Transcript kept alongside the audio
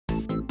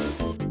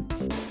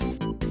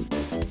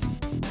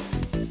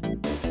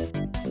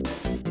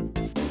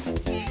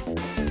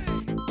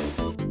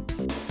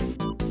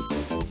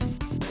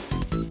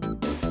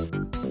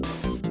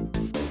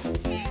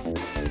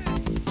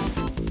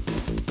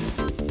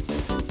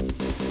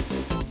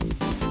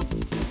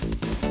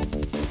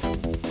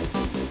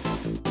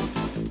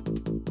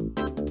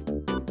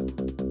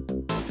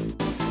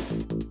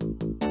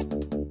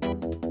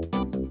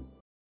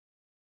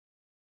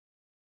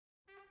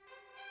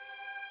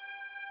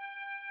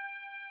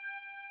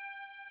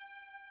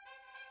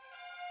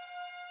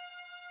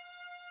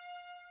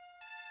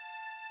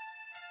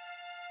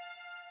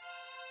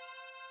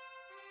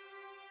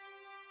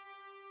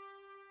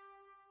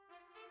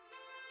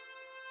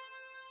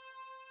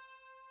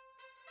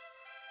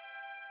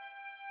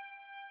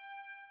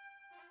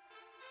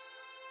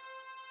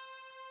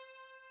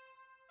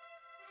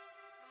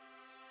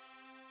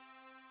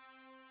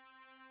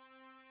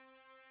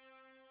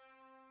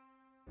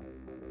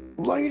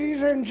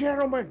Ladies and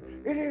gentlemen,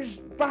 it is,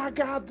 by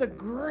God, the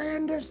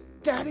grandest,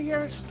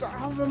 daddiest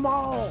of them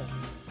all.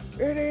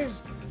 It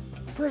is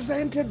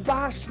presented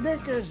by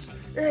Snickers.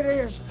 It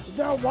is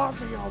the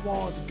Wassies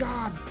Awards.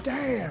 God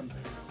damn,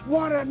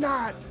 what a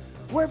night.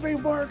 We've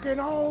been working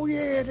all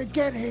year to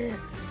get here,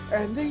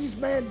 and these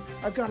men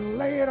are going to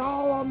lay it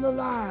all on the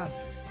line.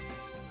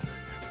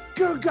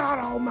 Good God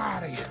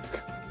Almighty.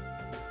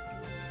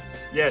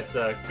 Yes,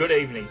 good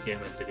evening,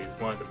 humans. It is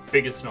one of the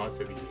biggest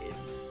nights of the year,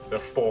 the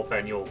 4th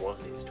annual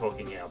Wassies,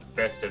 talking our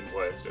best and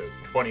worst of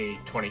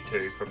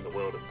 2022 from the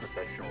world of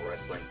professional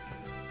wrestling.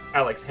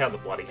 Alex, how the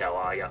bloody hell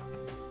are you?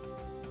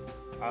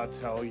 I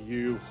tell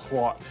you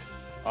what,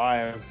 I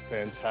am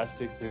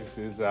fantastic. This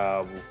is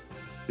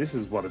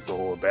what it's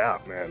all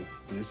about, man.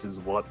 This is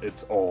what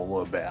it's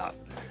all about.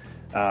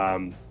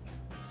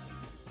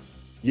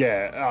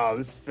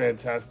 This is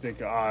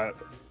fantastic.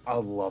 I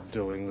love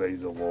doing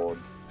these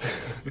awards.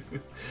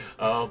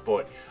 Oh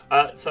boy.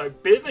 So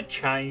bit of a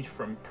change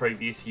from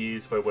previous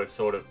years where we've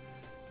sort of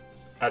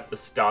at the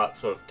start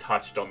sort of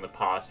touched on the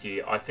past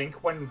year. I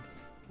think when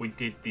we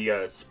did the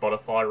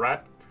Spotify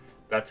wrap,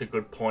 that's a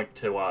good point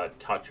to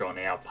touch on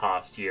our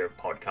past year of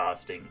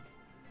podcasting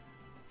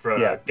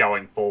for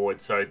going forward.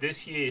 So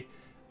this year,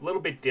 a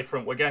little bit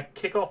different. We're going to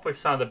kick off with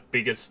some of the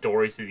biggest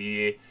stories of the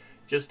year.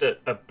 Just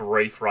a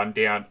brief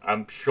rundown.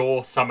 I'm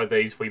sure some of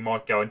these we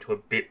might go into a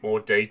bit more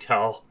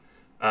detail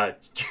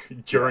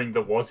during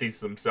the Wassies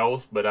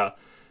themselves, but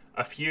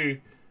a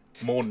few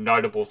more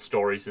notable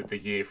stories of the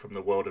year from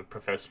the world of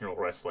professional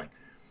wrestling.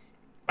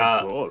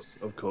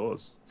 Of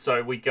course.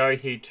 So we go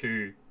here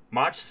to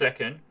March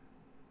 2nd,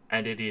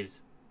 and it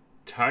is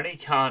Tony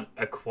Khan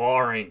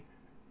acquiring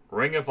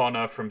Ring of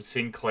Honor from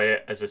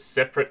Sinclair as a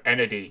separate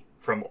entity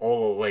from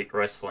All Elite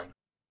Wrestling.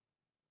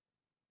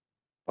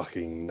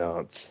 Fucking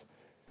nuts.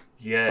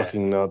 Yeah.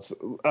 Fucking nuts.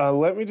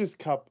 Let me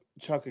just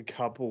chuck a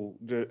couple,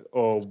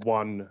 or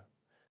one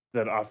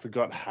that I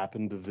forgot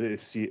happened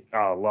this year,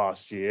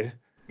 last year.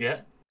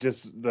 Yeah.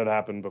 Just that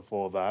happened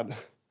before that.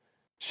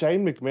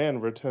 Shane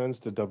McMahon returns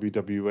to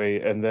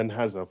WWE and then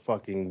has a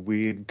fucking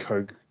weird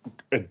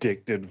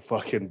coke-addicted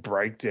fucking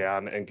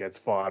breakdown and gets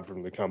fired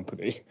from the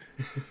company.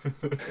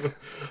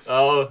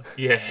 Oh,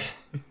 yeah.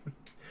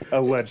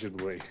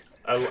 Allegedly.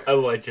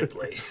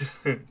 Allegedly.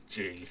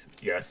 Jeez,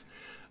 yes.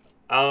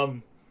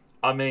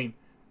 I mean,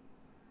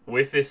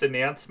 with this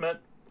announcement,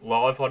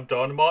 live on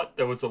Dynamite,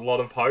 there was a lot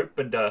of hope,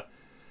 and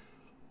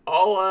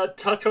I'll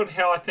touch on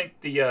how I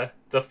think the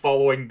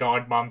following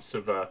 9 months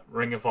of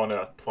Ring of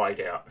Honor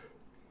played out.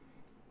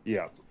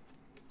 Yeah.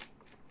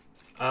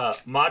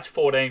 March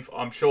 14th,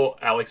 I'm sure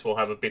Alex will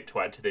have a bit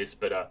to add to this,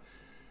 but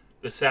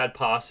the sad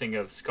passing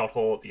of Scott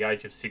Hall at the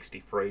age of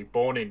 63,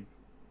 born in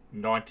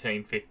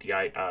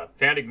 1958,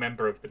 founding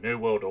member of the New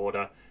World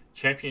Order.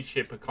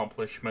 Championship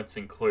accomplishments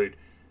include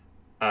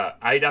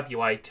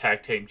AWA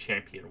Tag Team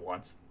Champion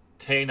once,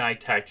 TNA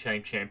Tag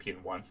Team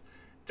Champion once,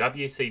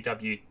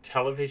 WCW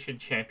Television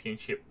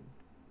Championship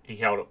he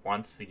held it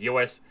once, the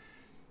US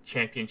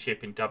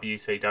Championship in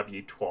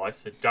WCW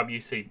twice, the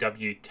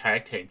WCW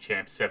Tag Team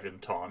Champ 7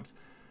 times,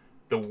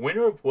 the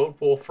winner of World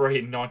War III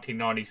in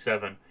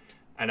 1997,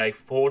 and a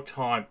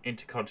 4-time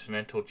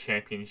Intercontinental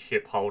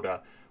Championship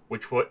holder,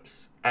 which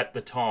was, at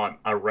the time,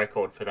 a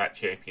record for that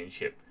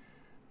championship.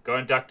 Got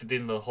inducted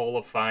into the Hall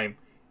of Fame,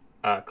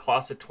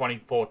 class of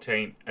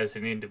 2014 as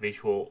an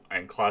individual,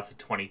 and class of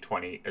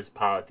 2020 as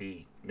part of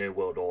the New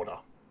World Order.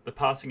 The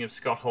passing of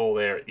Scott Hall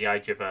there at the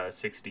age of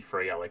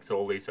 63, Alex,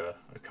 all these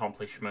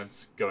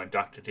accomplishments, go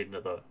inducted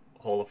into the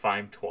Hall of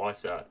Fame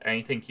twice.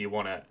 Anything you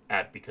want to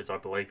add, because I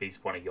believe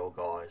he's one of your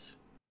guys?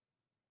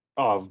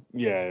 Oh,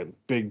 yeah,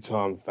 big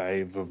time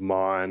fave of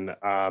mine.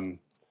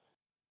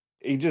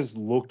 He just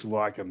looked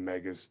like a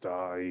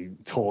megastar. He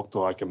talked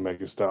like a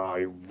megastar.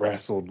 He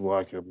wrestled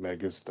like a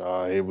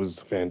megastar. It was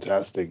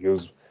fantastic. It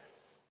was,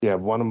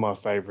 one of my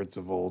favorites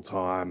of all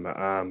time.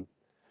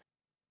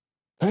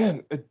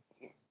 Man,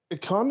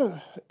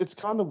 it's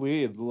kind of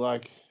weird.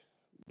 Like,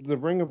 the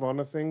Ring of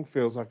Honor thing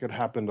feels like it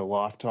happened a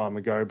lifetime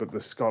ago, but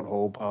the Scott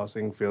Hall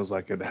passing feels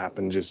like it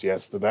happened just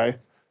yesterday.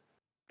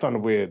 Kind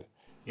of weird.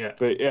 Yeah.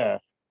 But yeah,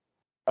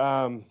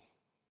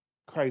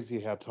 crazy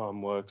how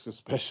time works,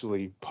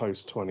 especially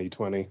post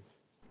 2020.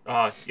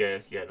 Oh, yeah.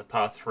 The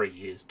past 3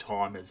 years,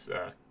 time has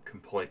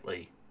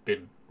completely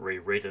been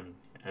rewritten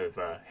of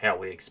how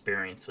we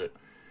experience it.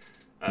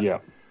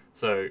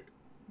 So,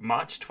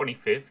 March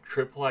 25th,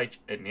 Triple H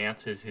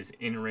announces his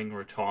in-ring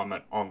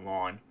retirement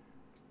online,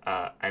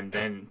 and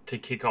then to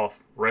kick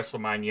off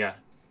WrestleMania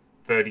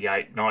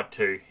 38, Night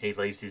 2, he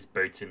leaves his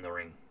boots in the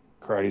ring.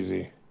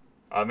 Crazy.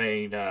 I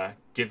mean,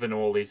 given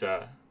all his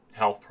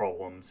health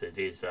problems, it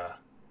is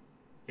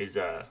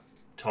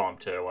time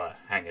to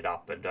hang it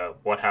up, and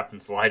what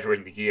happens later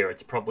in the year,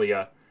 it's probably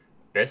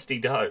best he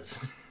does.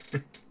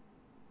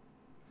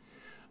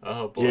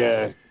 Oh boy.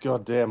 Yeah,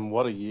 goddamn,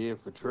 what a year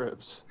for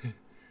Trips.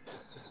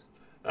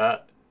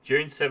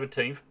 June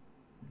 17th,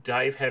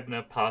 Dave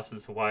Hebner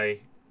passes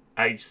away,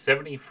 age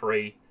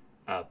 73,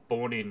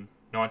 born in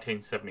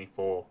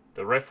 1974.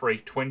 The referee,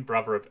 twin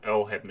brother of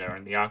Earl Hebner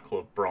and the uncle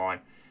of Brian,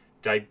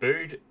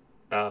 Debuted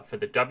for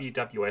the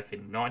WWF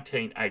in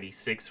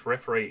 1986,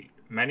 refereed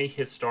many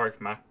historic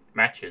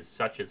matches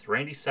such as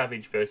Randy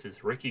Savage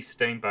versus Ricky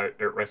Steamboat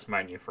at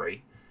WrestleMania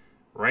 3,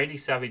 Randy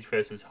Savage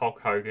versus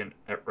Hulk Hogan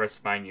at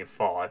WrestleMania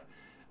 5,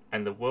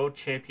 and the World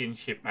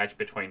Championship match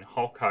between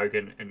Hulk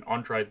Hogan and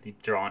Andre the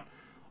Giant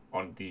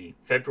on the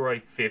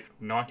February 5th,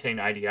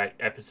 1988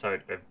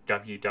 episode of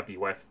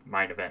WWF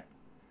Main Event.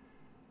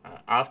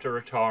 After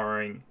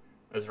retiring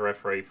as a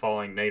referee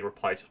following knee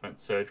replacement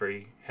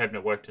surgery,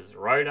 Hebner worked as a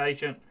road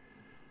agent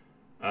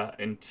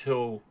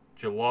until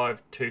July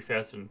of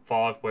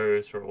 2005, where he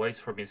was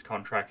released from his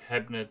contract.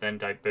 Hebner then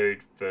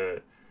debuted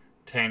for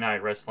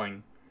TNA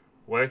Wrestling,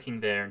 working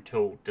there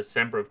until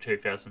December of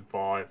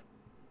 2005.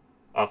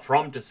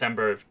 From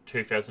December of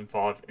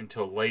 2005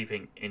 until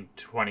leaving in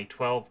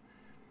 2012.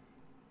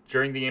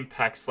 During the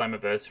Impact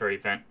Slammiversary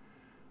event,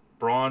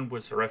 Bryan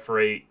was the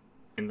referee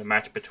in the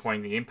match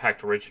between the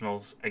Impact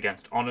Originals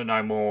against Honor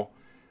No More.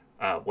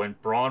 When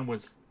Bryan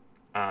was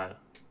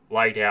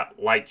laid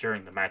out late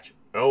during the match,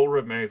 Earl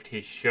removed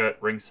his shirt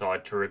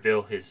ringside to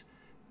reveal his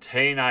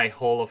TNA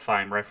Hall of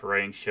Fame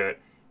refereeing shirt,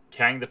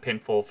 carrying the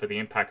pinfall for the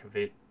Impact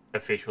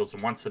officials,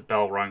 and once the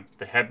bell rang,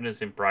 the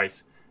Hebners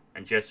embraced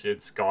and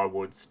gestured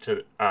skywards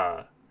to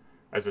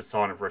as a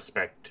sign of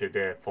respect to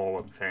their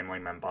fallen family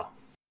member.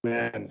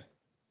 Man,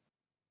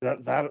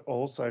 that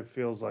also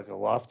feels like a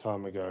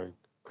lifetime ago.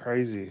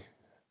 Crazy.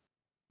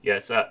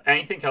 Yes.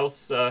 Anything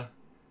else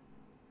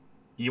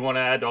you want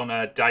to add on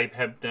Dave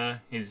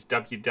Hebner, his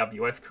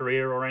WWF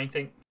career or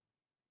anything?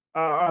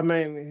 I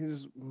mean,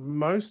 his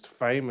most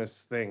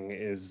famous thing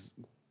is,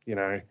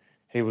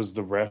 he was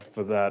the ref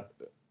for that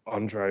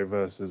Andre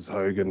versus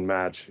Hogan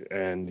match,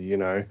 and,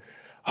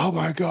 oh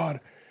my God,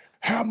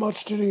 how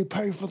much did he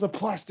pay for the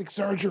plastic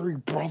surgery,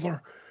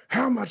 brother?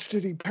 How much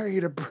did he pay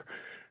to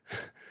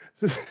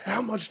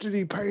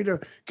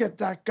get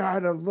that guy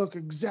to look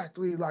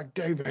exactly like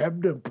Dave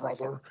Hebner,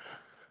 brother?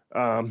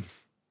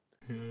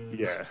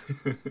 Yeah.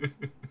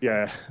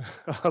 Yeah,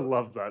 I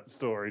love that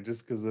story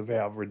just because of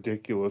how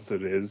ridiculous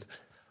it is.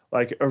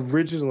 Like,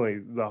 originally,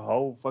 the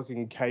whole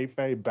fucking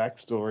kayfabe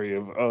backstory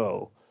of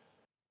Earl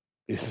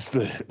is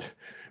that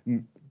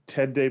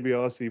Ted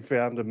DiBiase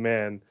found a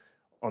man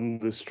on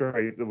the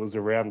street that was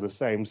around the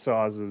same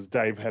size as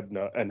Dave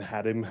Hebner and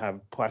had him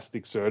have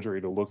plastic surgery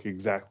to look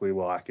exactly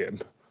like him.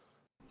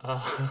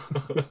 Oh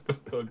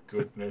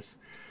goodness.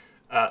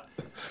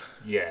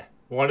 Yeah.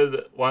 One of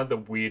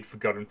the weird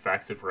forgotten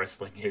facts of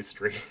wrestling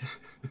history.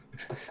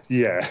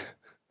 Yeah.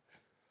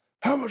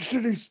 How much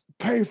did he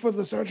pay for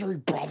the surgery,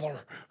 brother?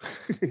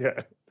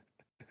 Yeah.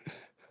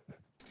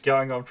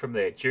 Going on from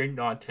there, June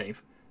 19th,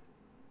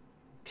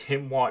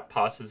 Tim White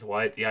passes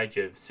away at the age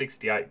of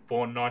 68,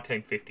 born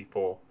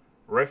 1954.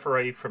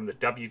 Referee from the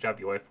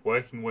WWF,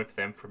 working with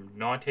them from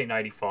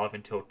 1985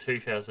 until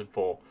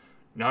 2004.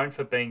 Known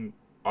for being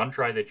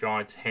Andre the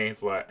Giant's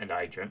handler and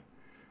agent,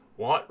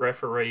 White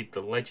refereed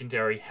the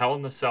legendary Hell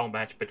in the Cell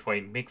match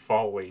between Mick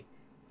Foley,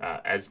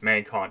 as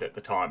Mankind at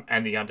the time,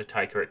 and The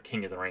Undertaker at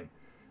King of the Ring.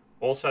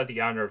 Also the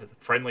owner of the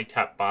Friendly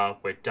Tap Bar,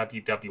 where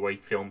WWE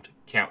filmed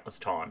countless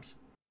times.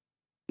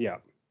 Yeah.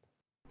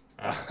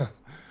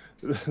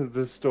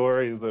 The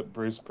story that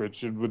Bruce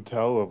Pritchard would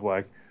tell of,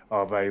 like,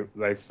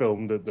 they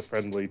filmed at the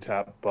Friendly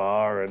Tap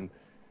Bar and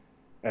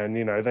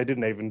they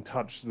didn't even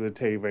touch the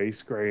TV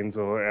screens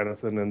or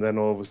anything, and then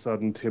all of a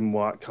sudden Tim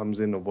White comes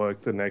in to work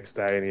the next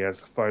day and he has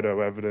photo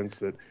evidence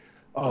that,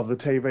 the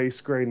TV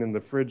screen in the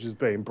fridge has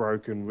been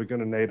broken, we're going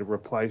to need to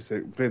replace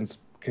it. Vince,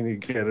 can you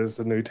get us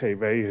a new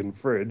TV and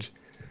fridge?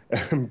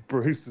 And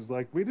Bruce is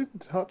like, we didn't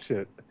touch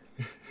it.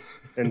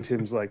 And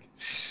Tim's like,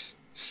 shh.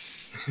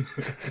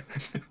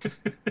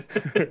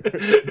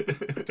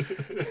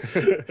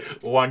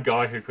 One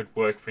guy who could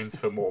work Vince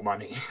for more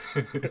money.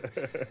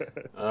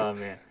 Oh,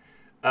 man.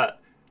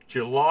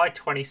 July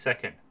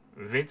 22nd,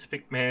 Vince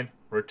McMahon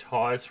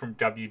retires from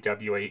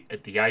WWE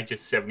at the age of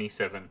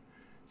 77,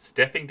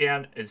 stepping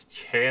down as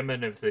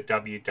chairman of the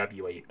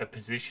WWE, a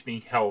position he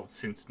held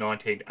since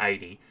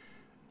 1980,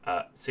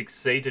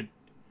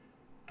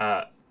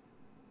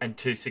 and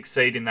to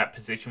succeed in that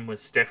position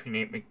was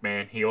Stephanie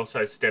McMahon. He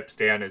also steps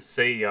down as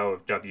CEO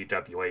of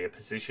WWE, a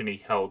position he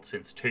held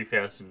since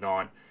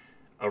 2009,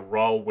 a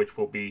role which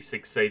will be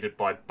succeeded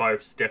by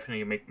both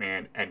Stephanie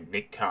McMahon and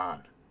Nick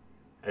Khan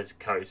as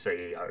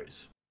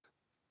co-CEOs.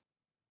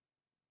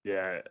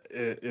 Yeah,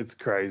 it's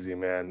crazy,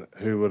 man.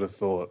 Who would have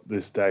thought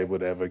this day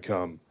would ever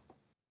come?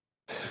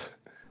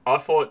 I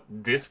thought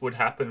this would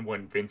happen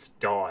when Vince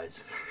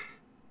dies.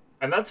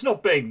 And that's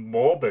not being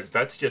morbid,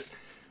 that's just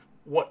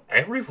what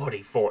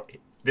everybody thought.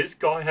 This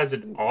guy has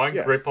an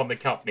iron grip on the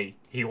company.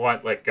 He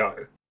won't let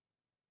go.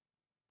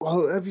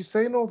 Well, have you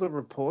seen all the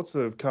reports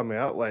that have come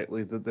out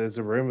lately that there's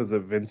a rumor that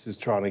Vince is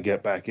trying to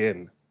get back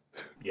in?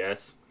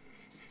 Yes.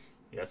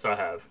 Yes, I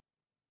have.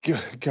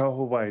 Go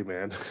away,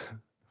 man.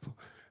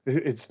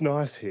 It's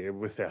nice here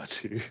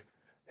without you.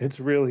 It's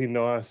really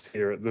nice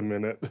here at the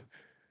minute.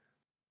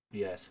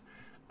 Yes.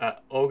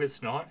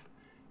 August 9th,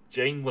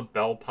 Gene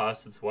LaBelle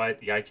passes away at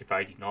the age of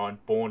 89,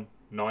 born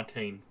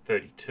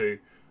 1932.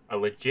 a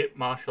legit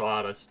martial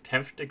artist,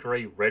 10th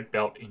degree red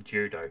belt in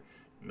judo,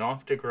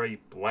 9th degree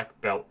black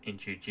belt in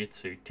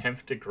jiu-jitsu,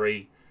 10th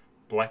degree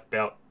black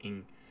belt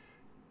in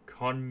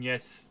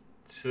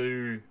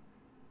Konyetsu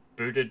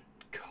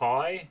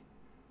Budokai.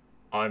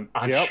 I'm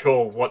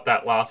unsure what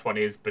that last one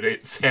is, but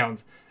it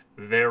sounds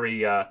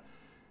very like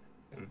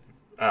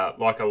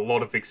a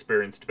lot of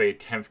experience to be a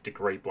 10th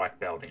degree black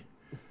belt in.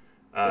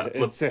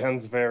 It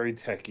sounds very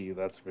techie,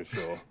 that's for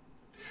sure.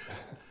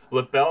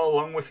 LaBelle,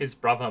 along with his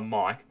brother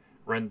Mike,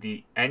 ran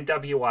the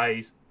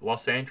NWA's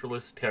Los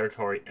Angeles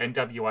territory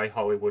NWA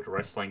Hollywood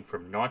Wrestling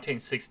from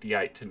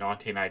 1968 to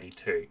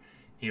 1982.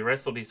 He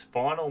wrestled his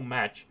final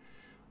match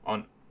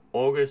on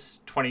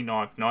August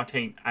 29th,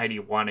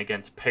 1981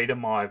 against Peter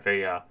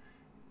Maivia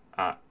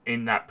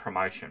in that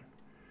promotion.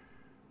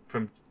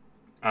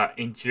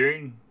 In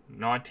June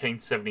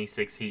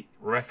 1976, he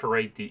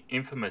refereed the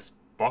infamous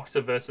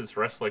Boxer vs.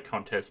 Wrestler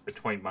contest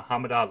between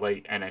Muhammad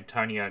Ali and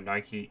Antonio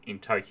Inoki in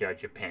Tokyo,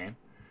 Japan.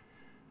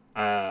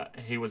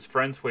 He was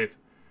friends with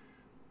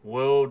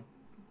world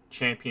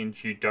champion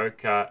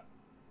judoka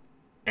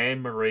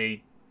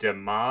Anne-Marie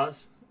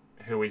DeMars,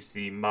 who is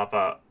the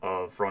mother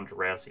of Ronda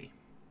Rousey.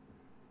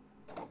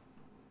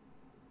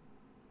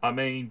 I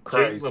mean,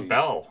 G.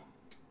 LaBelle,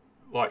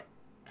 like,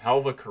 hell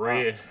of a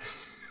career.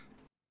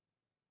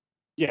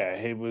 Yeah,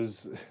 he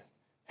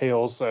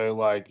also,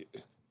 like,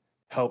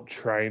 helped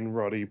train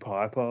Roddy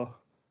Piper.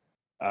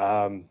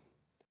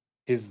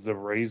 He's the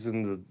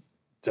reason that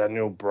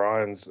Daniel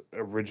Bryan's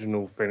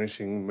original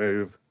finishing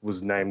move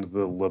was named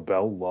the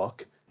LaBelle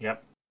Lock.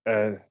 Yep.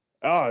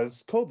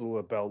 It's called the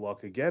LaBelle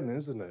Lock again,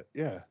 isn't it?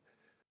 Yeah.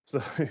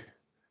 So.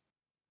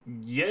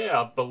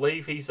 Yeah, I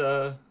believe he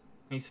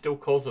still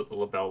calls it the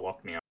LaBelle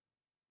Lock now.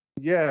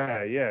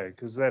 Yeah,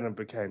 because then it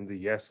became the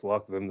Yes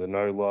Lock, then the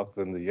No Lock,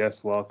 then the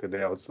Yes Lock, and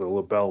now it's the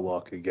LaBelle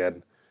Lock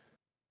again.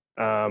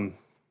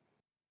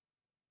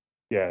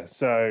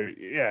 His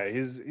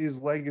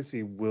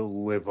legacy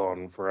will live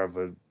on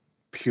forever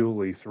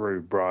purely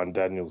through Bryan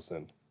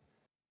Danielson.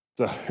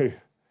 So,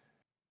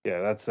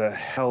 yeah, that's a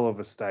hell of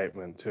a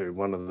statement too.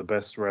 One of the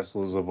best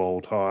wrestlers of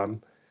all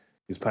time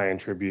is paying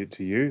tribute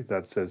to you.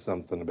 That says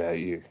something about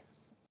you.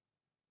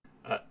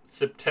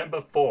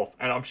 September 4th,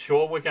 and I'm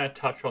sure we're going to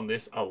touch on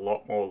this a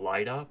lot more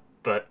later,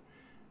 but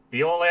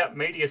the all-out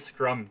media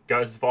scrum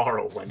goes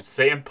viral when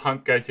CM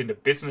Punk goes into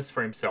business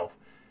for himself.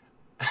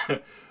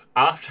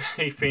 After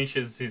he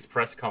finishes his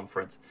press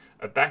conference,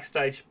 a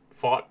backstage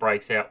fight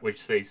breaks out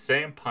which sees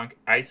CM Punk,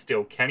 Ace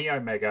Steel, Kenny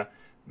Omega,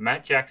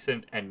 Matt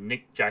Jackson, and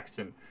Nick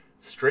Jackson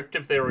stripped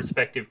of their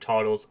respective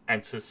titles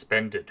and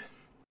suspended.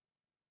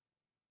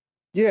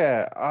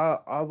 Yeah,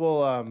 I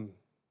will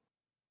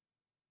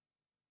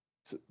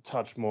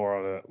touch more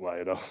on it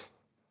later.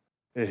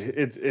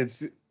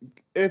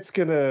 It's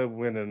gonna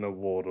win an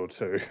award or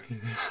two.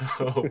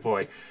 Oh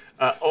boy!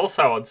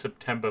 Also on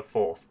September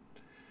 4th,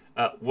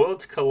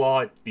 Worlds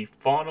Collide, the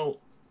final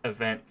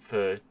event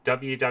for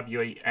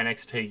WWE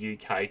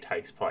NXT UK,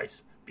 takes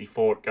place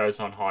before it goes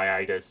on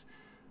hiatus,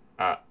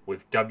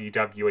 with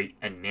WWE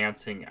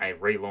announcing a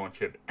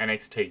relaunch of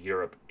NXT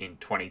Europe in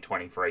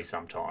 2023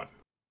 sometime.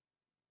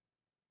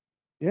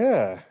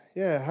 Yeah,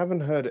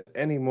 haven't heard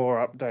any more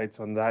updates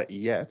on that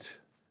yet.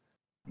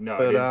 No,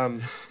 but,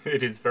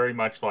 it is very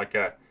much like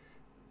a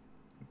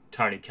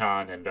Tony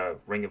Khan and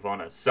Ring of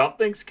Honor.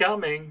 Something's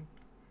coming.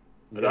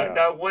 I don't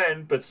know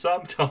when, but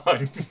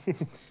sometime.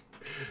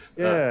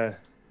 Yeah.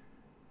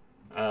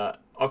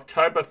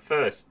 October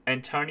 1st,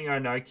 Antonio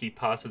Inoki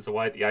passes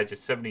away at the age of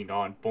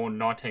 79, born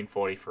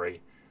 1943.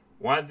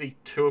 One of the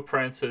two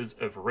apprentices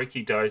of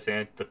Riki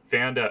Dozan, the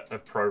founder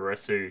of Pro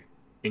Wrestling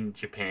in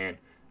Japan,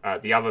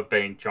 the other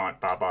being Giant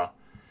Baba.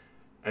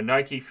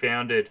 Inoki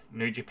founded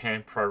New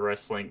Japan Pro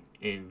Wrestling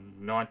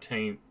in I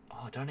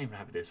don't even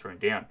have this written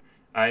down.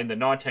 In the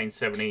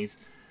 1970s,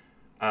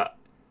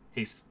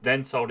 he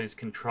then sold his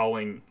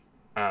controlling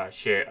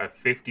share of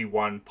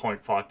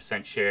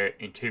 51.5% share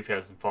in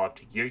 2005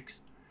 to Ukes.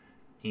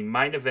 He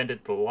main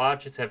evented the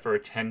largest ever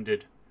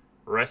attended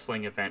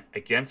wrestling event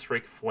against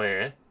Ric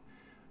Flair,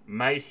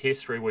 made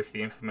history with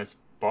the infamous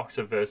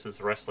Boxer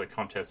vs. Wrestler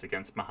contest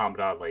against Muhammad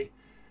Ali,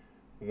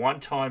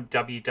 one-time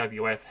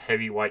WWF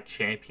heavyweight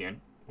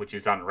champion, which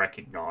is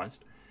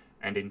unrecognised,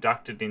 and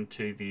inducted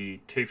into the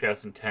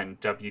 2010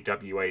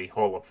 WWE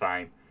Hall of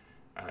Fame.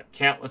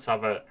 Countless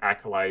other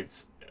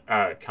accolades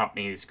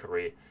accompany his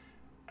career.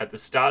 At the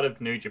start of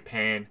New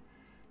Japan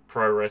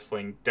Pro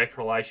Wrestling,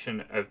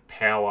 Declaration of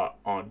Power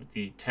on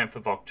the 10th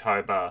of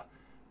October,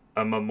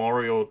 a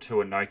memorial to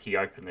Inoki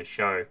opened the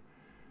show,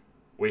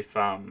 with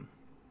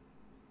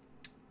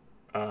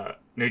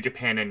New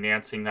Japan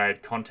announcing they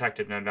had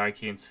contacted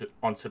Inoki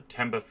on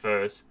September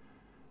 1st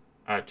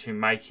to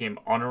make him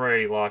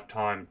honorary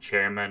lifetime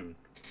chairman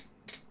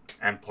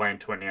and plan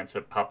to announce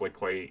it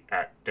publicly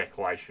at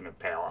Declaration of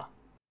Power.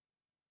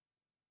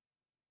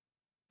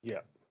 Yeah.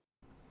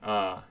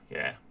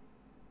 Yeah.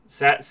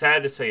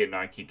 Sad to see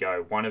Inoki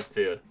go. One of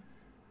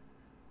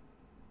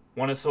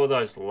sort of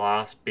those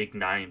last big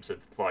names of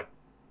like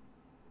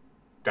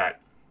that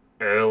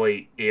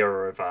early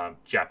era of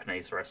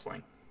Japanese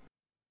wrestling.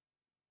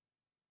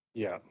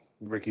 Yeah,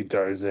 Ricky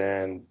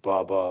Dozan,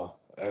 Baba,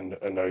 and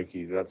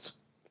Inoki.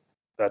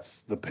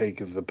 That's the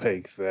peak of the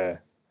peak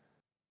there.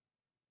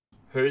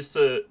 Who's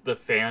the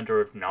founder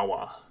of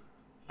Noah?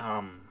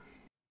 Um,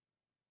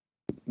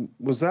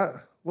 Wasn't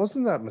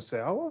that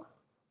Masawa?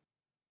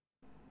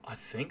 I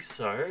think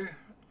so.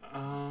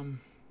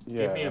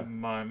 Give me a Yeah,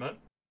 moment.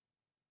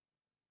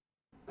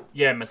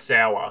 Yeah,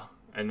 Masawa,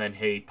 and then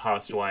he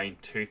passed away in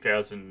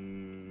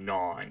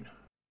 2009.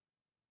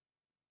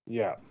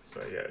 yeah,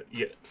 So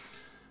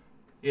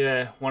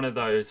yeah, one of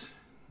those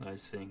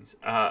things.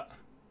 A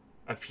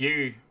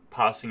few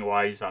passing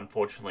aways,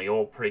 unfortunately,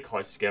 all pretty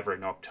close together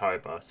in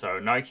October. So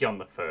Noki on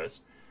the 1st.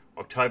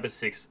 October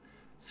 6th,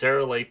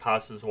 Sarah Lee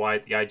passes away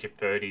at the age of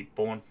 30,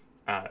 born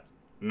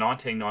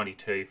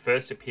 1992.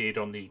 First appeared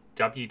on the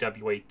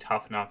WWE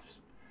Tough Enough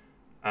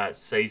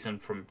season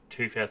from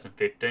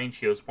 2015.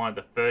 She was one of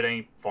the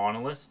 13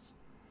 finalists.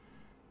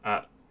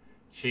 Uh,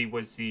 she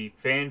was the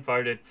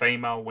fan-voted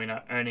female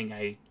winner, earning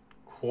a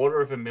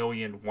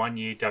 $250,000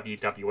 one-year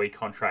WWE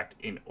contract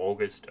in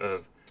August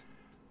of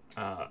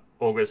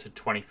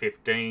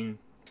 2015.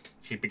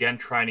 She began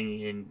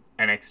training in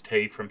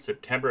NXT from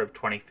September of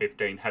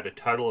 2015, had a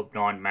total of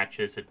 9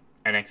 matches at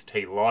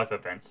NXT live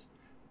events,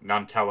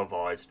 none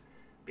televised,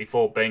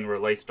 before being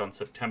released on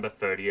September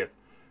 30th,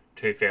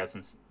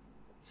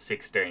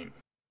 2016.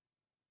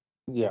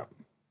 yeah.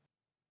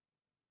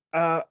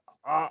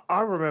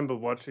 I remember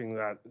watching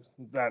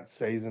that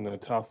season of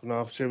Tough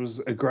Enough. She was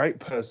a great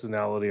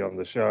personality on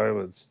the show.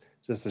 It's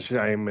just a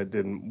shame it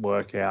didn't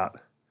work out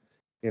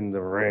in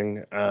the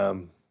ring.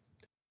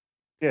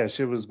 Yeah,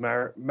 she was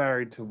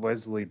married to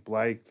Wesley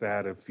Blake. They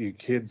had a few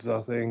kids,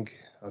 I think.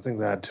 I think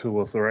they had two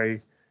or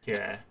three.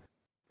 Yeah.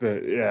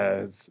 But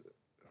yeah, it's a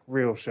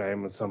real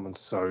shame when someone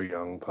so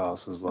young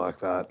passes like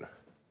that.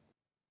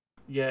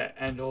 Yeah,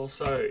 and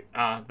also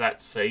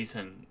that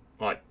season,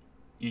 like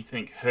you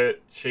think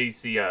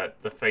she's the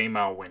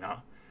female winner,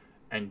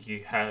 and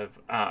you have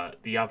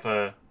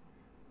the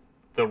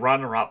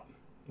runner up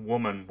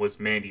woman was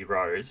Mandy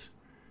Rose.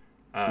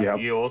 Yep,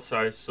 You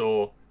also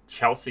saw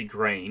Chelsea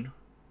Green,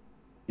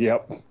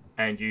 yep,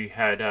 and you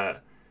had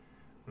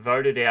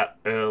voted out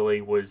early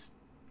was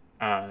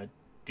not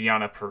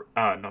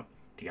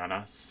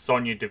Deanna,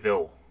 Sonia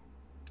Deville.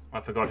 I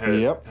forgot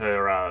yep.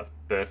 her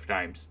birth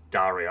name's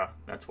Daria.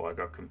 That's why I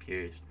got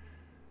confused.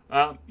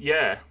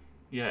 Yeah,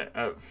 yeah.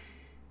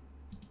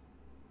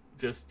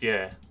 Just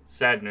yeah,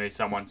 sad news.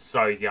 Someone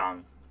so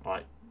young.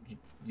 Like,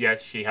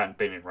 yes, she hadn't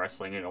been in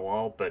wrestling in a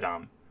while, but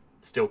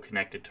still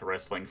connected to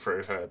wrestling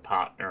through her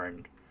partner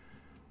and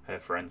her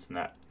friends and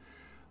that.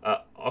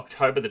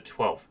 October the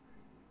 12th,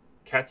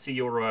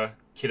 Katsuyori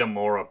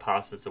Kitamura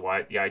passes away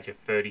at the age of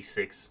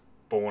 36,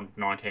 born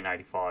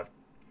 1985.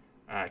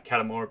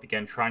 Katamura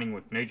began training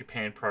with New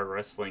Japan Pro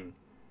Wrestling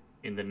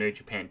in the New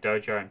Japan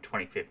Dojo in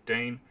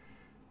 2015,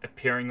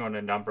 appearing on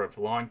a number of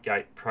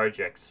Lionsgate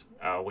projects,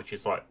 which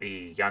is like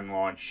the Young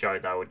Lions show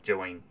they were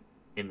doing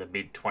in the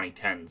mid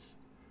 2010s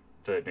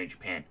for New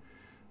Japan.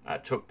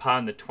 Took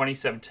part in the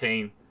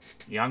 2017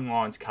 Young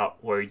Lions Cup,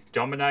 where he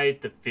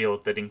dominated the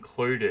field that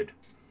included.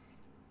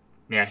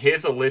 Now,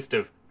 here's a list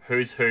of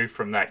who's who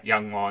from that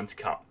Young Lions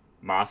Cup: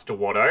 Master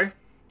Watto,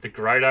 the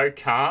Great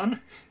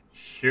Khan,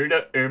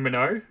 Shooter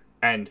Umino,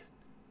 and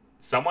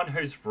someone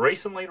who's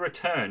recently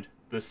returned,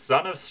 the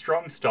son of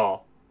Strong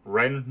Style,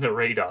 Ren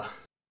Narita.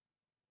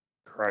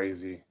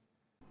 Crazy.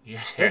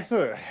 Yeah. That's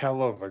a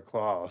hell of a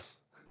class.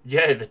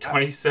 Yeah, the Uh,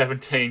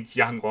 2017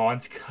 Young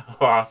Lions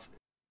class.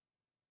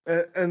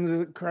 and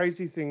the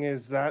crazy thing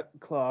is that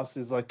class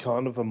is like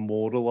kind of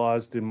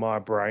immortalized in my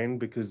brain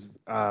because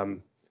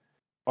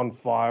on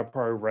Fire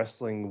Pro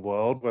Wrestling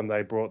World when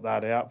they brought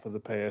that out for the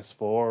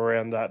PS4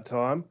 around that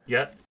time,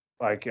 Yeah.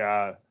 like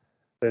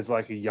there's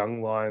like a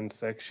Young Lions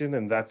section,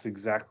 and that's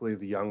exactly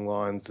the Young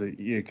Lions that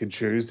you could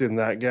choose in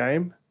that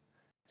game.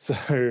 So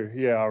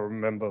yeah, I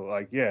remember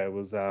like yeah, it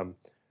was Ren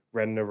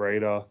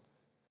Narita,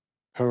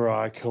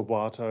 Hirai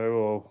Kawato,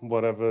 or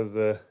whatever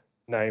the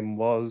name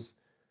was,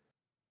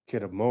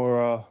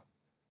 Kitamura,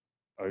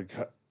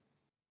 Oka.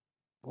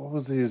 What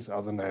was his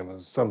other name? It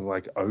was something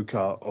like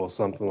Oka or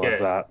something like Yeah.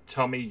 that.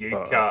 Tommy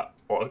But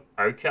Yuka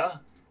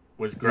Oka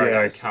was Great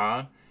yes,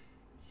 Khan.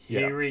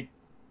 yeah, Hirika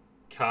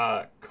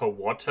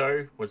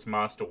Kawato was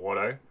Master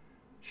Watto.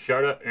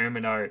 Shota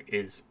Umino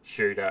is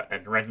Shooter,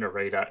 and Ren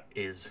Narita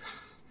is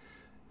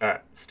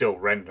still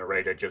Ren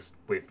Narita, just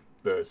with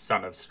the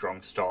son of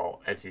Strong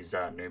Style as his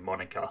new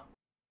moniker.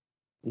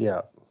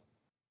 yeah,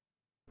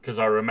 Because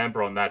I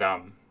remember on that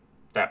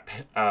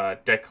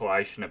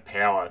Declaration of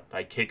Power,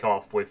 they kick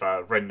off with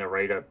Ren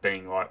Narita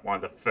being like one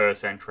of the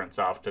first entrants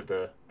after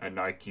the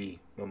Inoki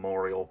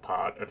Memorial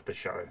part of the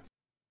show.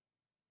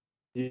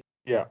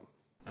 yeah,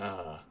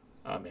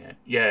 Oh man,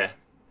 yeah,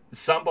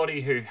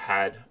 somebody who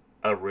had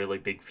a really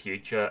big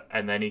future,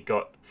 and then he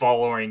got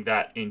following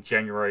that in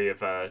January of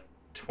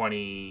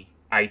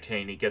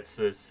 2018, he gets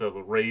a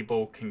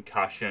cerebral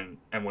concussion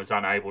and was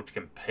unable to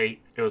compete.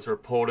 It was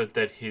reported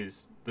that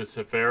the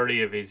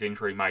severity of his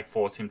injury may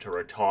force him to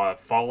retire.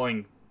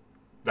 Following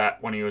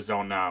that, when he was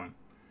on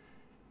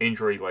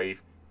injury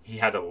leave, he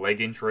had a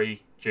leg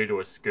injury due to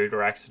a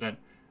scooter accident,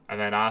 and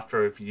then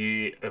after a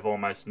year of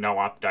almost no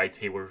updates,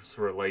 he was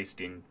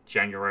released in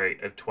January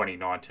of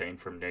 2019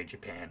 from New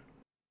Japan.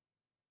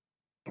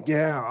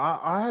 Yeah,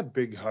 I had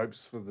big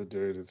hopes for the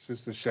dude. It's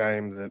just a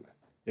shame that,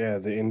 yeah,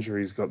 the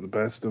injuries got the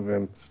best of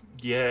him.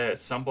 Yeah,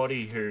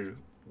 somebody who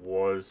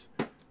was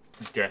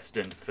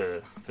destined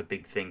for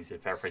big things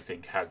if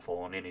everything had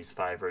fallen in his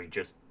favour. He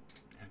just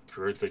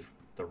drew the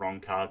wrong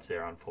cards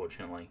there,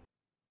 unfortunately.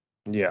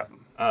 Yeah.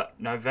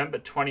 November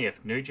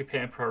 20th, New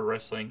Japan Pro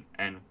Wrestling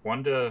and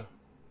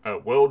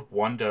World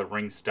Wonder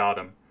Ring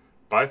Stardom,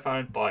 both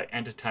owned by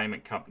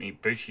entertainment company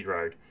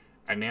Bushiroad,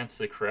 announced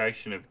the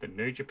creation of the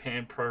New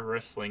Japan Pro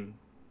Wrestling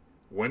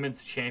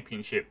Women's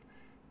Championship,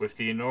 with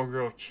the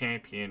inaugural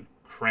champion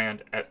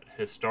crowned at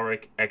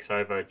historic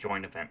X-Over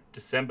joint event.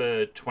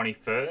 December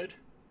 23rd,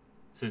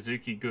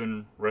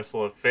 Suzuki-gun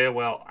wrestle a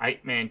farewell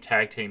 8-man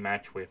tag team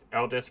match with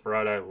El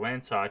Desperado,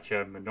 Lance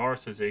Archer, Minoru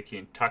Suzuki,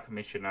 and Taka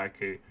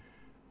Michinoku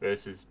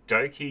versus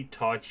Doki,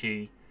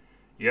 Taichi,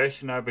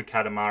 Yoshinobu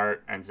Kadamaru,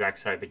 and Zack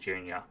Sabre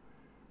Jr.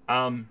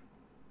 I'm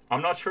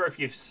not sure if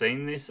you've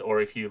seen this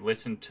or if you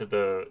listened to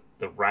the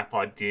rap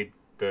I did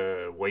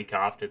the week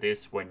after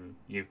this when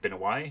you've been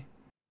away.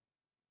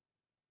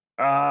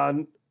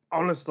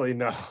 Honestly,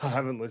 no, I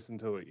haven't listened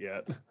to it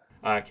yet.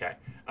 Okay.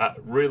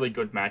 Really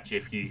good match.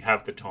 If you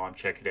have the time,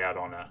 check it out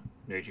on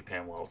New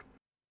Japan World.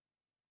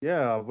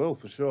 Yeah, I will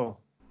for sure.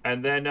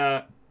 And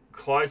then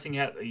closing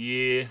out the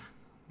year,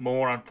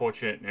 more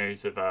unfortunate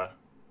news of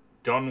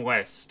Don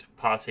West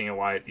passing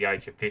away at the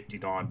age of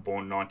 59,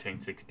 born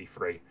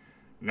 1963.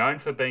 Known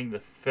for being the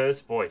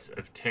first voice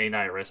of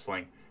TNA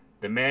Wrestling,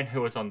 the man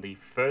who was on the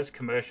first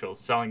commercial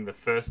selling the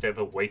first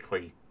ever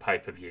weekly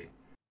pay-per-view.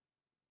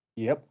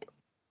 Yep.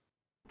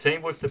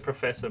 Teamed with the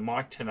Professor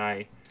Mike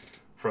Tenay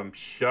from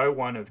Show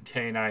 1 of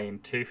TNA in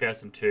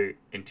 2002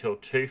 until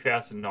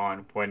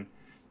 2009 when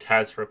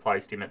Taz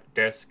replaced him at the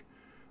desk.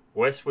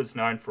 West was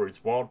known for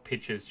his wild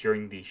pitches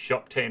during the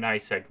Shop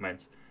TNA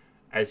segments,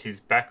 as his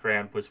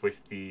background was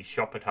with the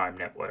Shop at Home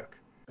network.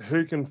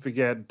 Who can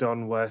forget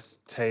Don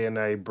West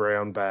TNA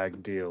brown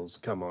bag deals?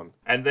 Come on.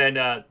 And then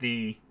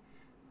the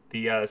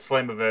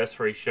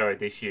Slammiversary show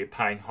this year,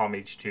 paying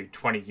homage to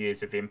 20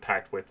 years of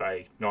Impact with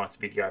a nice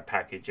video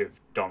package of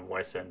Don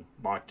West and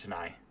Mike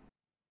Tenay.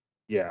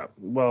 Yeah,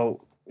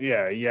 well,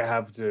 yeah, you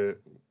have to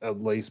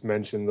at least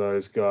mention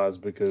those guys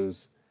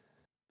because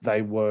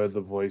they were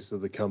the voice of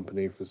the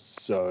company for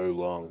so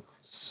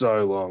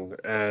long.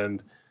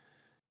 And,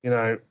 you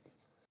know,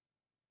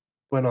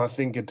 when I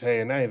think of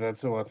TNA,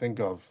 that's who I think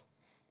of.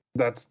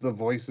 That's the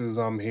voices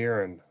I'm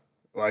hearing.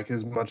 Like,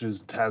 as much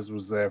as Taz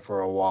was there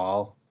for a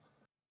while,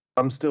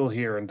 I'm still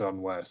hearing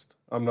Don West.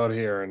 I'm not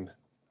hearing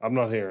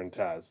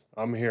Taz.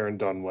 I'm hearing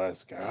Don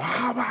West go,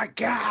 oh my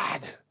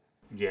God!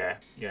 Yeah,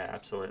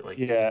 absolutely.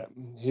 Yeah,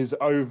 his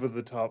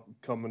over-the-top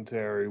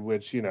commentary,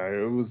 which, you know,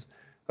 it was,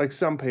 like,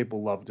 some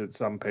people loved it,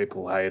 some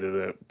people hated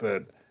it,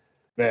 but,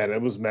 man, it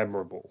was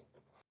memorable.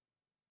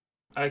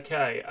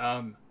 Okay,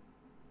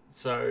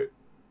 so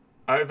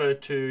over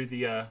to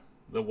the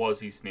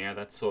Wassies now.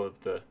 That's sort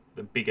of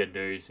the bigger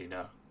news in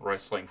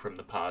wrestling from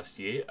the past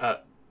year.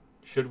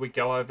 Should we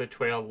go over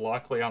to our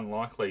likely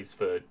unlikelies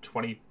for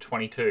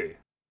 2022?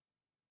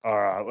 All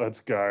right,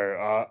 let's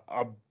go.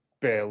 I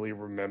barely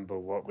remember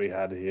what we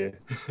had here.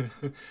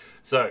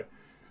 So,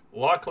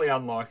 likely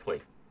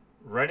unlikely.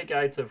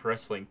 Renegades of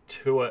Wrestling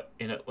tour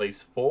in at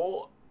least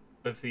 4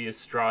 of the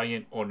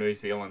Australian or New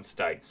Zealand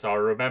states. So I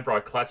remember I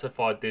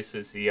classified this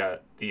as the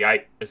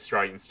 8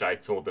 Australian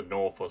states, or the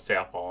North or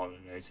South Island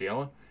of New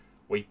Zealand.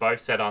 We both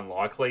said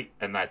unlikely,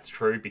 and that's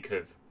true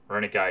because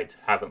Renegades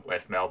haven't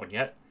left Melbourne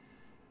yet.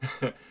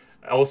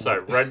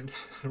 Also,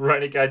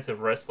 Renegades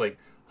of Wrestling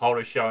hold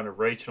a show in a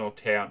regional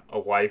town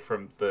away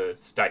from the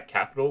state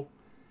capital.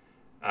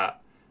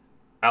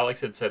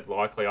 Alex had said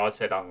likely, I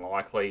said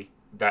unlikely.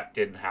 That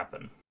didn't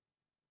happen.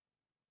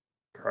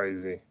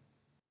 Crazy.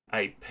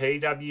 A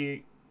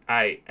PWA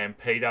and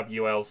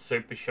PWL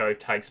Super Show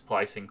takes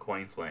place in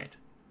Queensland.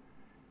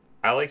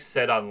 Alex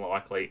said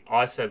unlikely,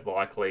 I said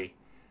likely,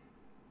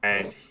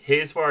 and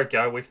here's where I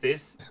go with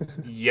this.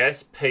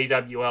 Yes,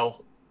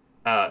 PWL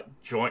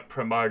joint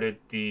promoted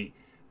the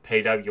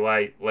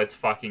PWA Let's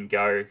Fucking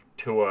Go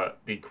tour,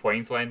 the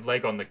Queensland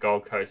leg on the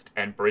Gold Coast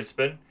and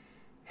Brisbane.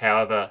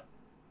 However,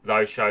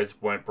 those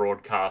shows weren't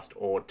broadcast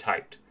or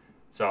taped.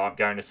 So I'm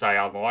going to say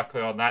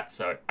unlikely on that,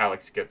 so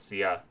Alex gets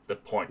the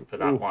point for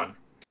that one.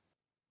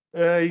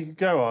 You can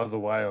go either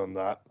way on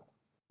that.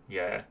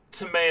 Yeah.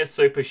 To me, a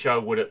super show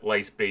would at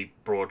least be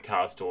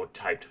broadcast or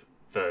taped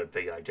for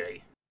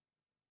VOD.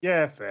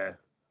 Yeah, fair.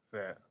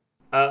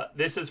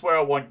 This is where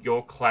I want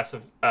your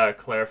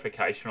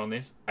clarification on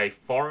this. A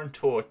foreign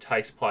tour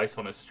takes place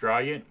on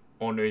Australian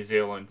or New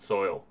Zealand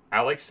soil.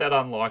 Alex said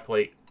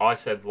unlikely, I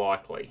said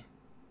likely.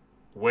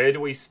 Where do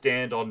we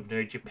stand on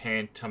New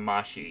Japan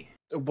Tamashii?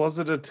 Was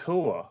it a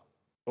tour?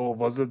 Or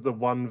was it the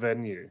one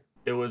venue?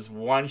 It was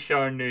one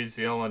show in New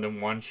Zealand and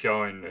one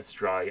show in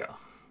Australia.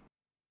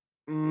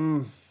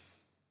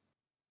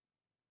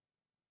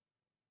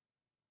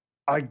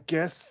 I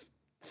guess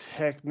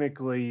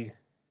technically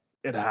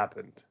it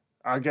happened.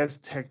 I guess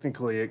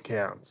technically it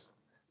counts.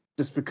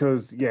 Just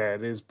because, yeah,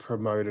 it is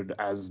promoted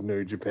as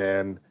New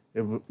Japan.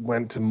 It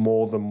went to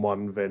more than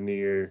one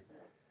venue,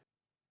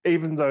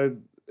 even though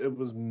it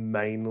was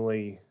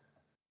mainly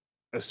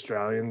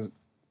Australian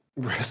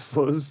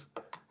wrestlers.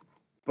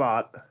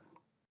 But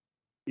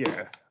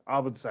yeah, I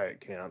would say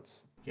it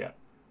counts. Yeah.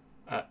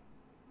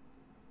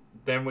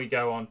 Then we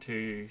go on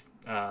to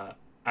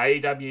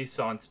AEW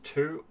signs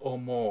 2 or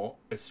more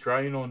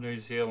Australian or New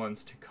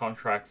Zealanders to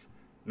contracts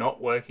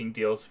not working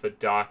deals for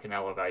Dark and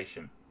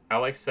Elevation.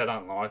 Alex said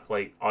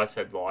unlikely, I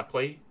said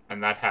likely,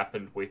 and that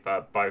happened with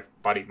both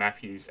Buddy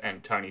Matthews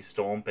and Tony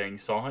Storm being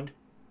signed.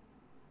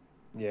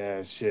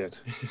 Yeah,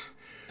 shit.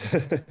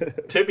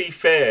 To be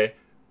fair,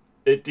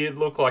 it did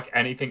look like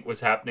anything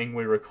was happening.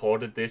 We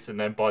recorded this, and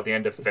then by the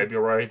end of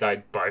February,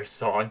 they'd both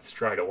signed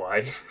straight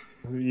away.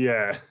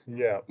 Yeah.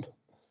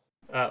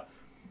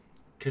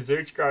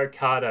 Kazuchika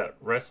Okada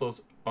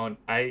wrestles on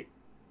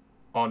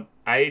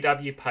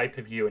AEW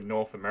pay-per-view in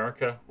North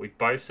America. We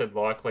both said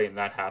likely, and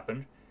that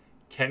happened.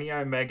 Kenny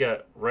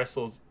Omega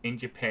wrestles in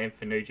Japan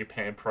for New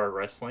Japan Pro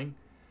Wrestling.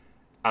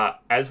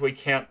 As we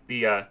count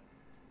the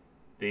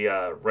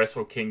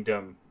Wrestle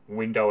Kingdom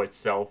window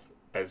itself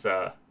as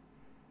the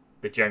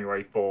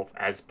January 4th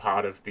as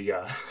part of the...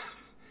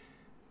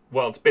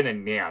 well, it's been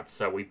announced,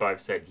 so we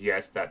both said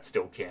yes, that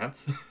still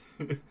counts.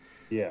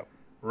 Yeah.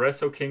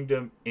 Wrestle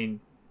Kingdom in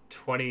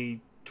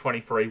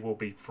 2023 will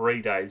be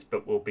 3 days,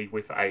 but will be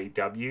with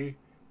AEW.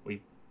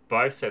 We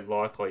both said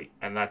likely,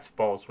 and that's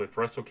false, with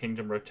Wrestle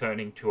Kingdom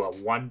returning to a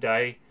 1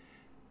 day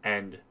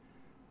and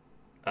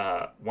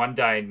 1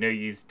 day New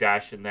Year's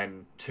Dash, and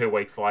then 2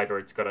 weeks later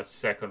it's got a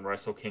second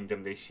Wrestle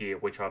Kingdom this year,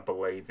 which I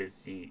believe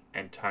is the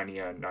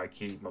Antonio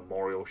Inoki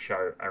Memorial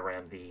Show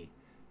around the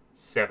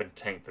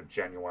 17th of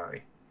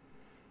January.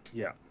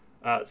 Yeah.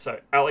 So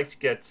Alex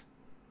gets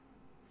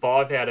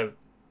 5 out of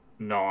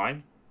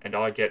 9, and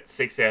I get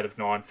 6 out of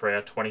 9 for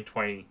our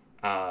 2020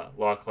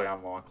 likely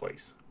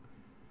unlikelies.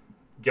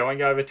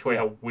 Going over to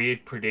our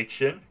weird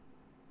prediction,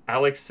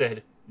 Alex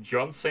said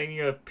John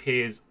Cena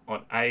appears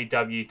on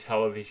AEW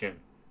television,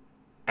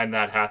 and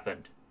that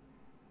happened.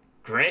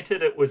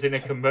 Granted, it was in a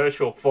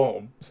commercial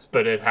form,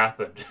 but it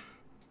happened.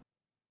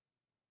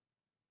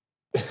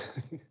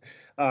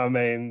 I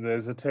mean,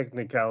 there's a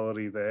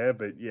technicality there,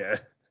 but yeah.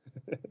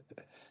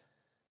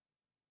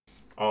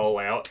 I'll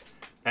allow it.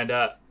 And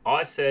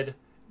I said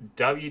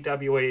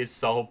WWE is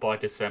sold by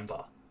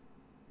December.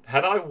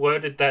 Had I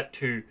worded that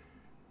to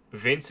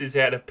Vince is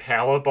out of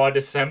power by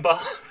December,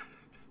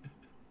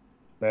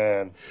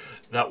 Man,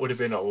 that would have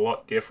been a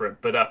lot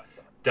different. But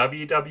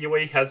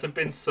WWE hasn't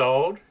been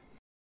sold.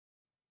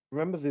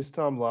 remember this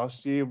time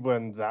last year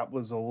when that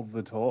was all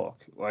the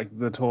talk? Like,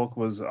 the talk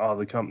was, oh,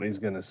 the company's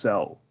going to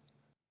sell.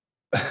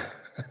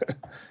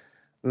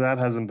 That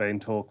hasn't been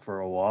talk for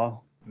a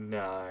while.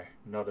 No,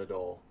 not at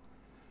all.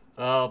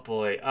 Oh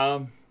boy.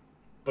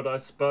 But I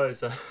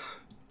suppose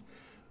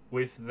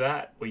with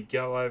that we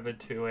go over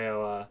to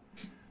our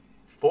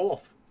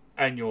 4th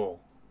annual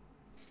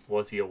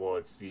Wassies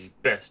Awards, the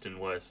best and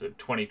worst of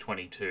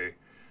 2022.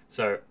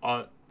 So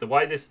the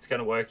way this is going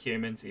to work,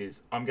 humans,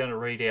 is I'm going to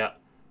read out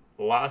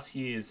last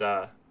year's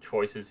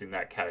choices in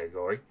that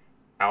category.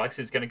 Alex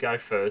is going to go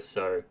first,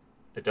 so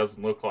it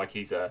doesn't look like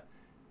he's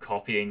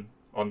copying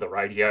on the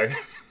radio.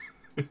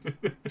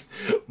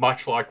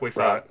 Much like with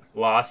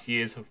last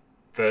year's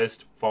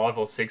first 5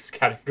 or 6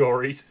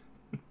 categories.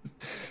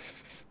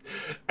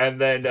 and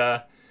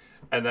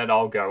then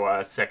I'll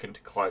go second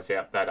to close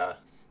out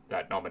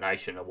that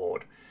nomination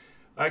award.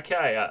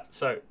 Okay,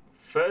 so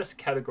first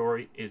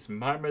category is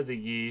Moment of the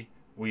Year.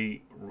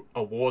 We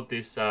award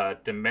this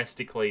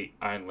domestically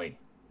only.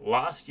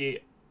 Last year,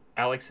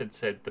 Alex had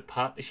said the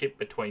partnership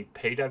between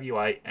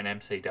PWA and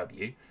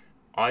MCW.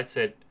 I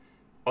said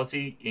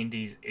Aussie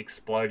Indies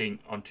exploding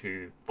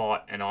onto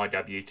Fight and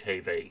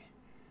IWTV.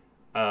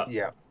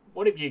 Yeah.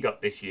 What have you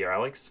got this year,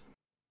 Alex?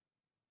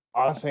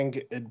 I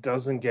think it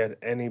doesn't get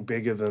any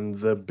bigger than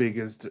the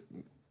biggest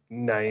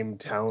name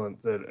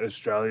talent that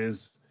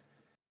Australia's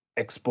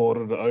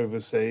exported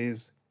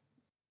overseas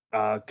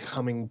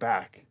coming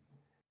back.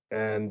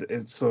 And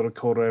it sort of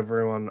caught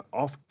everyone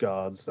off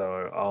guard,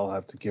 so I'll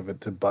have to give it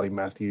to Buddy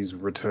Matthews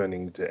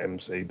returning to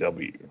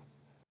MCW.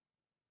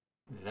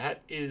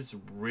 That is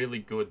really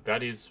good.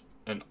 That is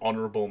an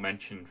honourable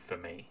mention for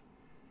me.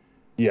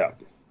 Yeah.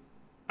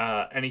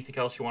 Anything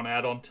else you want to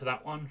add on to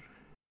that one?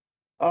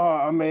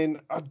 I mean,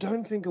 I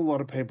don't think a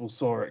lot of people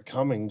saw it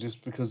coming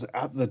just because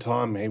at the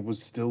time he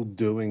was still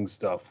doing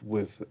stuff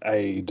with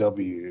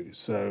AEW,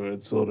 so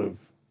it sort of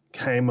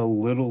came a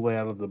little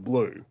out of the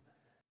blue.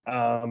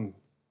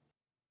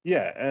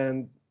 Yeah,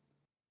 and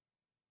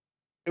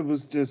it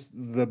was just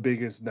the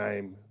biggest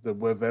name that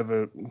we've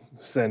ever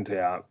sent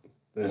out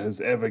that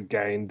has ever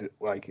gained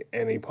like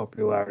any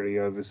popularity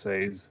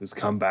overseas, has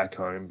come back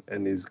home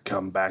and has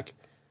come back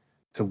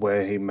to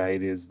where he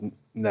made his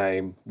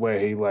name, where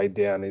he laid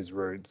down his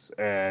roots.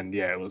 And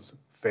yeah, it was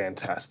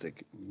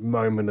fantastic.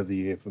 Moment of the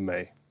year for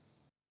me.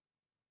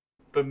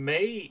 For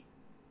me,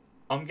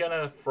 I'm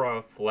gonna throw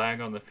a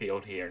flag on the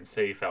field here and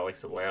see if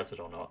Alex allows it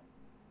or not.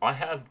 I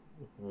have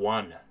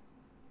one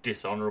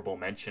dishonourable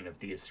mention of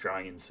the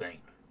Australian scene.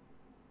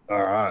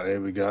 All right,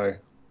 here we go.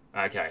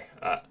 Okay,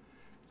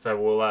 so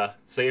we'll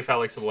see if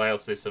Alex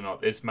allows this or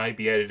not. This may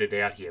be edited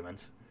out,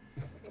 humans.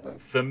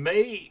 For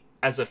me,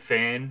 as a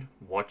fan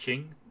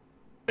watching,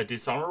 a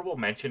dishonourable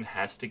mention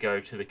has to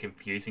go to the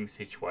confusing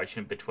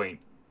situation between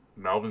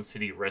Melbourne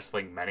City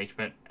Wrestling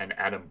Management and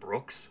Adam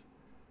Brooks.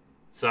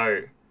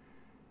 So,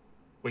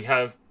 we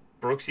have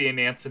Brooksy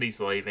announced that he's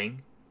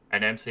leaving,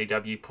 and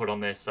MCW put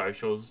on their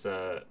socials,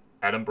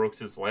 Adam Brooks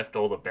has left,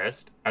 all the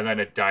best, and then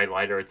a day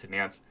later it's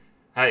announced,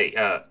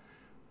 hey,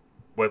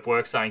 we've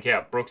worked something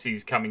out,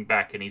 Brooksy's coming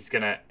back and he's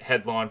going to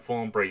headline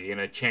Thornbury in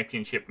a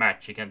championship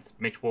match against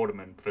Mitch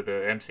Waterman for the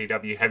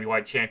MCW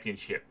Heavyweight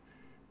Championship.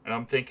 And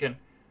I'm thinking,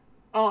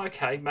 oh,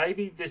 okay,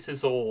 maybe this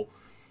is all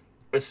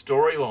a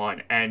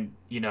storyline and,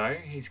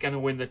 he's going to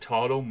win the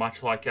title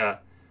much like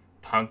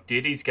Punk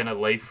did. He's going to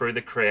leave through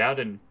the crowd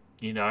and,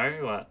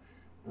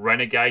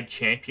 renegade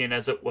champion,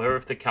 as it were,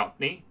 of the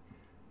company.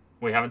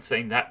 We haven't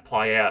seen that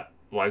play out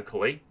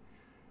locally.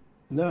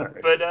 No.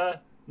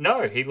 But,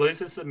 no, he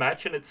loses the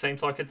match and it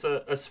seems like it's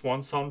a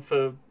swan song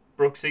for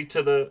Brooksy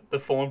to the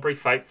Thornbury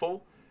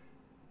faithful.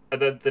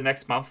 And then the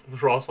next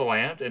month rolls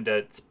around and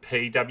it's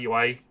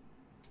PWA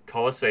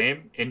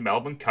Coliseum in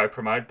Melbourne,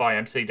 co-promoted by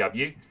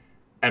MCW,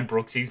 and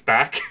Brooksy's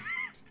back.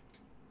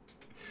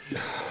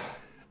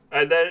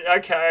 And then,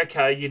 okay,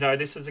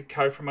 this is a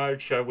co-promoted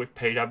show with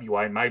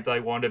PWA. Maybe they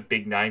want a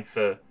big name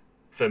for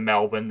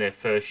Melbourne, their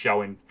first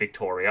show in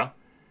Victoria.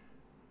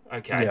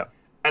 Okay. Yeah.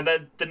 And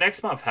then the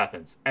next month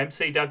happens.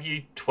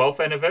 MCW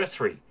 12th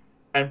anniversary.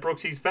 And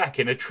Brooksy's back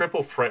in a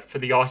triple threat for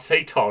the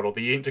IC title,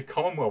 the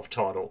Inter-Commonwealth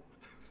title.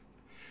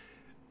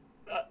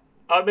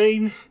 I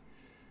mean,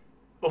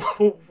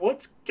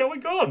 what's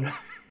going on?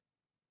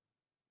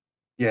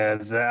 Yeah,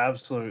 the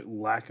absolute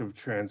lack of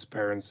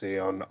transparency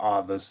on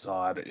either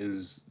side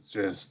is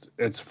just,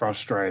 it's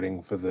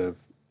frustrating for the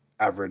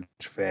average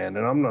fan.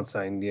 And I'm not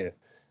saying you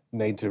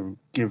need to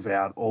give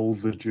out all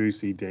the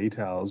juicy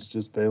details.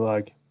 Just be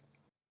like,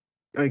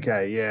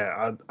 okay,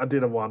 yeah, I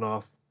did a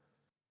one-off.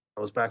 I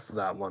was back for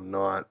that one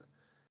night.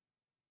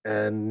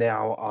 And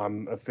now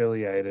I'm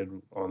affiliated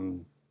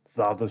on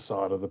the other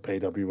side of the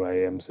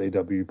PWA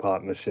MCW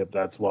partnership.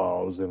 That's why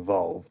I was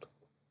involved.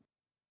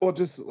 Or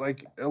just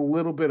like a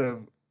little bit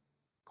of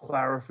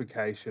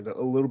clarification,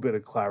 a little bit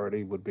of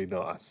clarity would be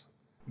nice.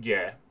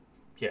 Yeah.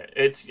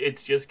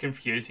 It's just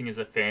confusing as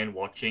a fan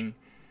watching,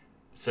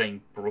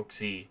 seeing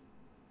Brooksy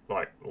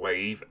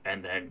leave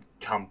and then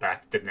come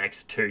back the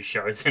next two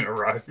shows in a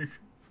row.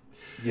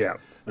 Yeah,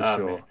 for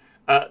sure.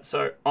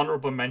 So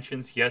honourable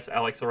mentions. Yes,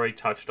 Alex already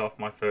touched off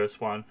my first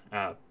one.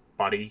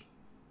 Buddy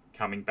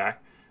coming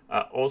back.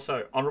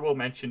 Also, honourable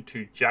mention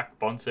to Jack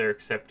Bonser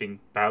accepting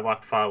Bad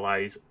Luck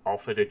Farley's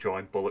offer to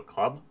join Bullet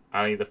Club.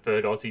 Only the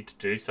third Aussie to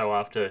do so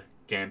after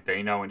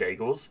Gambino and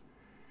Eagles.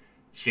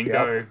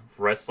 Shingo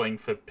wrestling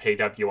for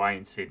PWA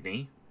in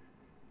Sydney.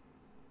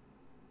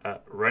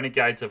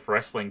 Renegades of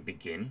Wrestling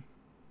begin.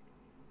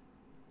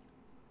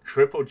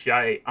 Triple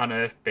J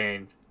Unearthed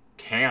band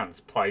Towns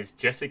plays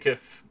Jessica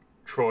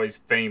Troy's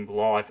theme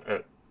live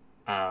at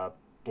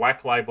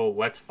Black Label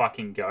Let's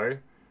Fucking Go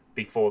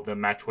before the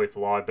match with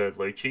Lyrebird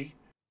Lucci.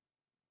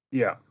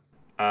 Yeah.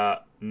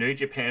 New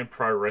Japan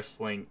Pro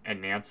Wrestling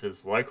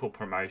announces local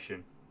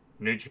promotion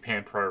New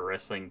Japan Pro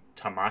Wrestling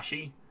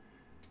Tamashi.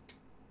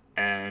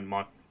 And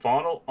my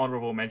final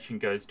honourable mention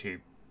goes to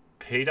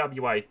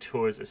PWA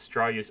tours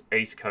Australia's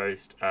East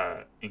Coast,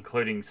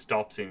 including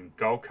stops in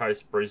Gold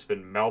Coast,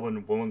 Brisbane,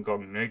 Melbourne,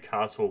 Wollongong,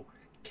 Newcastle,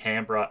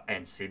 Canberra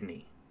and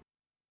Sydney.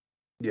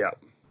 Yeah.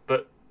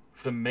 But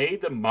for me,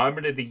 the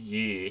moment of the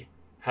year,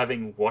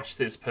 having watched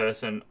this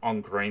person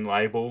on Green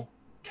Label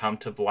come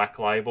to Black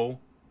Label,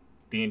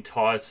 the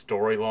entire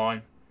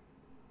storyline,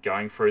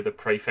 going through the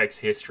prefix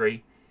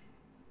history,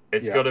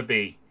 it's got to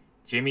be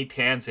Jimmy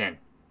Townsend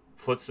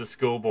puts the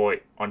schoolboy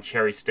on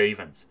Cherry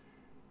Stevens,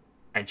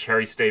 and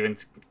Cherry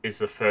Stevens is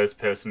the first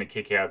person to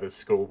kick out the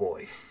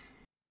schoolboy.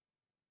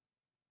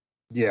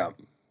 Yeah,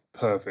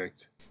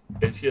 perfect.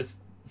 It's just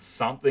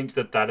something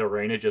that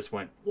arena just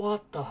went,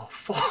 what the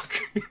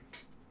fuck?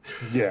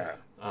 Yeah.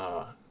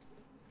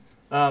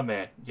 Oh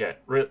man, yeah,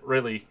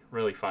 really,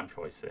 really fun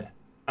choice there.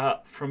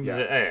 From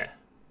there,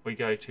 we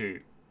go to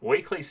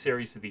weekly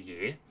series of the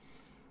year.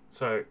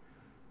 So,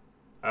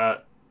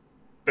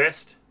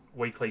 best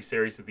weekly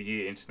series of the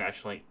year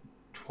internationally,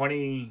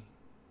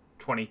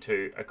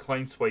 2022, a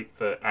clean sweep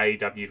for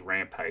AEW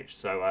Rampage.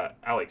 So,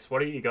 Alex, what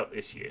do you got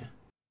this year?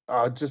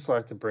 I'd just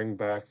like to bring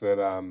back that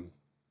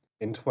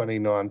in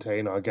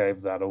 2019 I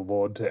gave that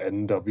award to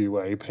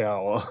NWA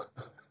Power.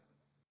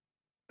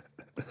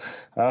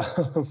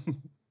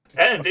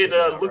 And it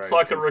looks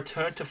like a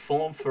return to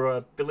form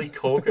for Billy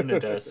Corgan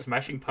and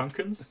Smashing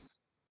Pumpkins.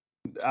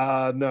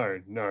 No,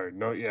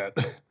 not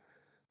yet.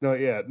 Not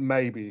yet.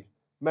 Maybe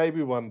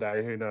one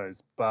day. Who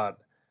knows? But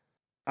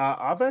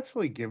I've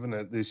actually given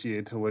it this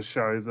year to a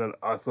show that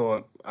I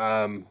thought,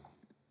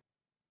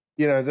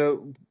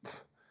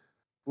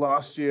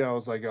 last year I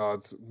was like, oh,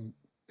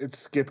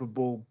 it's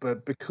skippable,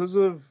 but because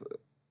of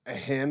a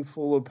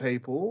handful of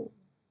people,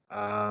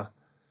 uh,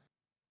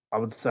 I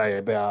would say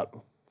about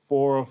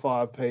 4 or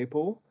 5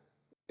 people,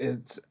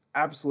 it's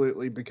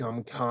absolutely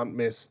become can't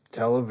miss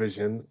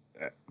television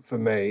for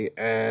me,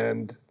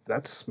 and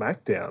that's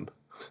SmackDown.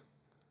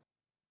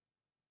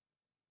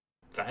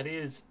 That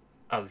is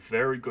a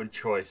very good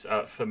choice.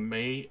 For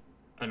me,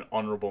 an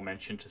honourable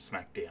mention to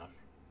SmackDown.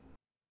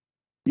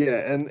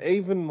 Yeah, and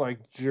even like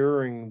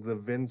during the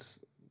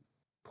Vince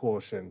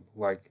portion,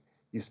 like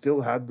you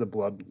still had the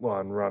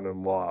bloodline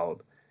running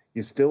wild.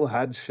 You still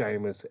had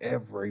Sheamus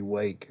every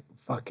week,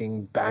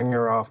 fucking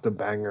banger after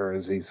banger,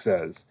 as he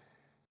says.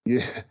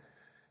 Yeah,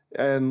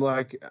 and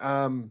like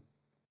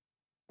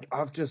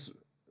I've just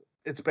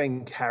it's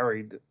been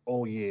carried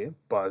all year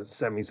by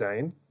Sami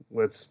Zayn.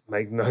 Let's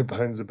make no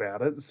bones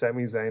about it.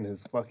 Sami Zayn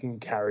has fucking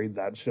carried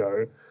that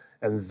show,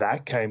 and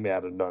that came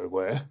out of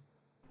nowhere.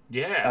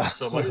 Yeah, Um,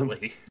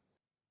 absolutely.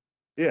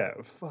 yeah,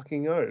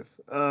 fucking oath.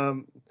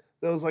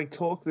 There was like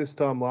talk this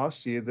time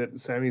last year that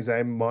Sami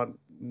Zayn might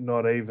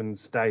not even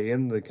stay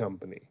in the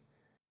company,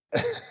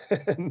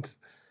 and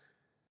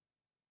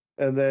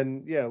and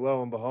then yeah,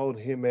 lo and behold,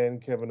 him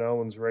and Kevin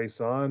Owens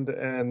re-signed,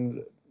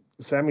 and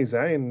Sami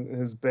Zayn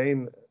has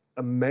been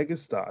a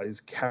megastar.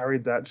 He's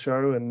carried that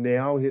show, and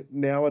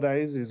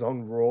nowadays is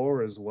on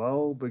Raw as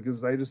well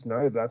because they just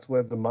know that's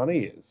where the money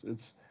is.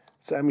 It's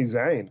Sami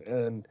Zayn,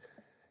 and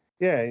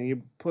yeah,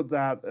 you put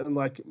that, and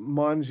like,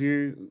 mind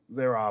you,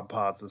 there are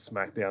parts of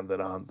SmackDown that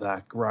aren't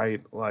that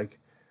great. Like,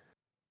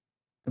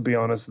 to be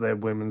honest, their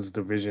women's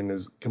division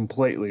is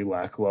completely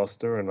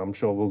lackluster, and I'm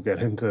sure we'll get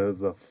into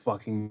the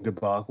fucking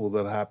debacle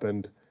that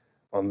happened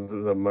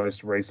on the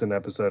most recent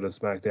episode of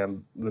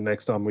SmackDown the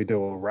next time we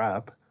do a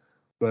wrap.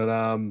 But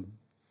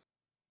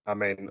I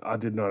mean, I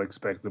did not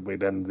expect that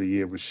we'd end the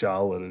year with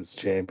Charlotte as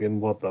champion.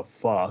 What the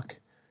fuck?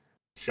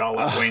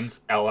 Charlotte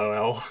wins,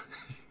 lol.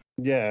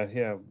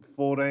 Yeah,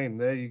 14.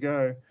 There you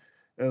go.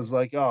 It was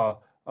like,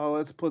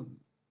 let's put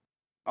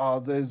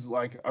there's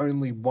like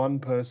only one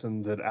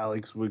person that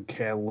Alex would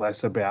care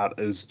less about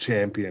as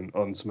champion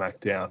on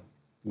SmackDown.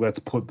 Let's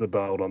put the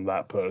belt on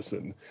that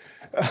person.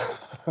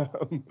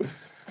 Um,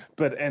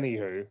 but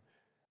anywho,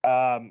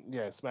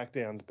 yeah,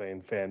 SmackDown's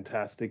been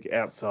fantastic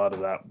outside of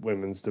that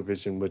women's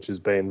division, which has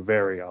been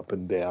very up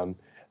and down.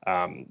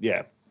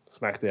 Yeah,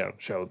 SmackDown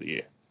show of the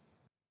year.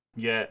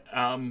 Yeah,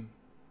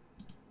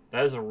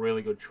 that is a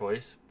really good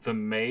choice. For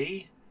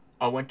me,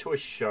 I went to a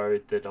show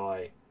that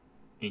I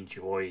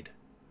enjoyed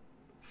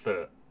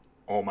for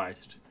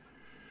almost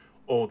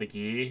all the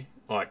year.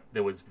 Like,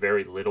 there was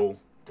very little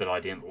that I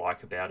didn't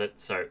like about it.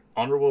 So,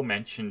 honorable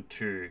mention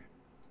to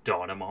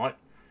Dynamite.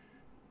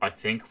 I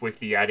think with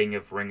the adding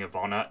of Ring of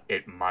Honor,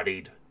 it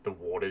muddied the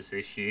waters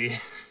this year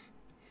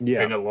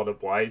Yeah, in a lot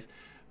of ways.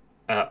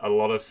 A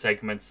lot of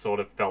segments sort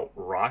of felt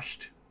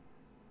rushed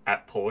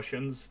at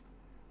portions.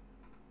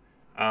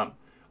 Um,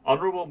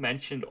 honorable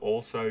mention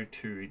also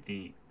to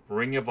the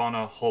Ring of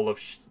Honor Hall of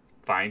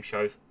Fame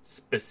shows,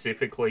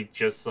 specifically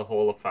just the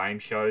Hall of Fame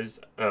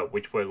shows,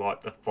 which were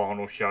like the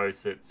final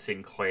shows that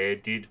Sinclair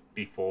did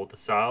before the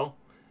sale.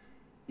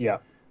 yeah,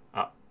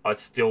 I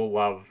still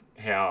love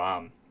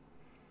how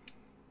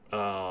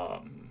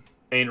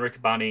Ian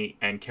Riccaboni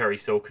and Kerry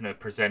Silken are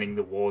presenting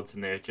the awards,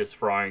 and they're just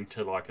throwing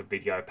to like a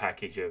video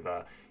package of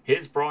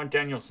here's Bryan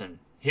Danielson,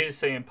 here's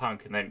CM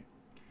Punk, and then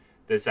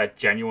there's that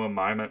genuine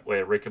moment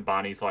where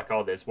Riccaboni's like,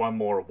 oh, there's one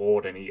more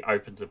award, and he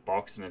opens a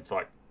box, and it's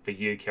like, for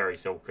you, Kerry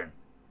Silken.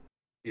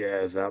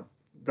 yeah.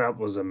 That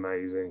was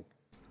amazing.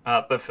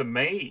 But for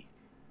me,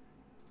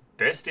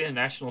 best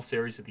international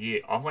series of the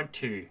year, I went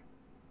to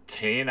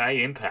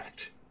TNA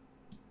Impact.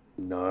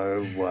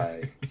 No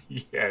way.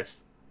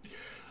 Yes.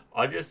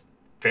 I just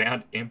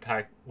found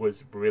Impact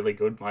was really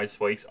good most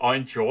weeks. I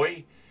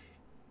enjoy,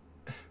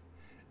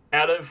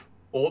 out of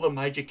all the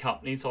major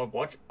companies I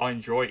watch, I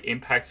enjoy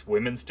Impact's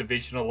women's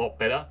division a lot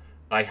better.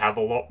 They have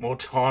a lot more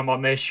time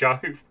on their show.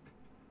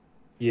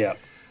 Yeah,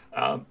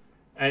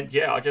 And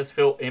yeah, I just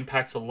feel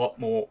Impact's a lot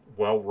more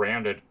well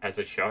rounded as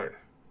a show,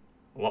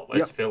 a lot less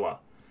yep. filler.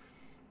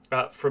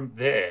 From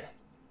there,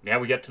 now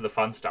we get to the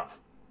fun stuff.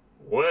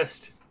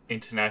 Worst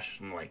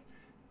internationally.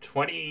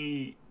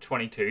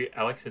 2022,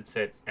 Alex had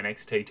said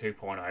NXT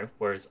 2.0,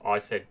 whereas I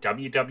said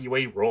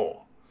WWE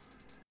Raw.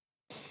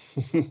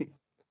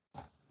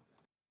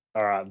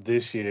 All right,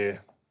 this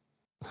year,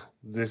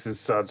 this is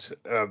such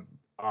a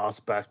ass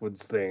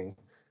backwards thing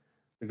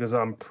because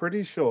I'm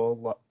pretty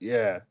sure,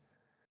 yeah,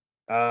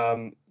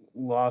 um,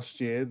 last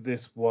year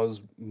this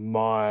was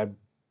my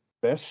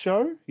best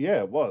show. Yeah,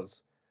 it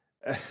was,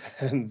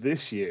 and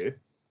this year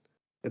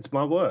it's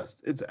my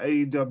worst. It's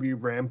AEW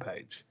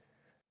Rampage.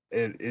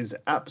 It is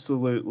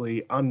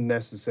absolutely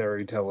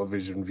unnecessary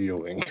television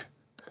viewing.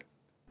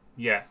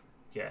 Yeah,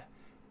 yeah.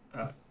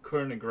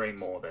 Couldn't agree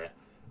more there.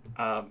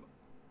 Um,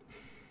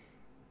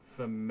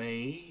 for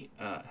me,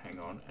 hang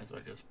on as I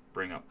just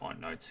bring up my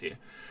notes here.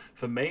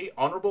 For me,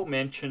 honorable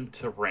mention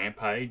to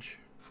Rampage,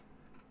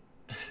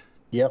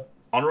 Yep.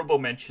 honorable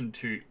mention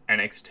to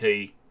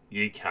NXT,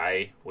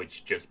 UK,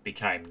 which just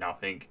became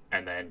nothing,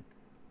 and then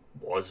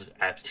was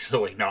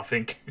actually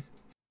nothing.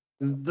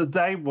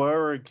 They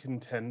were a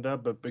contender,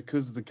 but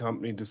because the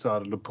company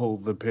decided to pull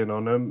the pin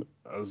on them,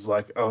 I was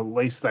like, oh, at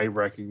least they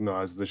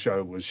recognized the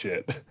show was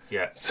shit.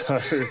 Yeah.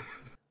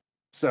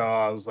 So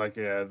I was like,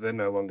 yeah, they're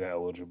no longer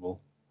eligible.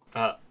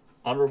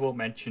 Honorable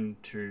mention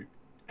to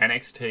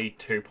NXT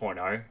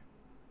 2.0.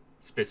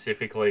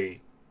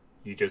 Specifically,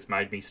 you just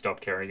made me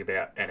stop caring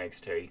about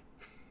NXT.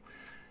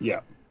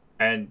 Yeah.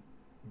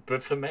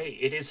 But for me,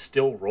 it is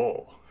still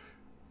Raw.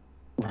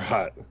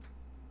 Right.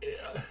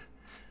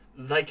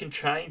 They can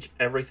change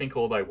everything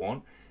all they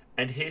want.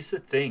 And here's the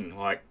thing,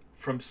 like,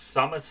 from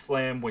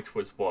SummerSlam, which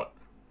was what,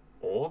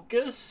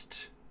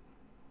 August?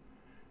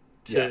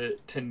 To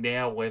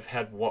now we've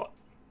had what?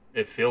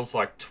 It feels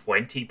like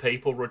 20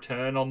 people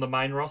return on the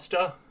main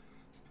roster.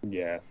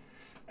 Yeah.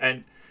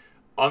 And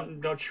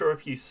I'm not sure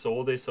if you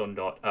saw this or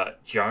not.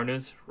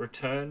 Jonah's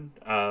return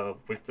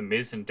with The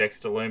Miz and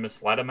Dexter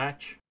Lumis ladder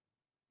match.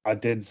 I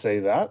did see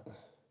that.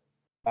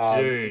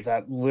 Dude.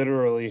 That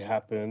literally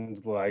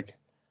happened like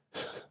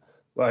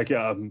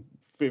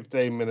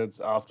 15 minutes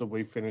after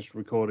we finished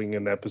recording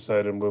an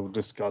episode and we were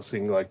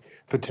discussing like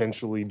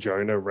potentially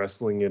Jonah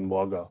wrestling in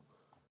Wagga.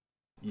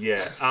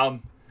 Yeah.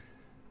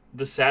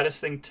 The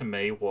saddest thing to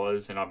me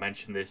was, and I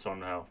mentioned this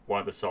on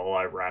one of the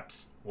solo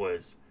raps,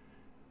 was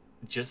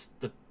just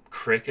the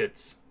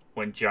crickets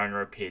when Jonah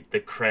appeared.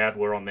 The crowd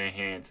were on their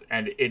hands,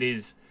 and it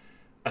is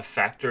a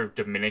factor of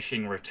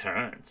diminishing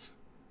returns.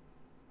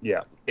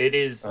 Yeah. It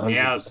is 100%.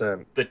 Now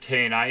the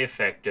TNA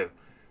effect of,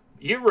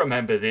 you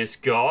remember this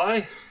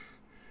guy?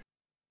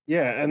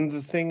 Yeah, and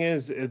the thing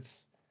is,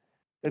 it's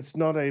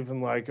not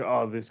even like,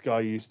 oh, this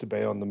guy used to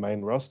be on the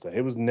main roster. He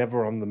was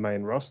never on the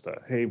main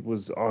roster. He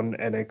was on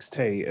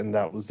NXT, and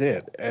that was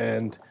it.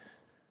 And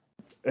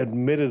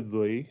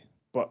admittedly,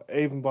 but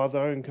even by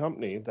their own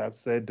company,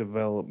 that's their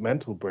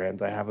developmental brand.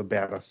 They have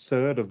about a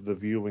third of the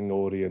viewing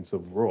audience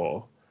of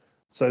Raw.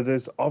 So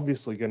there's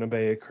obviously going to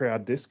be a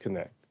crowd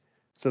disconnect.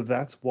 So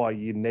that's why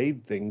you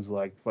need things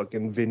like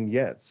fucking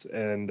vignettes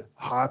and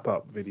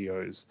hype-up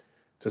videos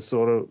to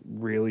sort of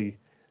really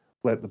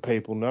let the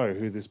people know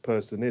who this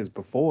person is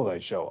before they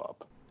show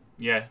up.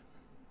 Yeah,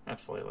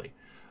 absolutely.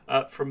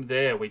 From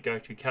there, we go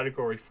to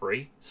Category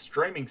 3,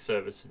 Streaming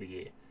Service of the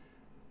Year.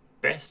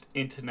 Best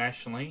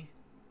internationally.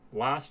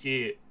 Last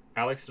year,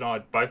 Alex and I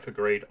both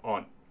agreed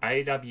on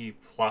AEW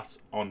Plus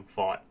on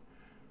Fight.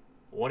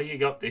 What do you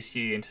got this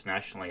year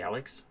internationally,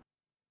 Alex?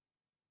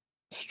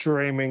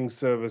 Streaming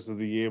service of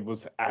the year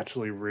was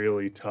actually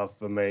really tough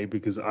for me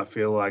because I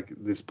feel like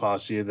this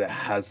past year there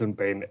hasn't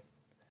been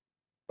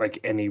like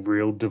any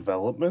real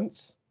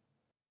developments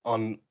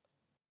on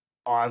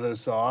either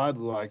side.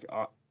 Like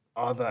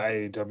either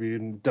AEW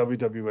and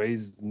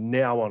WWE's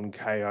now on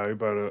KO,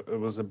 but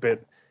it's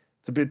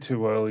a bit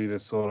too early to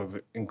sort of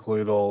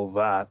include all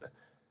that.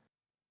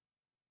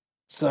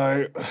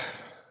 So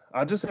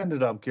I just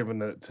ended up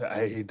giving it to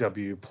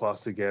AEW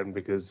Plus again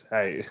because,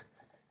 hey,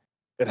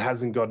 it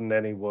hasn't gotten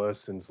any worse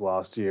since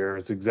last year.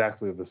 It's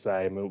exactly the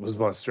same. It was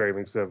my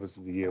streaming service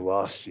of the year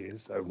last year,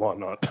 so why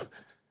not?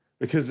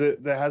 Because there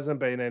hasn't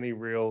been any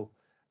real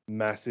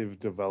massive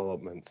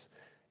developments.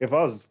 If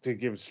I was to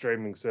give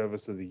streaming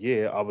service of the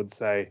year, I would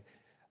say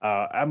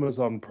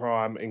Amazon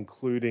Prime,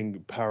 including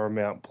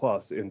Paramount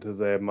Plus into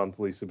their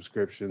monthly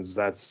subscriptions,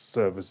 that's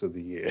service of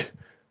the year.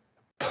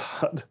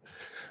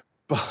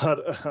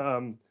 But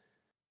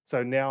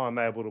so now I'm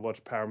able to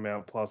watch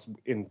Paramount Plus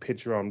in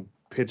picture in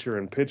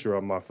picture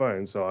on my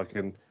phone, so I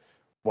can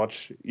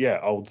watch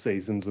old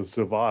seasons of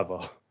Survivor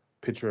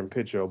picture in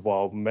picture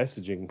while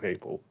messaging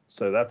people.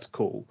 So that's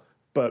cool.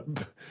 But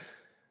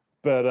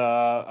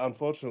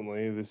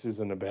unfortunately, this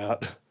isn't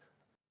about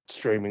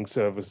streaming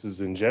services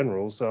in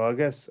general. So I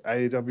guess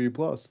AEW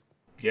Plus.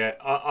 Yeah,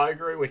 I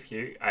agree with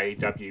you.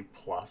 AEW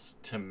Plus,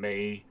 to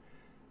me,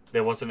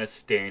 there wasn't a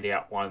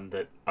standout one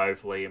that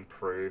overly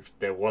improved.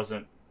 There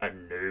wasn't a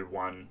new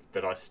one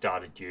that I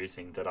started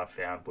using that I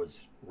found was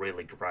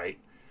really great.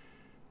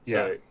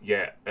 So,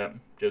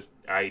 just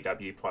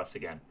AEW Plus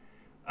again.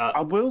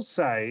 I will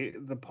say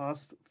the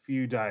past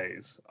few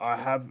days, I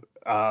have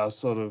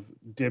sort of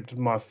dipped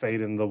my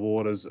feet in the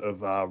waters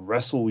of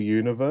Wrestle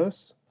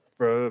Universe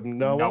from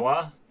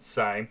Noah.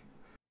 Same.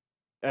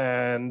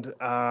 And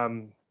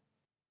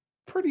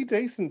pretty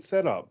decent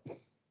setup.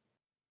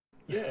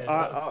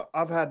 Yeah.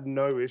 I've had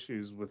no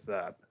issues with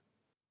that.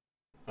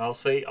 I'll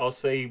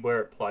see where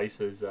it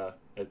places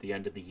at the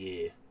end of the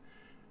year.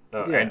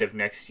 End of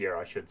next year,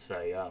 I should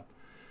say.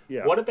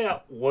 What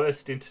about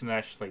worst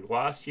internationally?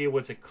 Last year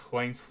was a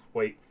clean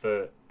sweep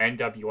for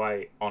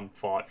NWA on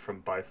Fight from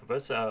both of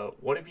us.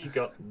 What have you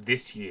got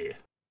this year?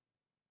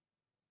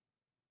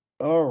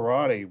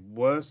 Alrighty,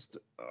 worst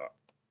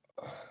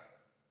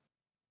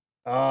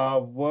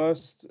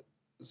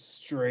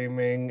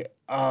streaming.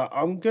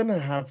 I'm gonna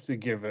have to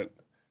give it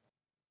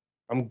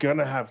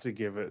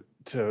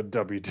to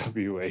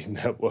WWE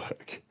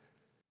Network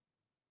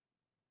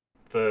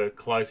for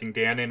closing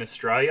down in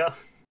Australia.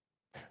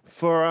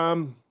 For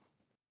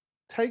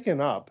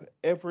taken up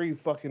every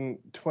fucking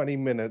 20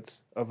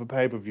 minutes of a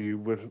pay-per-view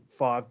with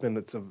 5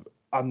 minutes of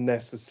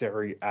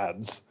unnecessary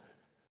ads.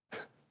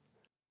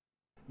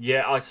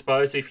 Yeah, I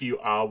suppose if you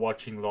are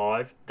watching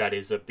live, that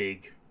is a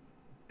big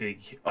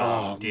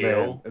Oh man,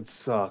 deal. it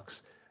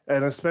sucks.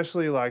 And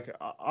especially like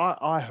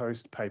I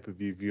host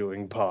pay-per-view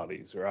viewing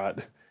parties,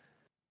 right?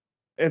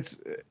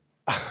 It's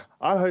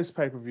I host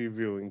pay-per-view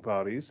viewing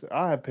parties.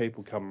 I have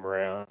people come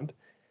around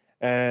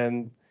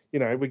and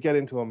we get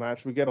into a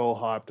match, we get all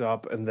hyped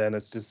up, and then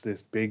it's just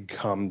this big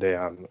come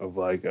down of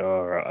like,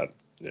 all right,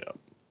 yeah, all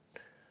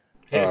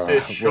Here's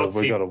this right,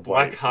 well, we got Shotzi to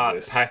wait for Blackheart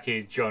this.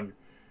 package on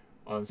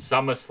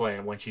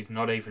SummerSlam when she's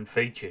not even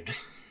featured.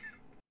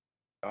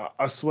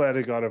 I swear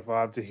to God, if I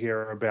have to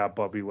hear about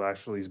Bobby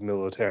Lashley's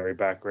military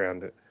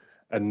background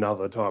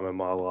another time in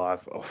my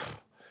life, oh,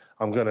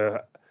 I'm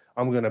gonna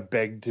I'm gonna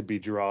beg to be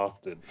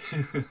drafted.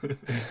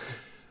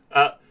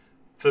 uh,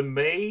 for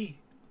me,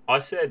 I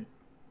said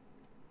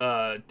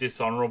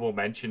dishonorable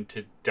mention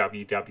to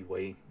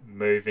WWE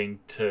moving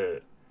to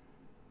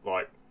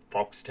like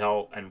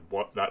Foxtel and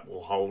what that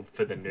will hold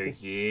for the new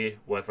year,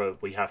 whether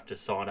we have to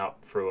sign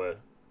up through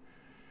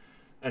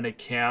an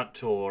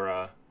account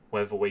or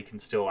whether we can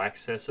still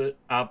access it.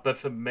 But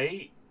for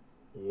me,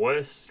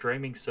 worst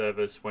streaming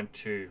service went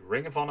to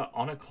Ring of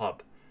Honor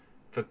Club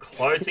for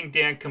closing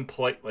down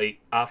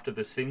completely after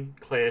the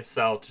Sinclair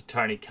sale to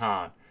Tony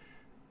Khan.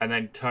 And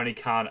then Tony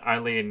Khan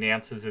only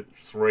announces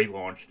its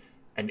relaunch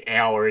an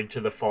hour into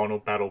the Final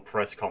Battle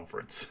press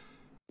conference.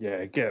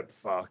 Yeah, get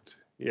fucked.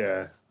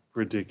 Yeah,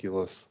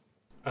 ridiculous.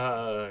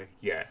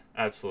 Yeah,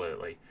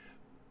 absolutely.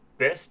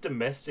 Best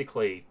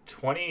domestically,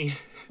 20...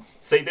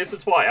 See, this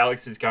is why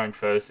Alex is going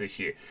first this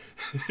year.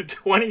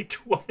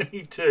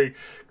 2022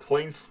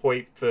 clean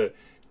sweep for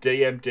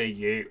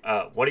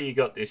DMDU. What do you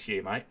got this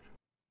year, mate?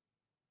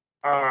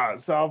 All right,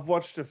 so I've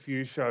watched a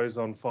few shows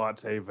on Fight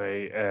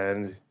TV,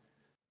 and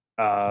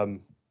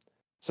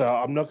so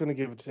I'm not going to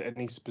give it to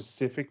any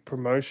specific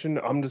promotion.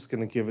 I'm just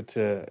going to give it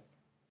to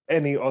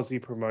any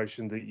Aussie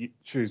promotion that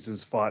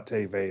chooses Fight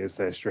TV as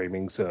their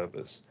streaming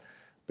service,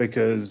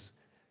 because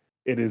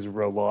it is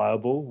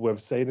reliable.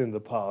 We've seen in the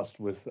past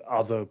with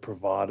other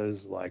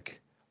providers like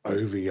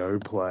OVO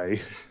Play.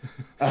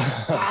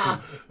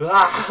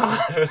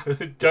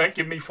 Don't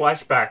give me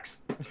flashbacks.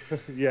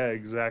 Yeah,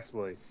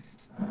 exactly.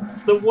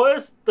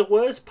 The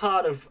worst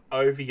part of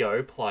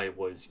OVO Play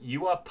was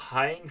you are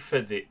paying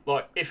for the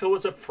like. If it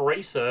was a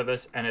free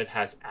service and it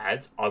has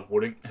ads, I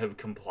wouldn't have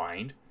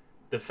complained.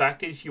 The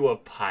fact is, you are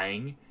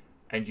paying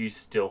and you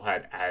still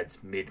had ads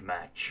mid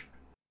match.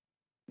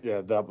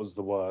 Yeah, that was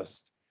the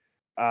worst.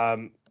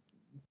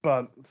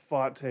 But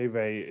Fight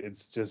TV,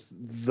 it's just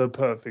the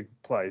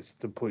perfect place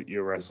to put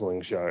your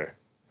wrestling show.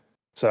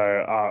 So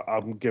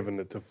I'm giving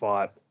it to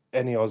Fight,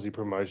 any Aussie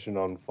promotion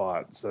on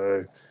Fight.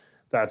 So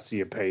that's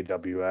your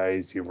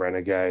PWAs, your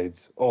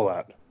Renegades, all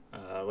that.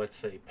 Let's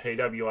see,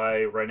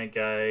 PWA,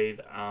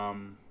 Renegade,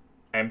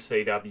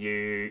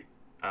 MCW,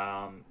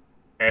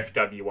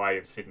 FWA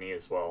of Sydney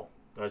as well.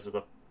 Those are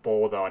the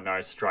four that I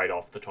know straight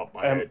off the top of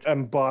my head.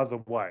 And by the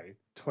way,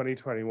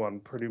 2021,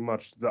 pretty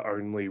much the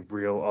only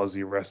real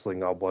Aussie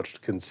wrestling I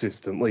watched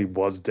consistently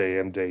was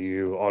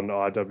DMDU on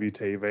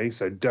IWTV,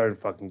 so don't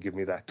fucking give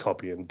me that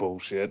copying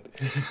bullshit.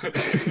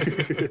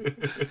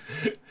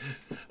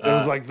 It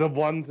was like the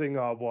one thing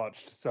I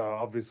watched, so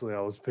obviously I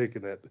was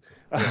picking it.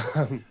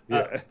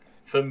 Yeah.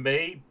 For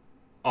me,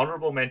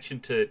 honourable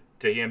mention to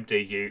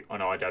DMDU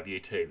on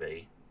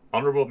IWTV,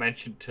 honourable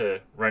mention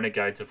to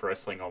Renegades of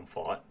Wrestling on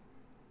Fight,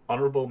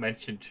 honourable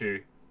mention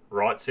to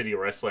Right City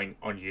Wrestling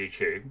on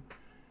YouTube.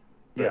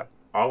 Yeah.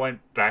 I went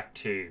back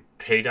to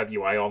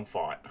PWA on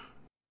Fight.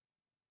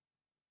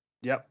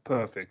 Yep,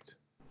 perfect.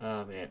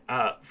 Oh man.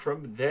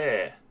 From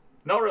there,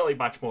 not really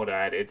much more to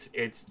add.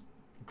 It's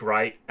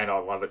great, and I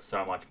love it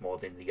so much more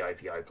than the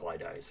OVO Play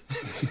days.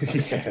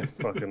 Yeah,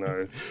 fucking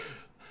oath.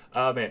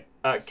 Man.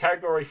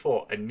 Category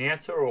 4,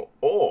 announcer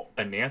or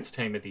announce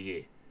team of the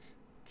year.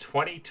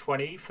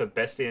 2020 for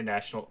Best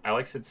International,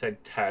 Alex had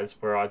said Taz,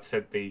 where I'd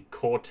said the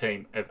core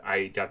team of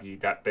AEW,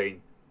 that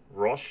being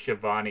Ross,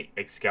 Shivani,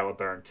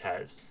 Excalibur, and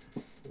Taz.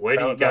 Where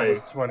do you go? That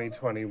was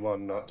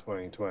 2021, not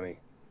 2020.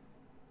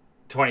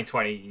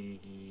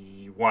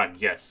 2021,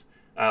 yes.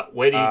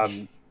 Where do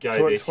you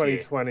go this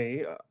 2020,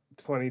 year?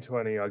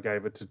 2020, I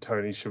gave it to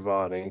Tony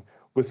Schiavone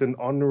with an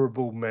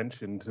honourable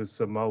mention to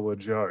Samoa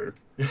Joe.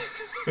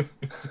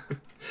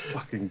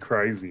 Fucking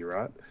crazy,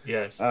 right?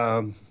 Yes.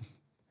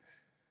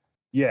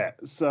 Yeah,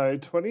 so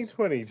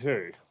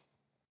 2022.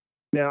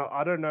 Now,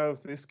 I don't know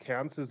if this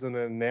counts as an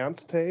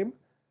announced team,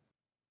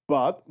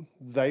 but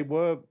they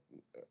were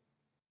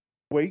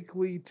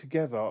weekly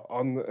together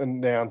on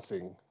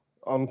announcing,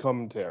 on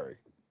commentary.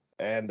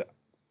 And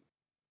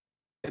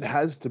it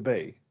has to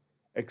be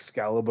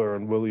Excalibur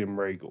and William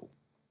Regal.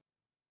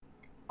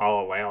 I'll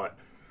allow it.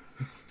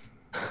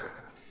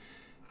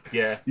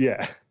 Yeah.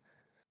 Yeah.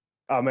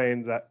 I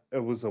mean, that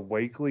it was a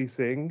weekly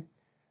thing,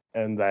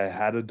 and they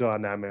had a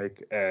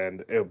dynamic,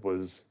 and it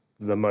was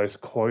the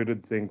most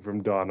quoted thing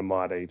from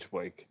Dynamite each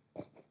week.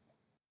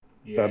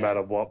 Yeah. No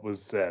matter what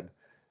was said.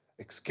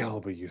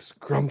 Excalibur, you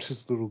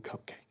scrumptious little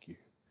cupcake, you.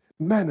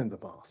 Man in the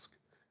mask.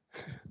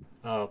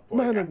 Oh boy.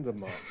 Man in the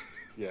mask.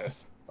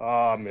 Yes.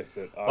 Oh, I miss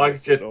it. I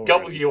miss just it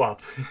gobble already. you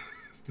up.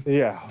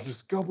 Yeah, I'll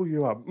just gobble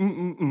you up.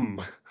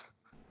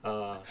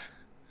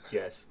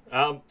 Yes.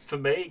 For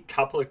me,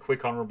 couple of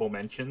quick honourable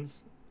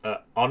mentions.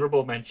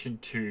 Honourable mention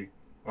to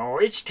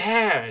Rich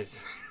Taz.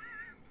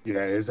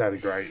 Yeah, he's had a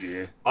great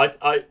year.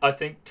 I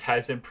think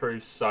Taz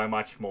improved so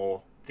much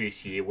more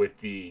this year with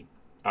the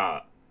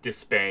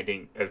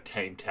disbanding of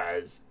Team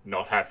Taz,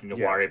 not having to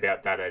worry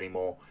about that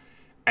anymore.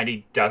 And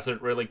he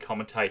doesn't really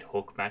commentate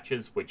hook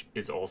matches, which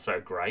is also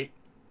great.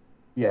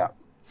 Yeah.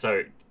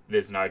 So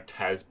there's no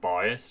Taz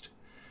biased.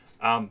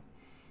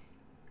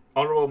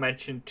 Honourable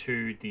mention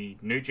to the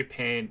New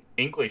Japan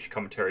English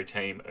commentary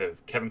team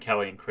of Kevin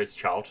Kelly and Chris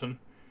Charlton.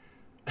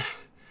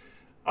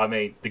 I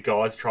mean, the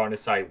guy's trying to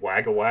say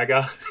wagga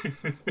wagga.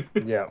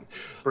 Yeah.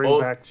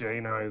 Bring back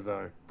Gino,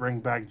 though.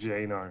 Bring back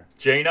Gino.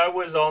 Gino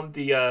was on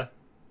the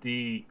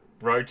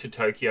Road to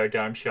Tokyo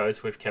Dome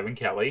shows with Kevin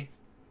Kelly.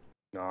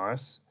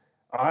 Nice.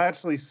 I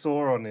actually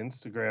saw on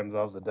Instagram the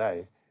other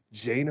day,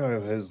 Gino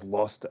has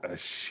lost a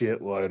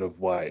shitload of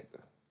weight.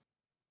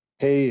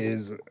 He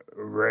is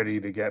ready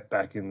to get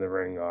back in the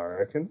ring, I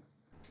reckon.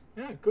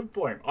 Yeah, good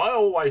for him. I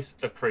always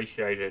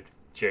appreciated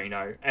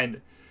Gino,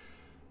 and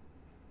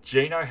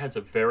Gino has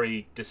a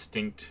very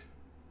distinct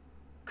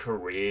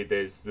career.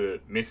 There's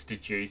the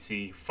Mr.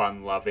 Juicy,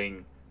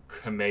 fun-loving,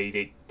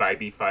 comedic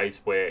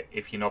babyface where,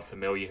 if you're not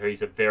familiar,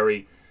 he's a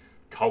very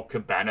Colt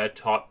Cabana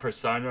type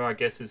persona, I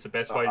guess is the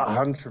best way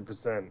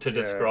 100% to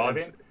describe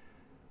him.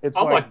 It's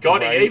oh like my god,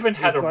 great. He even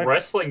had it's a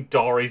Wrestling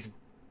Diaries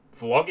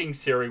vlogging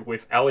series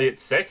with Elliot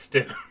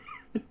Sexton.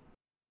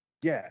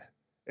 Yeah,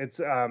 it's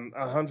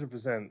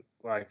 100%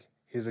 like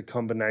he's a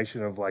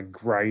combination of like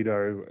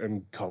Grado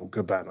and Colt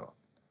Cabana.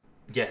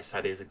 Yes,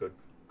 that is a good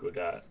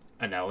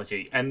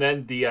analogy. And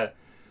then the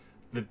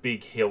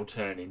big heel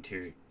turn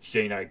into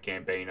Gino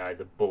Gambino,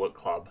 the Bullet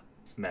Club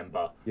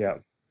member. Yeah,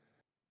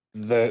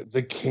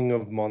 the king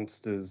of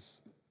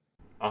monsters.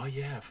 Oh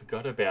yeah, I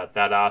forgot about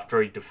that. After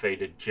he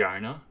defeated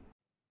Jonah.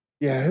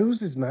 Yeah, who was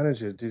his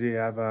manager? Did he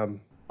have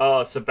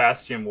Oh,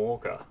 Sebastian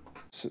Walker.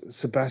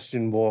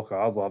 Sebastian Walker.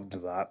 I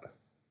loved that.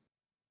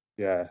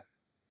 Yeah.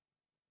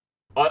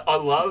 I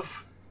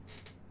love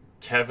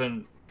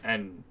Kevin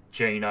and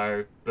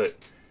Gino, but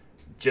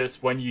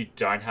just when you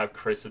don't have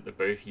Chris at the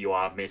booth, you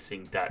are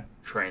missing that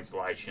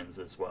translations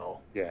as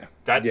well. Yeah.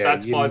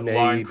 That's my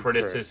lone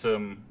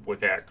criticism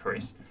without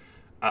Chris.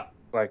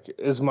 Like,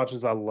 as much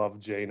as I love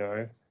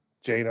Gino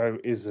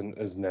isn't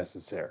as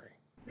necessary.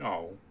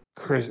 Oh.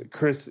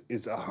 Chris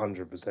is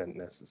 100%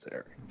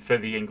 necessary. For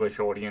the English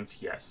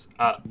audience, yes.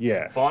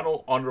 Yeah.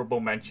 Final honourable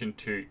mention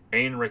to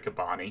Ian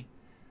Riccaboni,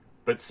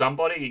 but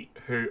somebody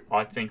who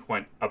I think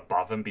went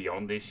above and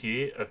beyond this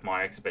year of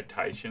my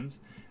expectations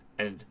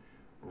and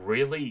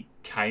really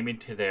came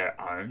into their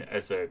own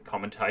as a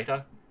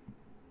commentator,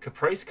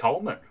 Caprice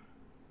Coleman.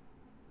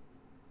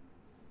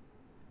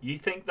 You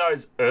think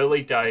those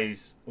early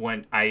days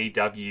when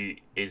AEW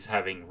is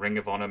having Ring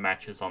of Honor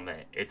matches on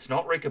there, it's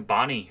not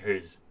Riccaboni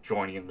who's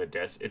joining in the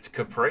desk, it's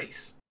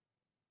Caprice.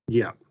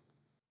 Yeah.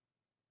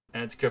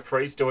 And it's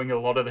Caprice doing a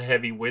lot of the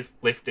heavy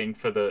lifting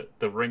for the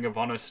Ring of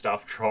Honor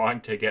stuff, trying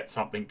to get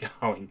something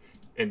going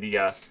in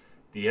the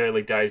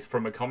early days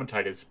from a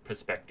commentator's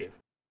perspective.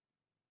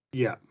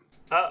 Yeah.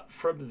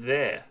 From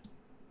there,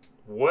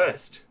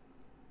 worst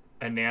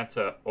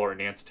announcer or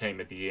announce team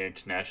of the year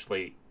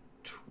internationally.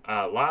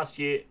 Last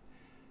year,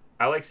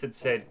 Alex had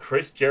said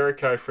Chris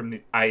Jericho from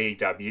the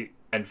AEW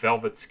and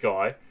Velvet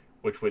Sky,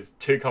 which was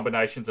two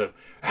combinations of,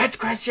 that's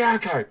Chris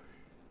Jericho!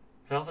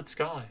 Velvet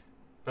Sky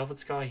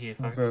here,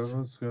 folks.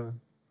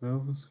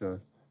 Velvet Sky.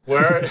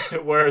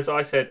 Whereas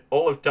I said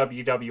all of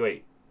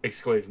WWE,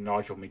 excluding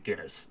Nigel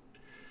McGuinness.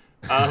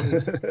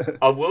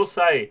 I will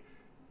say,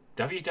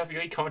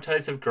 WWE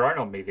commentators have grown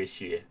on me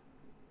this year.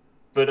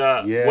 But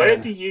where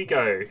do you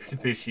go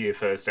this year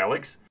first,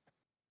 Alex?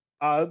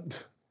 I've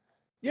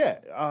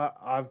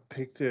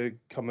picked a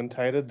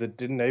commentator that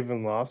didn't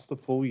even last the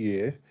full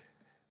year.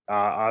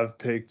 I've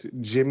picked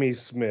Jimmy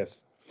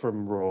Smith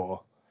from Raw.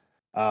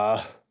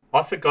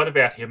 I forgot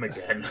about him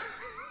again.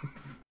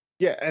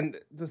 Yeah, and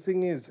the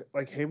thing is,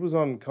 like, he was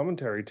on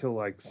commentary till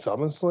like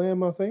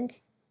SummerSlam, I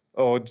think,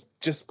 or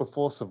just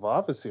before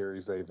Survivor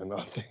Series, even,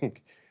 I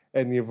think.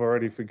 And you've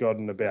already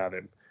forgotten about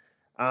him.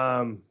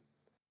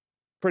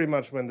 Pretty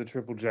much when the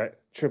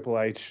Triple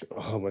H, oh,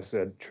 I almost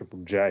said Triple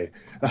J.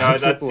 No,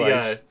 that's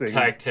the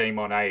tag team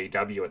on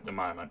AEW at the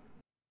moment.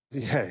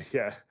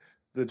 Yeah.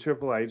 The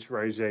Triple H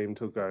regime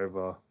took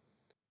over.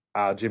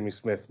 Jimmy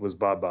Smith was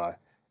bye-bye.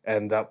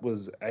 And that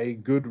was a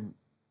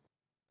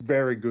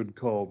very good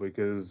call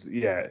because,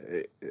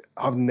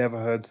 I've never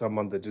heard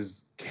someone that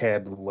just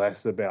cared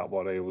less about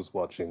what he was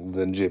watching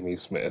than Jimmy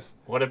Smith.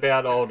 What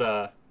about old,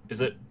 is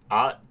it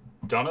Art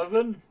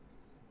Donovan?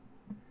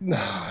 No,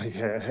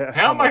 yeah.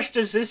 How much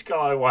does this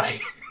guy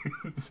weigh?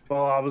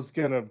 Well, I was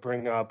going to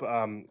bring up,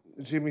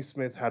 Jimmy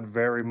Smith had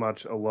very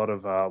much a lot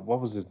of,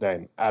 what was his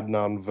name?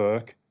 Adnan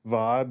Virk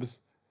vibes.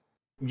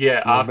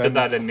 Yeah, You after remember?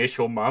 that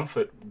initial month,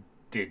 it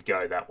did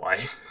go that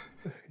way.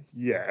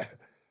 Yeah.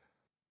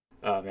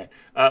 Oh, man.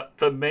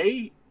 For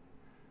me,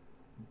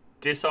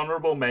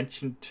 dishonorable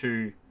mention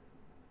to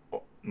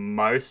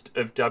most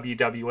of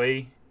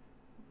WWE.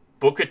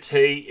 Booker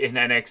T in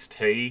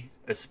NXT,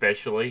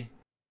 especially.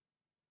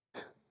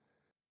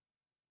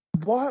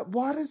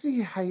 Why does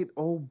he hate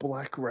all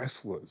black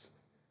wrestlers?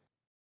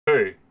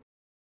 Who?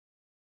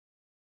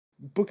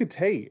 Booker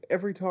T,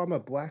 every time a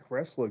black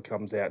wrestler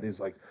comes out, he's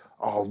like,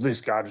 "Oh,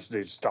 this guy just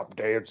needs to stop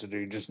dancing.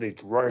 He just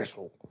needs to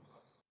wrestle."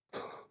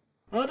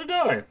 I don't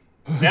know.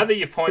 Now that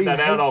you've pointed He that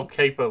out, hates, I'll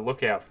keep a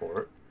lookout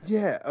for it.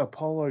 yeah,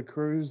 Apollo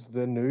Crews,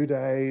 The New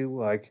Day.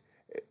 Like,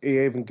 he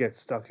even gets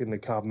stuck into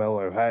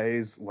Carmelo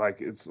Hayes.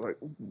 Like, it's like,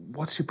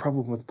 what's your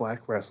problem with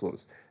black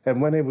wrestlers?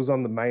 And when he was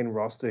on the main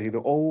roster, he'd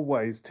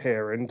always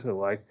tear into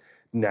like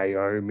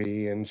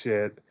Naomi and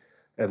shit,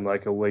 and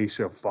like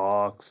Alicia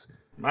Fox.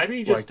 Maybe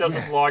he just Like,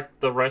 doesn't yeah, like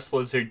the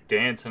wrestlers who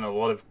dance, and a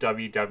lot of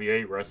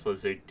WWE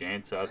wrestlers who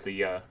dance are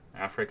the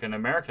African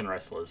American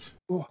wrestlers.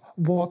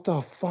 what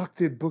the fuck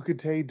did Booker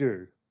T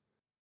do?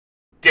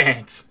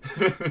 Dance!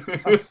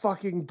 A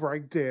fucking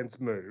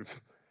breakdance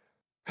move.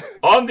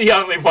 I'm the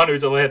only one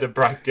who's allowed to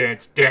break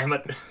dance, damn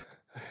it!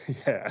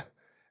 Yeah.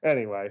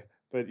 Anyway,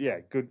 but yeah,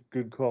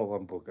 good call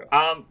on Booker.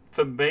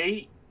 For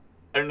me,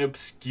 an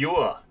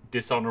obscure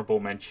dishonorable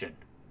mention.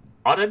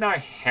 I don't know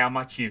how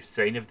much you've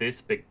seen of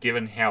this, but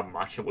given how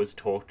much it was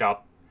talked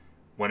up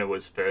when it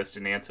was first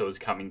announced it was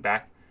coming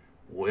back,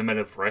 Women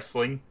of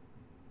Wrestling.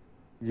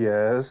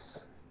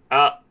 Yes.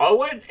 I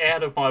went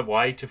out of my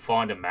way to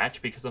find a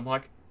match because I'm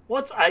like,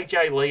 what's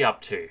AJ Lee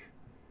up to?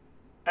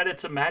 And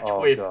it's a match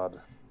Oh with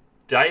god.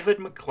 David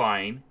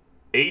McLean,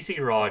 Easy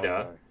Oh Rider,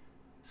 no.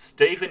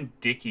 Stephen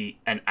Dickey,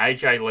 and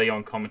AJ Lee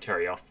on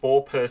commentary, a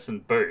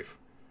four-person booth,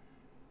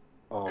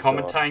 Oh god.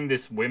 commentating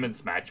this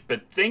women's match.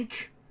 But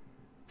think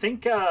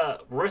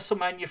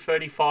WrestleMania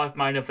 35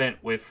 main event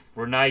with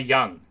Renee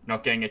Young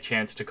not getting a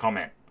chance to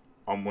comment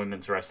on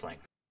women's wrestling.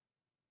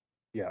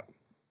 Yeah.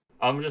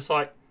 I'm just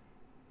like,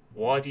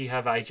 why do you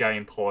have AJ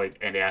employed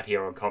and out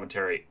here on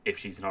commentary if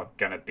she's not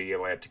going to be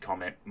allowed to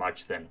comment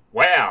much then?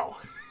 Wow!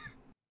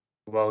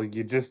 Well,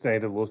 you just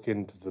need to look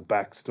into the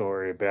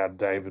backstory about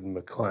David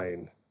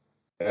McLean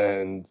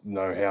and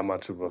know how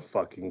much of a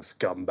fucking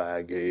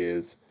scumbag he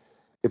is.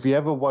 If you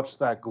ever watched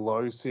that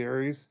Glow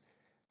series,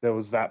 there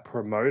was that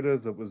promoter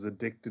that was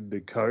addicted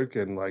to coke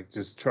and like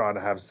just trying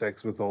to have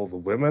sex with all the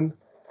women.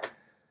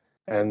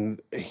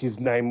 And his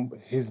name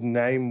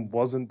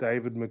wasn't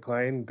David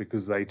McLean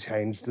because they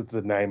changed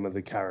the name of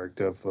the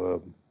character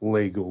for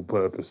legal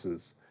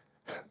purposes.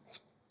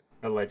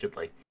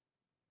 Allegedly.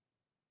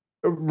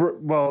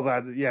 Well,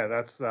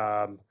 that's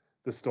the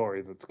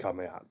story that's come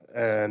out,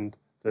 and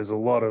there's a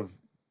lot of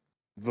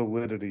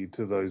validity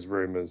to those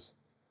rumors.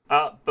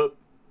 But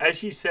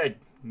as you said,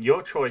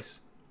 your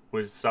choice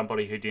was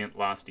somebody who didn't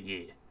last a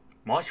year.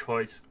 My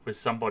choice was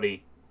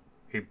somebody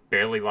who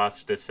barely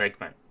lasted a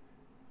segment.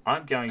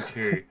 I'm going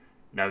to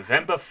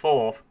November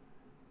 4th,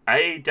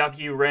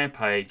 AEW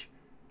Rampage.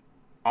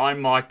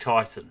 I'm Mike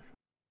Tyson.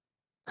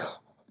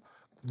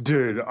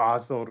 Dude, I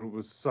thought it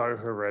was so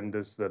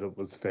horrendous that it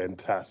was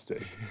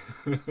fantastic.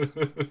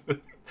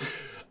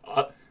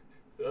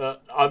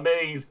 I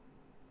mean,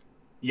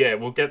 yeah,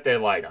 we'll get there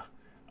later.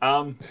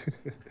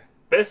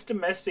 Best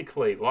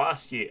domestically,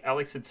 last year,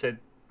 Alex had said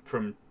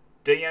from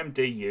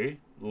DMDU,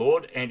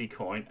 Lord Andy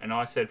Coyne, and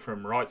I said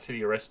from Right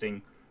City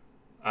Arresting,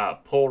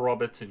 Paul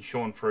Roberts and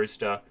Sean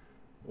Brewster.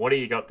 What do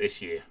you got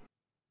this year?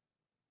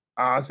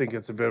 I think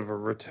it's a bit of a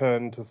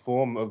return to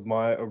form of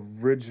my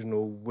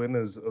original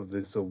winners of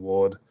this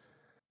award.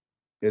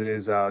 It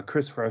is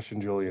Chris Fresh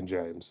and Julian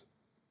James.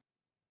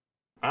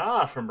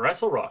 From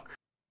Wrestle Rock.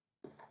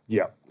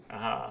 Yeah.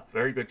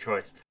 Very good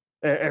choice.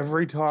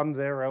 Every time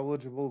they're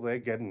eligible, they're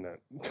getting it.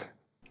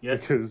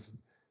 Yep. Because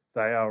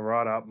they are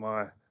right up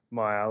my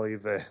alley.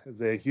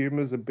 Their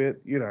humor's a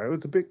bit,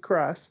 it's a bit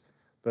crass,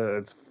 but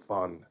it's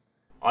fun.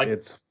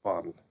 It's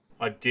fun.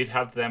 I did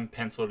have them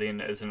penciled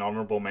in as an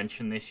honourable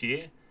mention this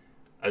year.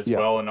 As Yep.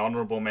 well, an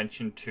honourable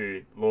mention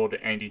to Lord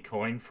Andy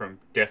Coyne from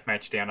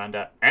Deathmatch Down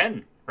Under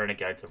and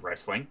Renegades of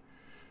Wrestling.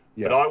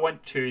 Yep. But I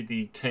went to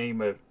the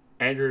team of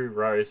Andrew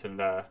Rose and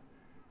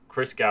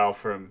Chris Gale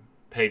from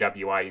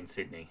PWA in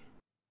Sydney.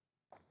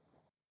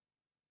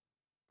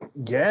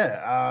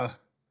 Yeah,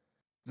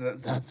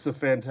 that's a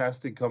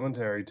fantastic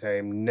commentary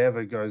team.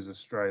 Never goes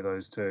astray,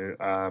 those two.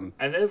 And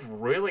they've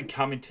really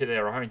come into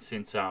their own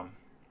since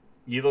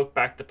you look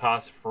back the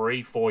past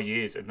 3-4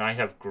 years and they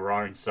have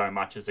grown so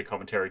much as a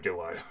commentary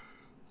duo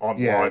on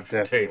live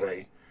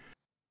TV.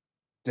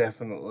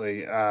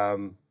 Definitely.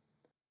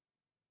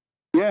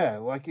 Yeah,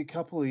 like a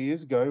couple of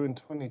years ago in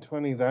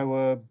 2020, they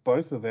were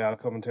both of our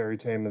commentary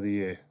team of the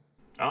year.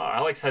 Oh,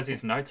 Alex has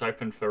his notes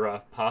open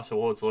for past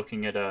awards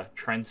looking at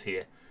trends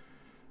here.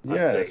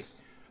 Yes. I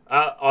see.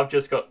 I've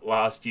just got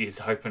last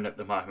year's open at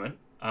the moment.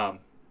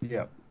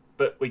 Yep.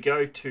 But we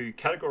go to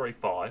category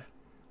 5,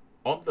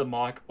 on the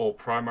mic or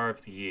promo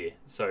of the year.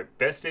 So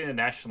best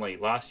internationally,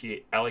 last year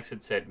Alex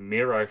had said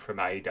Miro from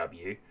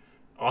AEW.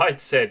 I had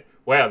said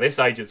Wow, this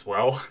ages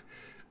well.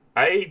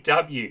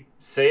 AEW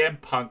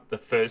CM Punk the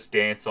first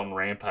dance on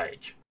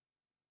Rampage.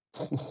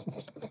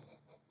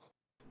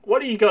 What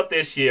do you got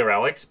this year,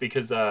 Alex?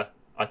 Because I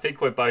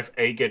think we're both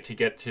eager to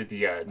get to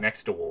the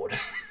next award.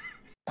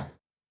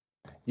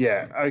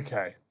 Yeah,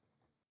 okay.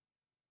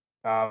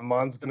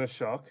 Mine's gonna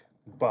shock,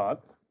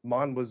 but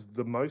mine was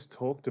the most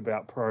talked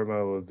about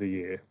promo of the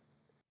year.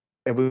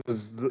 It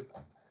was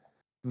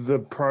the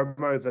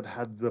promo that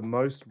had the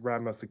most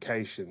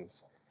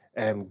ramifications,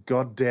 and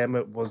god damn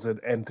it, was it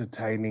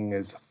entertaining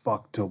as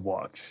fuck to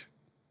watch.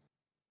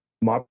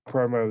 My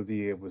promo of the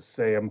year was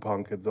CM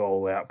Punk at the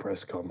All Out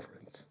press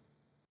conference.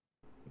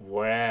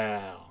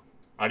 Wow.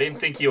 I didn't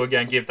think you were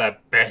going to give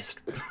that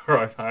best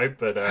promo,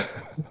 but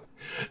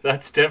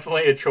that's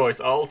definitely a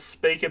choice. I'll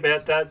speak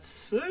about that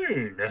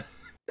soon.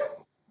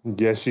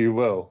 Yes, you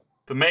will.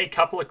 For me, a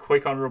couple of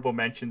quick honourable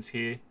mentions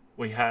here.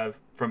 We have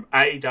from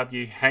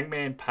AEW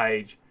Hangman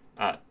Page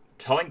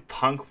telling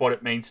Punk what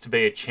it means to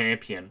be a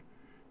champion,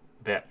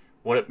 about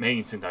what it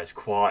means in those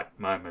quiet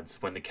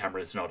moments when the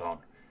camera's not on.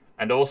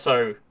 And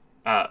also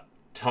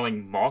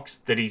telling Mox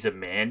that he's a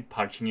man,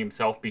 punching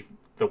himself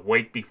the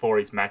week before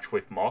his match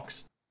with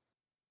Mox.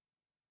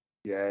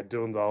 Yeah,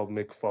 doing the old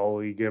Mick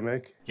Foley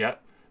gimmick.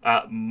 Yep.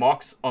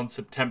 Mox on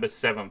September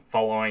 7th,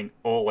 following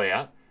All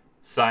Out,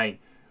 saying,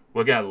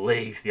 "We're going to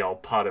leave the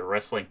old part of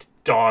wrestling to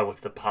die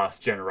with the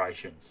past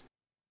generations."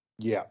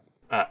 Yeah.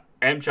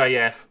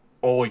 MJF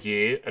all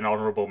year, an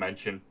honourable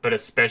mention, but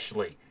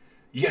especially,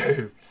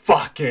 you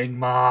fucking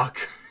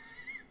Mark.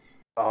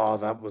 Oh,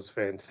 that was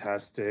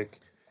fantastic.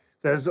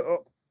 There's,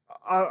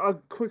 I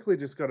quickly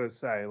just got to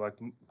say, like,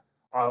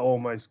 I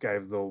almost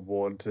gave the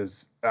award to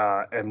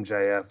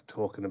MJF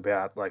talking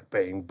about like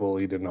being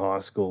bullied in high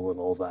school and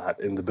all that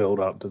in the build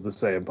up to the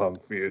CM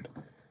Punk feud.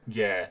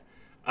 Yeah.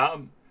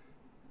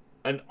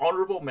 An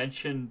honourable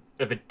mention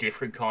of a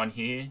different kind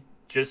here.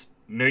 Just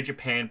New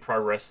Japan Pro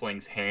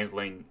Wrestling's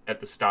handling at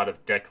the start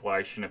of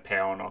Declaration of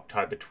Power on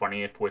October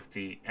 20th with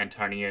the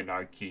Antonio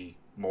Inoki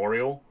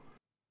Memorial.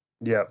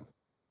 Yep.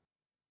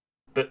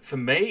 But for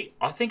me,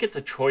 I think it's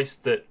a choice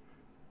that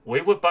we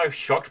were both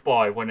shocked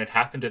by when it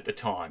happened at the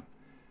time.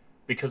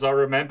 Because I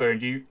remember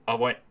I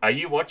went, "Are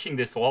you watching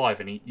this live?"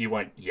 And you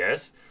went,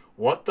 "Yes."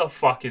 What the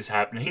fuck is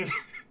happening?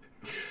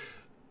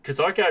 Because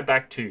I go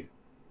back to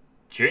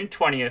June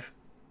 20th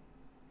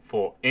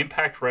for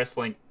Impact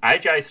Wrestling,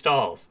 AJ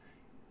Styles.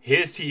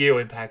 Here's to you,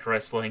 Impact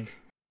Wrestling.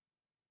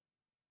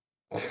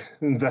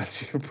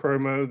 That's your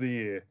promo of the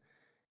year.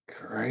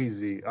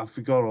 Crazy. I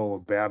forgot all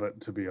about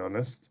it, to be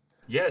honest.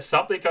 Yeah,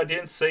 something I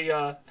didn't see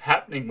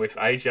happening with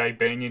AJ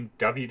being in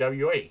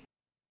WWE.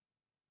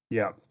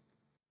 Yeah.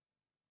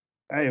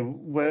 Hey,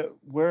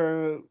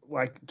 we're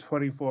like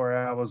 24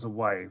 hours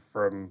away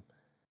from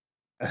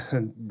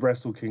a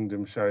Wrestle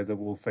Kingdom show that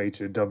will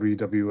feature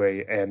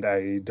WWE and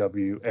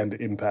AEW and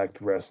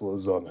Impact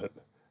wrestlers on it.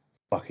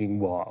 Fucking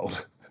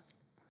wild.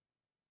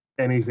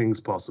 Anything's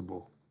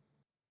possible.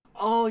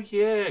 Oh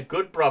yeah,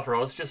 good brother. I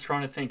was just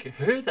trying to think,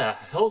 who the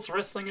hell's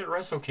wrestling at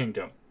Wrestle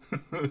Kingdom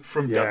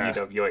from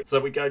WWE? So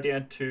we go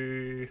down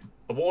to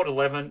Award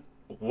 11,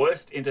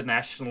 Worst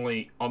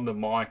Internationally on the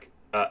Mic.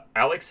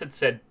 Alex had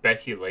said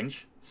Becky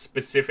Lynch,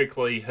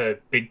 specifically her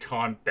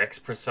big-time Bex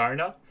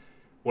persona,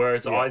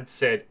 whereas I'd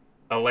said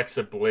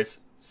Alexa Bliss,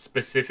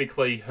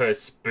 specifically her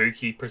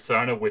spooky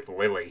persona with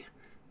Lily.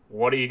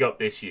 What do you got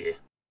this year?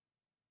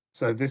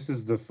 So this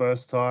is the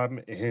first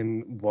time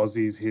in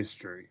Wassies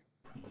history.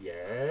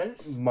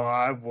 Yes?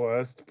 My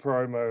worst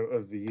promo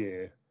of the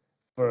year,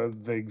 for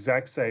the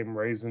exact same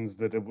reasons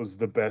that it was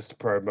the best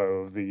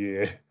promo of the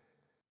year,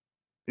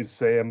 is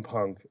CM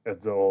Punk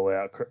at the All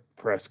Out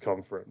press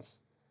conference.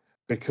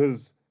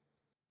 Because,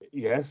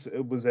 yes,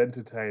 it was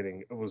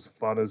entertaining. It was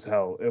fun as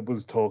hell. It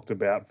was talked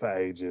about for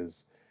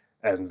ages.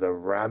 And the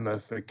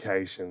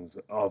ramifications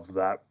of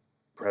that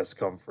press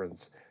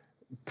conference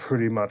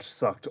pretty much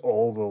sucked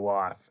all the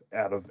life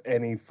out of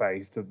any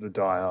faith that the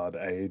diehard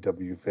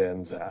AEW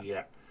fans had.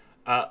 Yeah.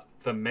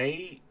 For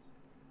me,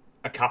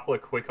 a couple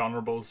of quick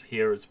honorables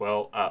here as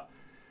well.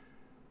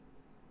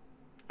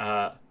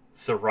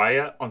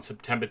 Saraya on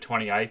September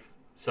 28th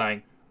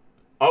saying,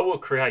 "I will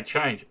create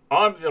change.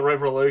 I'm the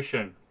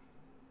revolution,"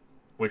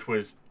 which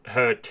was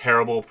her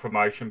terrible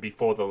promotion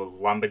before the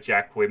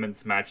Lumberjack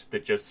women's match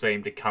that just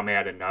seemed to come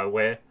out of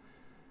nowhere.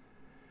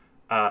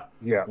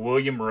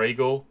 William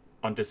Regal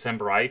on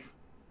December 8th,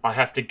 "I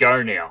have to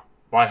go now.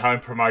 My home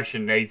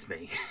promotion needs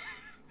me."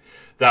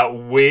 That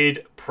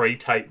weird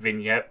pre-tape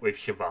vignette with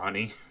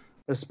Shivani.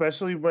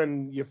 Especially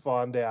when you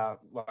find out,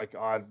 like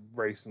I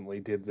recently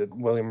did, that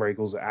William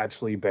Regal's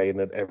actually been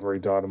at every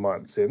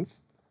Dynamite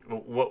since.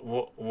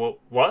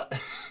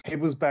 What? He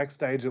was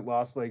backstage at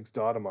last week's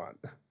Dynamite.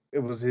 It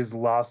was his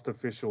last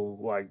official,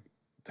 like,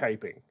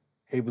 taping.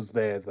 He was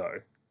there, though.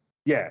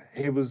 Yeah,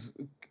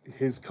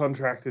 he's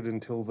contracted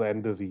until the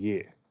end of the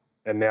year.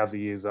 And now the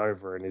year's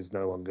over and he's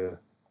no longer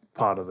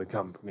part of the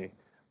company.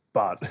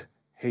 But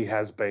he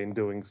has been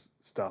doing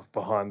stuff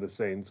behind the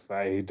scenes for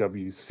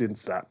AEW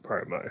since that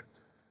promo.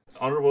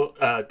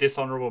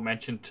 Dishonorable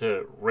mention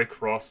to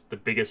Rick Ross, the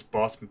biggest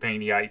boss,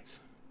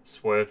 mediates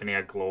Swerve in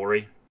Our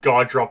Glory.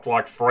 Guy dropped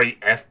like 3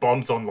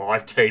 F-bombs on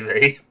live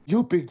TV. You're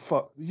a big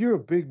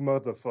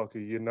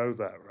motherfucker, you know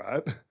that,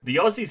 right? The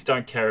Aussies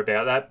don't care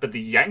about that, but the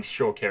Yanks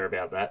sure care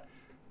about that.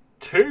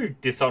 2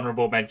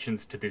 dishonorable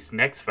mentions to this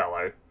next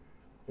fellow.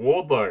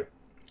 Wardlow,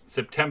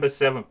 September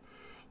 7th.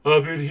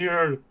 I've been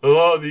hearing a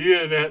lot on the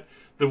internet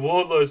that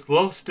Wardlow's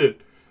lost it.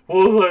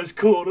 Wardlow's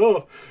called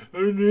off.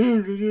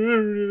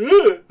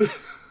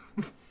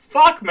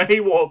 Fuck me,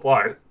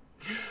 Wardlow.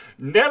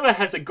 Never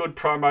has a good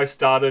promo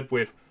started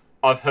with,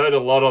 I've heard a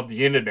lot on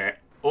the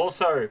internet.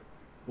 Also,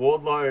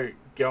 Wardlow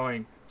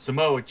going,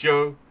 Samoa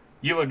Joe,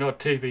 you are not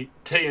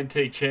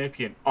TNT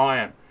champion. I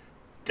am.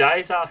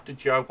 Days after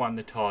Joe won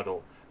the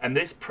title. And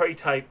this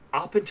pre-tape,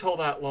 up until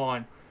that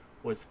line,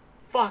 was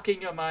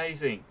fucking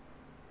amazing.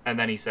 And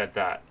then he said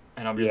that.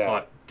 And I'm just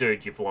like,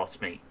 dude, you've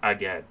lost me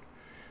again.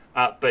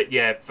 But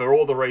yeah, for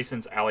all the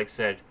reasons Alex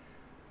said,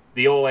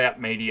 the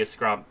all-out media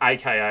scrum,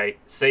 a.k.a.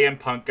 CM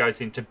Punk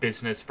goes into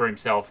business for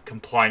himself,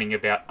 complaining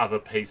about other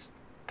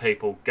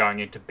people going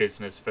into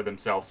business for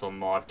themselves on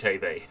live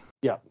TV.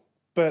 Yeah,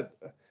 but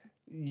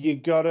you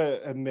gotta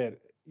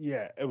admit,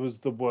 it was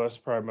the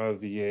worst promo of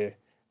the year,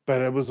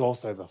 but it was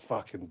also the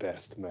fucking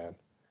best, man.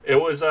 It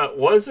was,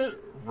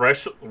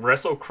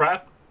 Wrestle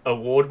Crap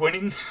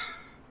award-winning?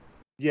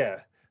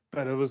 Yeah,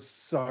 but it was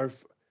so,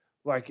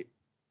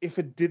 if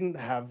it didn't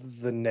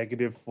have the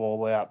negative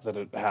fallout that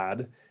it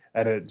had,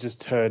 and it just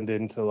turned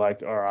into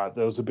like, all right,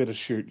 there was a bit of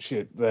shoot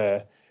shit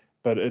there,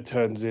 but it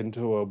turns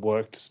into a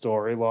worked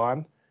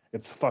storyline,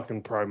 it's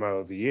fucking promo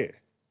of the year.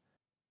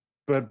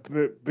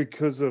 But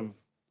because of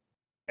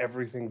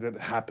everything that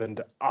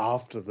happened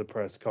after the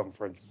press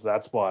conference,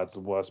 that's why it's the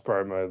worst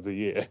promo of the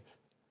year.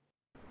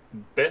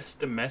 Best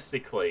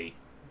domestically,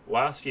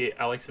 last year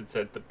Alex had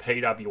said the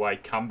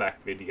PWA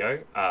comeback video,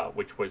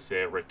 which was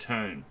their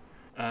return.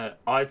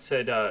 I'd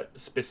said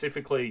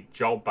specifically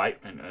Joel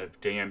Bateman of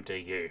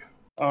DMDU.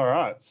 All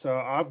right, so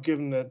I've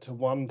given it to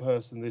one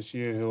person this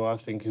year who I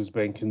think has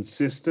been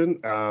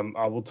consistent.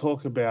 I will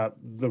talk about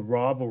the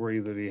rivalry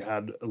that he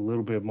had a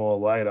little bit more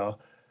later,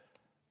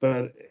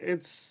 but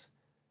it's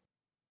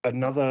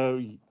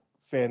another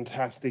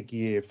fantastic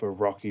year for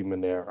Rocky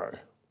Monero.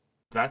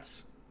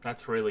 That's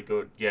really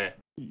good, yeah.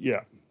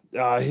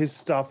 Yeah. His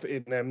stuff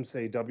in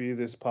MCW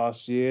this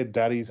past year,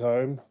 Daddy's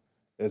Home,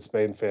 it's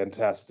been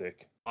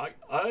fantastic.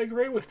 I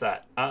agree with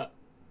that.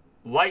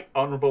 Late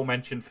honourable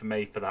mention for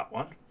me for that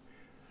one.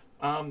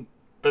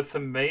 But for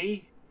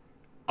me,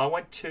 I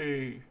went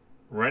to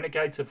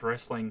Renegades of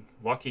Wrestling,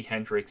 Lockie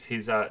Hendricks,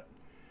 his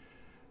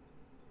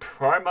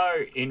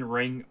promo in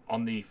ring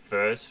on the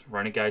first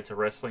Renegades of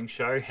Wrestling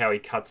show, how he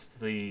cuts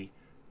the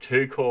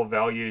 2 core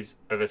values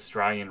of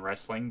Australian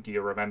wrestling. Do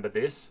you remember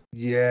this?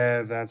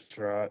 Yeah, that's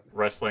right.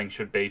 Wrestling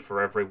should be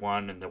for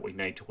everyone and that we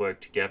need to work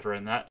together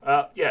and that.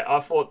 I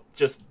thought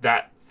just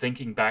that,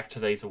 thinking back to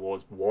these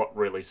awards, what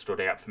really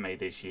stood out for me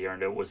this year,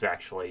 and it was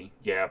actually,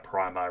 a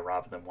promo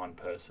rather than one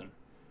person.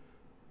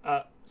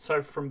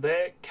 So from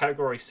there,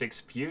 Category 6,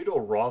 Feud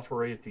or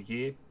Rivalry of the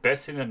Year,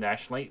 Best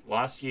Internationally.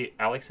 Last year,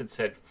 Alex had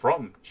said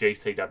from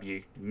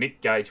GCW, Nick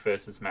Gage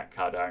versus Matt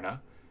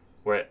Cardona,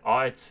 where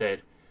I had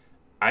said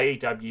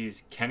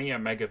AEW's Kenny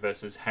Omega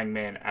versus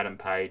Hangman Adam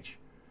Page.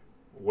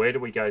 Where do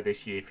we go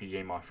this year for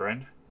you, my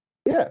friend?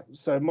 Yeah,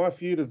 so my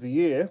feud of the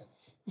year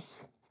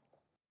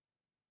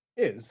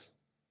is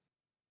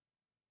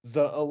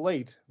The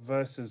Elite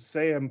versus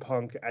CM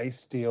Punk, Ace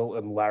Steel,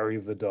 and Larry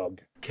the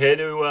Dog. Care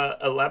to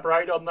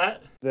elaborate on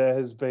that? There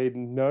has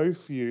been no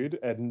feud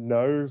and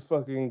no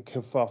fucking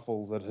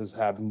kerfuffle that has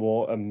had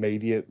more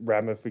immediate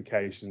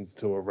ramifications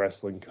to a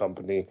wrestling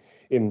company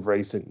in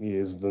recent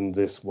years than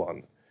this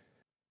one.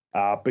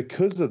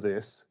 Because of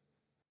this,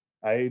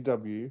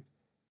 AEW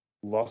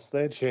lost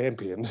their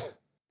champion.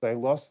 They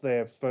lost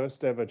their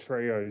first ever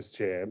trios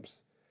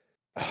champs.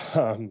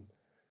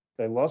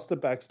 They lost the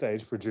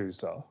backstage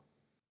producer.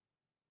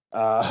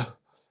 A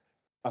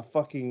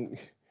fucking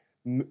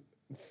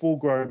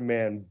full-grown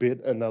man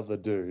bit another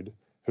dude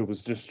who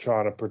was just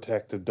trying to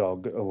protect a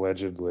dog,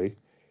 allegedly.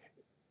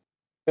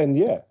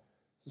 And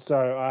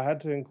so I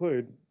had to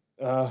include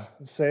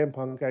CM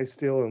Punk, Ace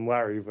Steel, and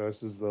Larry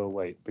versus the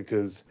Elite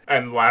because...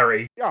 And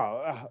Larry.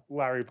 Yeah,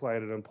 Larry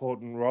played an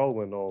important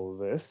role in all of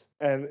this,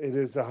 and it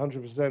is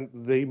 100%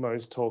 the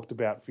most talked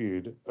about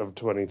feud of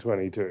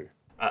 2022.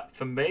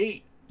 For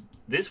me,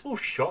 this will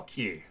shock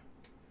you.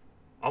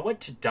 I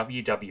went to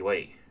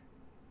WWE.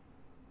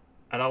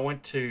 And I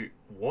went to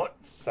what?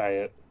 Say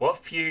it. What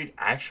feud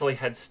actually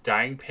had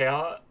staying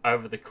power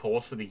over the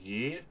course of the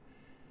year?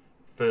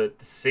 For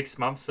the 6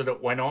 months that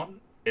it went on,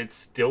 it's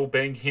still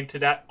being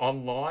hinted at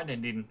online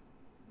and in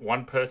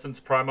one person's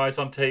promos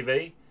on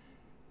TV.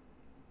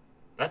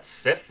 That's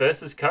Seth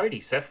versus Cody.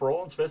 Seth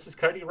Rollins versus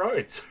Cody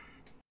Rhodes.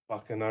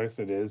 Fucking oath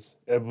it is.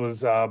 It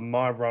was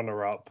my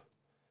runner-up.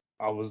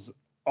 I was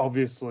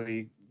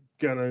obviously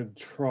going to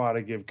try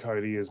to give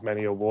Cody as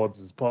many awards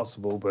as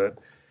possible, but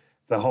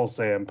the whole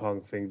CM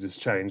Punk thing just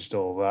changed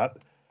all that.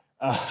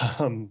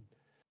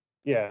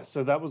 Yeah,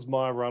 so that was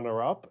my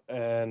runner-up,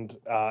 and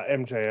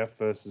MJF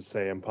versus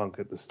CM Punk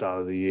at the start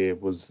of the year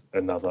was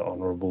another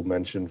honourable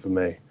mention for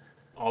me.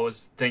 I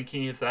was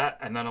thinking of that,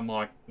 and then I'm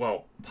like,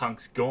 well,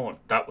 Punk's gone.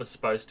 That was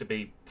supposed to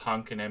be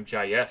Punk and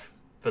MJF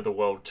for the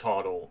world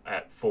title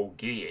at Full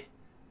Gear.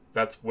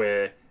 That's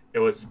where it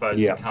was supposed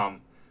to Yeah,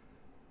 come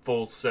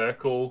full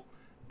circle.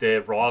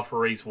 Their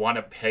rivalries one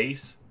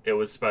apiece. It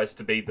was supposed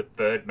to be the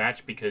third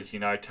match because,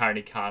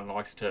 Tony Khan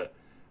likes to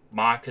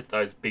market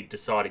those big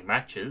deciding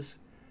matches.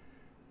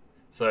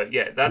 So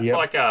yeah, that's yep,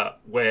 like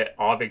where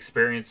I've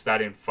experienced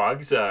that in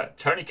Fugs.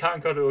 Tony Khan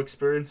got to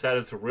experience that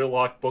as a real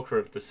life booker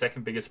of the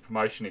second biggest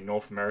promotion in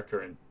North America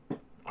and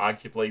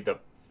arguably the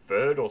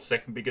third or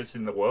second biggest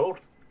in the world.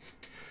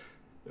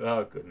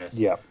 Oh goodness.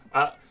 yep.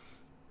 Uh,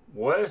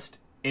 Worst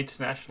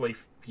internationally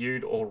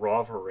feud or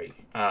rivalry.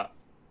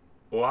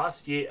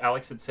 Last year,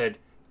 Alex had said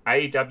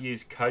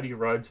AEW's Cody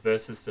Rhodes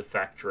versus The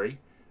Factory.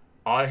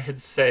 I had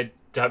said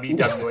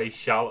WWE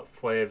Charlotte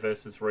Flair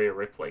versus Rhea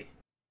Ripley.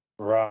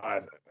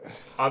 Right.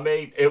 I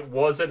mean, it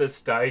was at a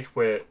stage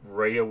where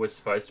Rhea was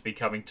supposed to be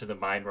coming to the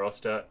main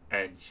roster,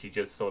 and she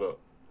just sort of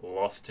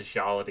lost to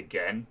Charlotte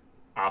again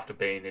after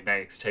being in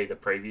NXT the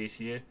previous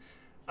year.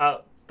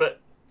 But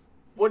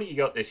what do you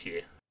got this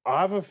year? I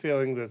have a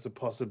feeling there's a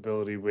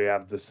possibility we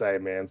have the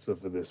same answer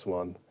for this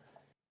one.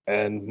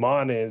 And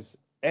mine is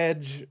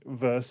Edge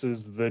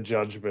versus the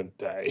Judgment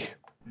Day.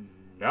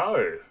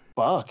 No.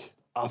 Fuck.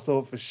 I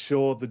thought for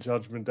sure the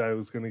Judgment Day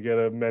was going to get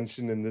a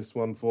mention in this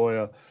one for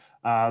you.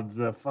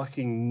 The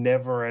fucking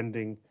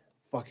never-ending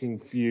fucking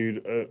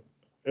feud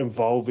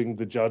involving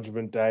the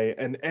Judgment Day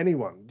and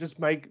anyone. Just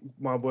make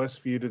my worst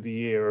feud of the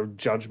year of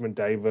Judgment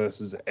Day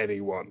versus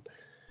anyone.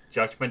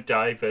 Judgment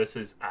Day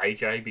versus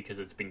AJ because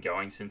it's been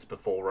going since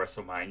before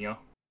WrestleMania.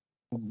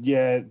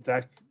 Yeah,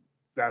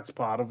 that's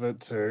part of it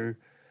too.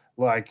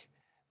 Like,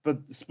 but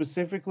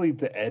specifically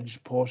the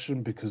Edge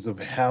portion because of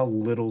how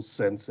little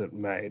sense it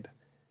made.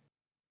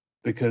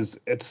 Because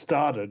it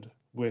started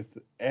with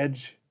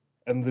Edge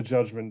and the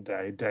Judgment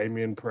Day,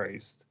 Damian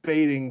Priest,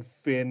 beating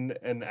Finn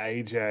and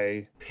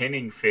AJ,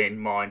 Pinning Finn,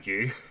 mind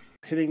you.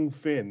 pinning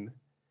Finn,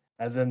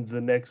 and then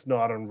the next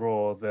night on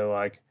Raw, they're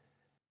like,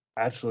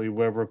 actually,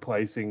 we're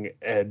replacing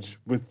Edge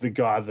with the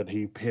guy that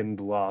he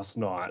pinned last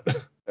night.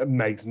 It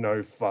makes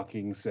no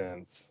fucking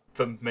sense.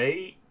 For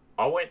me,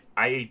 I went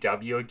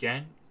AEW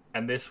again,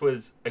 and this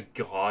was a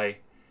guy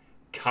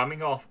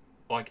coming off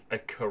like a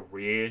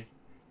career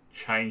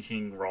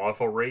changing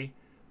rivalry,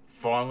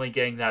 finally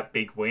getting that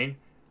big win.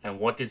 And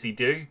what does he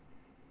do?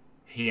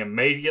 He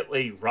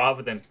immediately,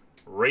 rather than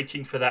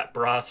reaching for that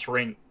brass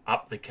ring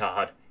up the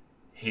card,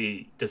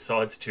 he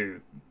decides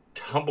to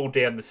tumble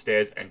down the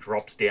stairs and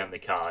drops down the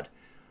card.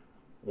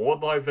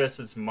 Wardlow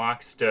versus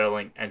Mark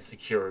Sterling and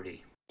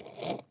security.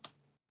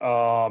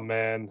 Oh,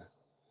 man.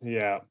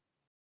 Yeah.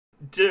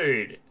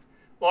 Dude,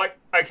 like,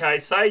 okay,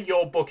 say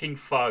you're booking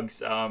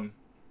Fugs,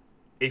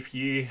 if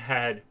you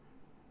had,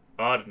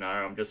 I don't know,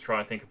 I'm just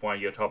trying to think of one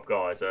of your top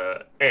guys,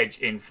 Edge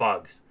in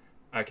Fugs.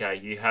 Okay,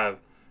 you have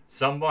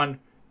someone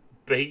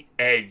beat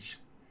Edge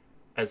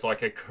as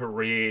like a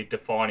career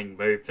defining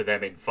move for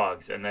them in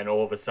Fugs, and then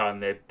all of a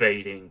sudden they're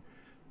beating,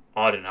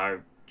 I don't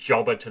know,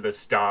 Jobber to the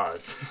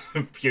Stars,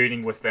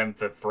 feuding with them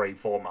for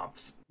 3-4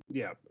 months.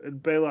 Yeah.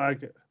 It'd be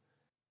like,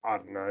 I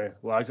don't know,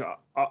 like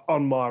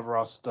on my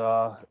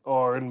roster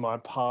or in my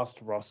past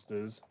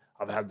rosters,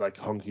 I've had like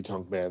Honky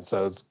Tonk Man.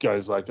 So it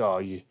goes like, oh,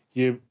 you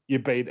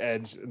beat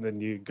Edge and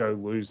then you go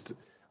lose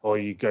or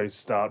you go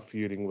start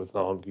feuding with the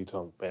Honky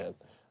Tonk Man.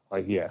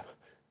 Like, yeah,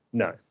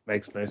 no,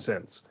 makes no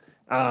sense.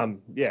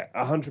 Yeah,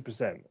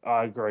 100%.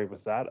 I agree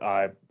with that.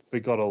 I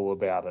forgot all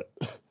about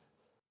it.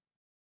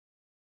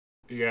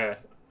 Yeah.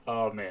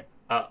 Oh man.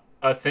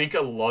 I think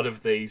a lot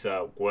of these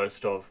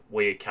worst of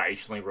we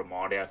occasionally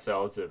remind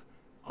ourselves of.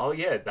 Oh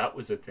yeah, that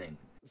was a thing.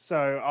 So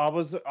I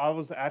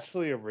was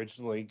actually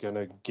originally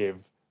gonna give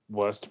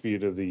worst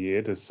feud of the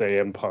year to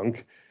CM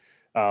Punk,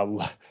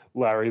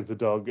 Larry the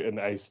Dog, and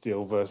Ace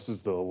Steel versus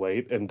the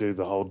Elite, and do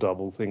the whole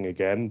double thing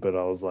again. But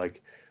I was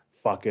like,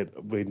 fuck it,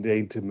 we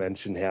need to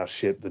mention how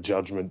shit the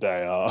Judgment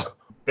Day are.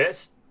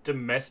 Best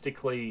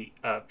domestically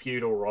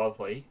feudal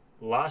rivalry.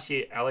 Last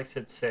year, Alex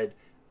had said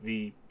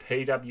the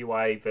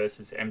PWA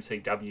versus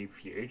MCW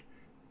feud,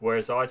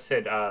 whereas I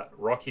said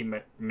Rocky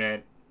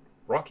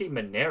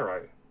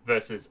Monero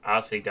versus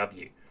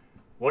RCW.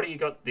 What do you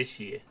got this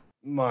year?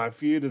 My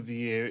feud of the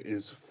year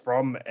is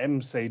from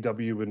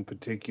MCW in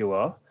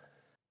particular.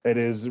 It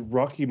is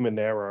Rocky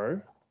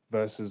Monero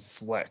versus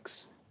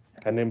Slex.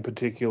 And in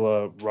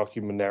particular,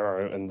 Rocky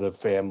Monero and the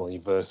family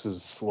versus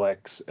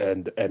Slex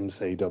and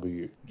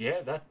MCW. Yeah,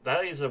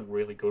 that is a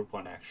really good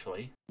one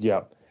actually.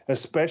 Yeah,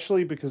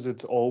 especially because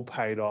it's all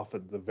paid off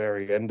at the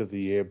very end of the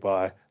year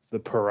by the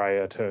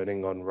Pariah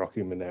turning on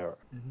Rocky Monero.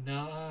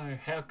 No,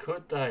 how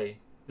could they?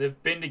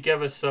 They've been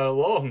together so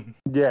long.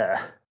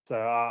 Yeah. So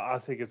I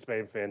think it's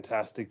been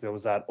fantastic. There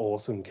was that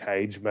awesome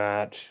cage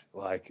match.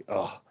 Like,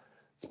 oh,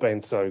 it's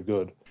been so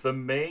good. For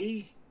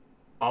me,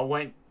 I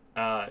went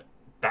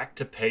back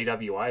to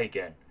PWA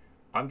again.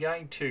 I'm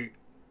going to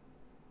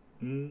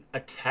A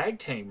tag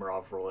team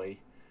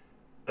rivalry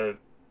of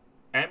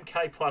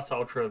MK Plus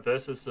Ultra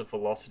versus the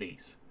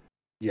Velocities.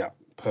 Yeah,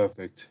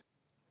 perfect.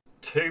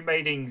 2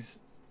 meetings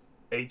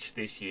each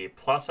this year,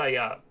 plus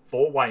a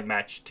four-way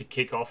match to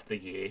kick off the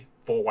year,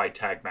 four-way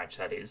tag match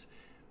that is,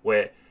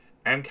 where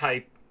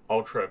MK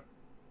Ultra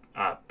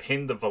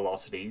pinned the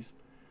Velocities.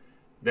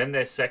 Then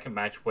their second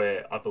match,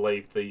 where I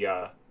believe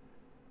the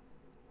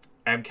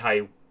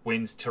MK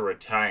wins to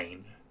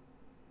retain,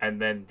 and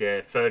then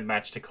their third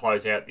match to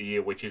close out the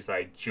year, which is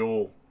a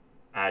dual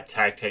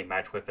tag team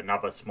match with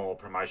another small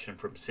promotion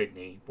from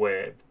Sydney,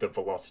 where the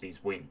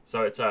Velocities win.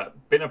 So it's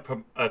been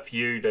a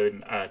feud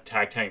and a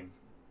tag team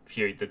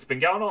feud that's been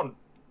going on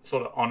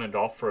sort of on and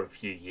off for a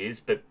few years,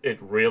 but it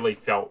really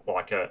felt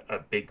like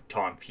a big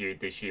time feud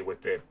this year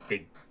with their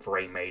big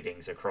 3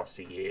 meetings across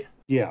the year.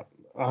 Yeah,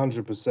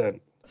 100%.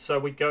 So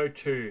we go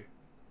to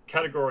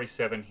category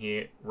 7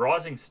 here,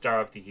 Rising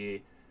Star of the Year.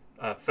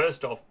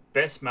 First off,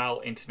 Best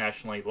Male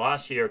Internationally.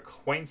 Last year,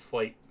 Queen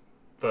Sleep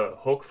for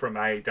Hook from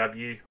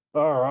AEW.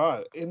 All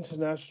right,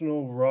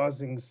 International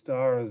Rising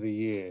Star of the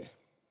Year.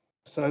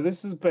 So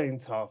this has been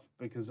tough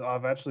because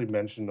I've actually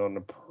mentioned on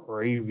a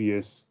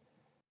previous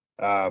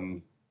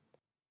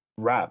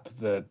rap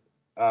that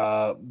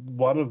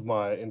one of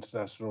my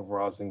International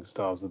Rising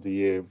Stars of the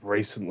Year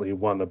recently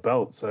won a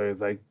belt, so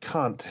they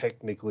can't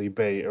technically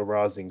be a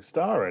Rising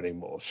Star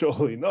anymore.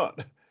 Surely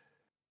not.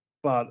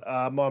 But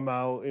my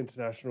male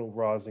International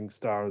Rising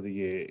Star of the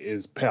Year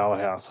is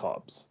Powerhouse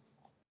Hobbs.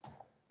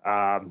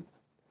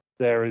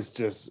 There is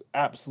just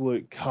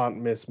absolute can't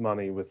miss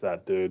money with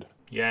that dude.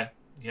 Yeah,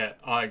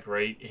 I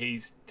agree.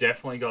 He's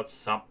definitely got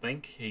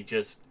something. He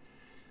just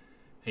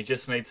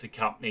needs the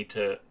company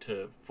to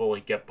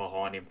fully get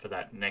behind him for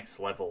that next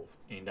level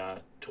in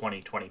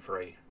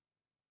 2023.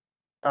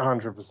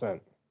 100%.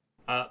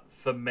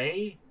 For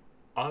me,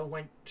 I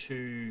went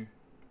to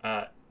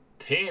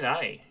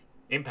TNA,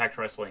 Impact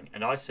Wrestling,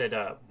 and I said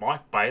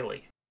Mike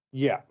Bailey.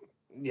 Yeah,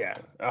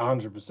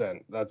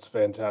 100%. That's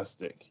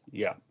fantastic.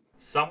 Yeah.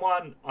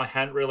 Someone I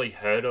hadn't really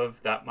heard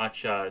of that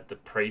much the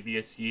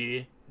previous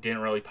year, didn't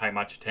really pay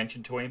much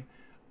attention to him.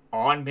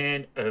 Iron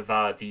Man of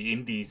the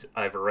Indies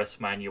over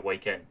WrestleMania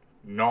weekend.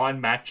 9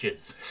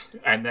 matches.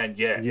 And then,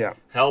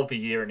 hell of a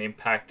year in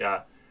Impact,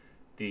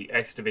 the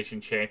X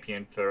Division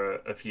champion for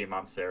a few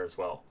months there as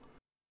well.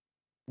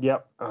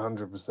 Yep,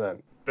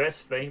 100%.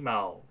 Best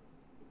female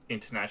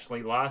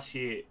internationally. Last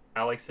year,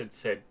 Alex had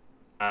said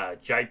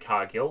Jade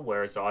Cargill,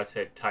 whereas I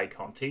said Tay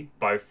Conti,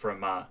 both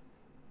from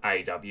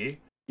AEW.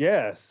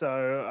 Yeah,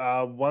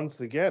 so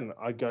once again,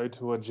 I go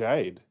to a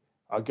Jade.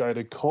 I go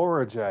to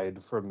Cora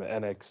Jade from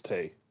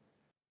NXT.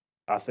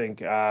 I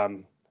think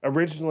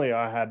originally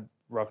I had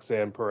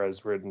Roxanne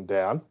Perez written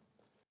down,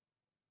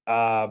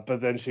 but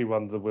then she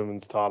won the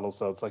women's title,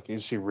 so it's like,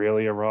 is she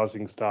really a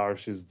rising star if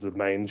she's the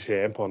main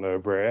champ on her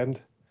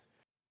brand?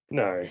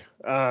 No.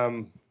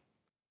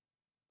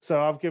 So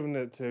I've given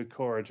it to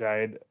Cora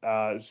Jade.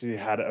 She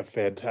had a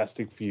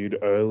fantastic feud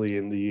early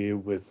in the year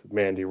with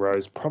Mandy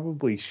Rose.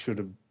 Probably should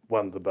have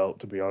won the belt,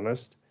 to be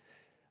honest.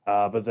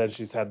 But then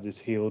she's had this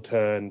heel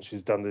turn.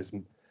 She's done this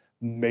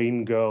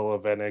mean girl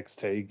of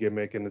NXT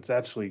gimmick, and it's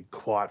actually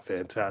quite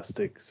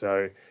fantastic.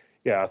 So,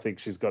 yeah, I think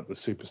she's got the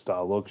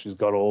superstar look. She's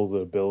got all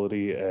the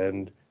ability,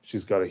 and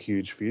she's got a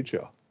huge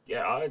future.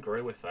 Yeah, I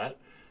agree with that.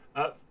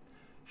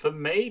 For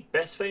me,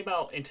 best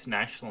female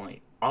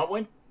internationally, I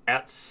went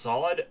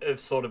outside of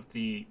sort of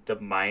the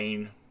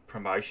main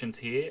promotions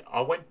here.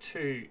 I went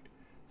to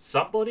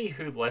somebody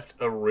who left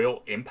a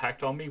real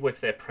impact on me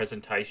with their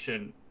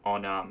presentation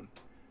on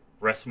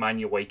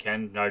WrestleMania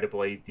weekend,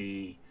 notably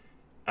the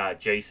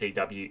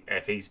GCW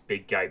Effie's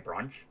Big Gay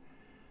Brunch.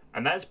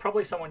 And that's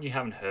probably someone you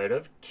haven't heard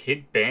of,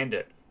 Kid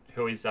Bandit,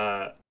 who is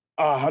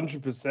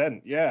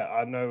 100%. Yeah,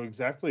 I know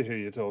exactly who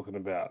you're talking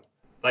about.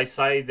 They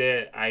say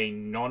they're a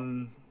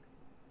non-binary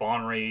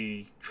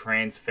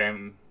trans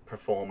femme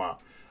performer.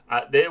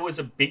 There was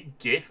a big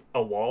gif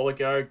a while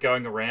ago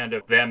going around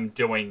of them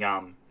doing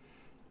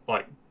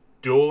like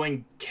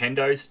dueling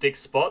kendo stick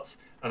spots,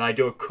 and they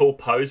do a cool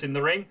pose in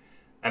the ring,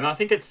 and I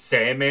think it's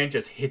Sandman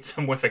just hits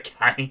him with a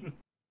cane.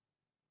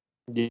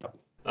 Yeah.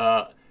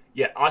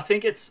 I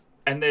think it's,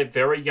 and they're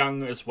very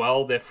young as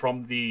well. They're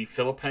from the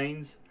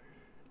Philippines.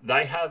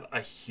 They have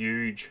a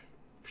huge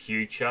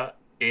future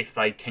if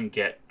they can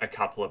get a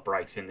couple of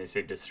breaks in this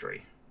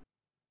industry.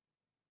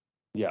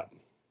 Yeah.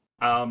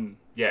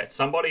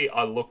 Somebody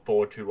I look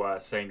forward to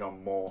seeing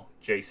on more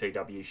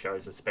GCW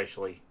shows,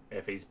 especially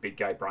Effie's Big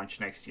Gay Brunch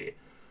next year.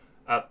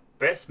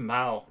 Best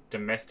male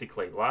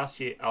domestically. Last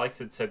year, Alex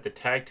had said the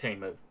tag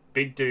team of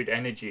Big Dude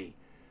Energy,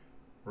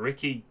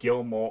 Ricky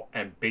Gilmore,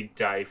 and Big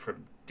Dave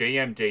from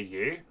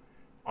DMDU.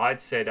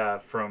 I'd said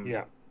from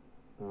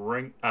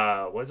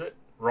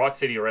Right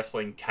City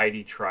Wrestling,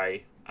 Katie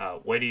Trey.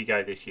 Where do you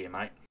go this year,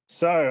 mate?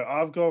 So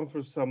I've gone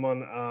for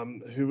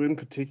someone who in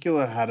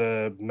particular had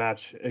a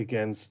match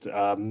against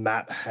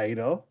Matt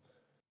Hayter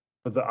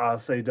for the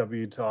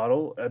RCW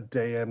title at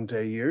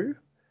DMDU.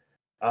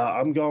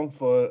 I'm going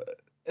for,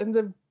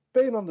 and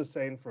been on the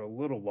scene for a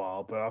little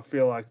while, but I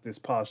feel like this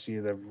past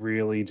year they've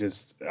really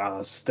just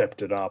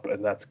stepped it up,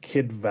 and that's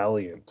Kid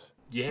Valiant.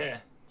 Yeah,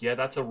 yeah,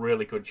 that's a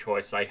really good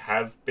choice. They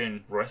have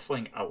been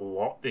wrestling a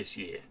lot this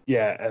year.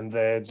 Yeah, and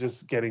they're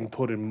just getting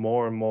put in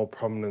more and more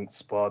prominent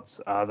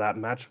spots. That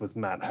match with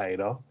Matt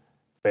Hayter,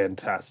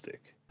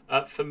 fantastic.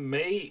 For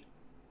me,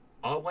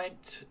 I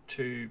went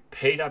to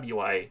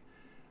PWA,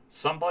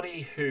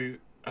 somebody who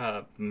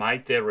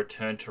made their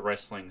return to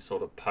wrestling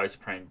sort of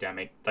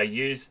post-pandemic. They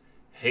use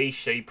he,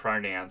 she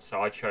pronouns,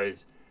 so I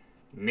chose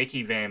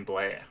Nikki Van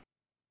Blair.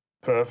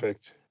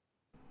 Perfect.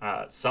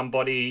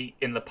 Somebody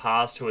in the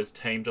past who has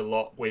teamed a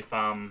lot with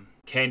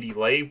Candy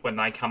Lee when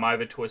they come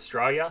over to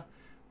Australia,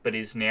 but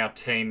is now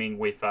teaming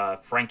with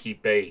Frankie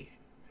B,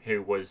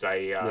 who was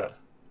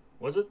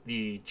was it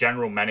the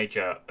general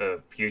manager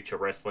of Future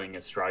Wrestling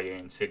Australia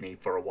in Sydney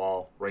for a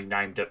while,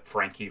 renamed it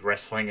Frankie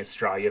Wrestling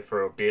Australia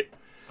for a bit.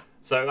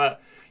 So,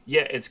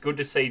 yeah, it's good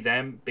to see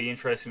them. Be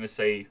interesting to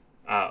see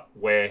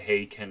where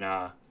he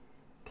can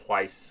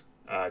place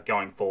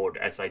going forward,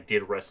 as they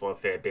did wrestle a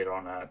fair bit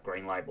on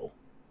Green Label.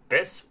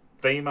 Best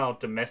female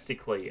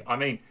domestically. I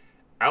mean,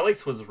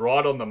 Alex was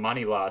right on the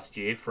money last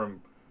year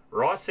from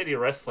Rice City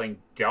Wrestling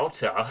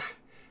Delta,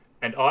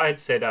 and I had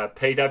said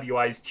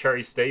PWA's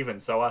Cherry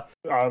Stevens. So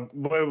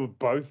we were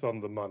both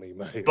on the money,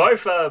 mate.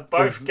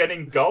 both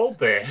getting gold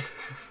there.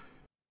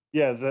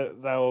 Yeah,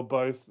 they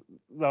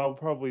were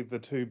probably the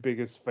two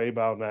biggest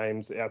female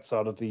names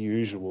outside of the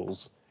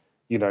usuals.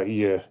 You know,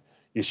 your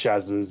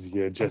Shaz's,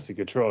 your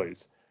Jessica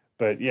Troy's.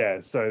 But yeah,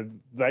 so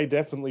they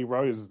definitely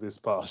rose this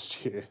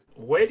past year.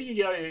 Where do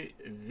you go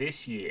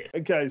this year?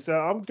 Okay, so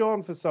I'm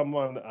going for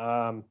someone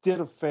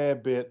did a fair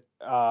bit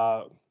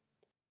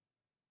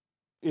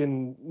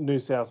in New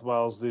South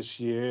Wales this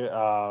year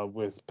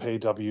with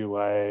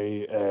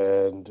PWA,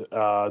 and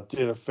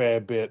did a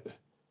fair bit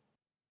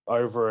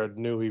over at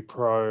Nui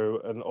Pro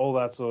and all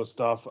that sort of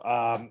stuff.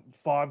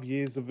 5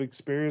 years of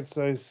experience,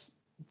 so it's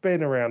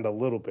been around a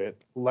little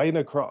bit.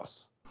 Lena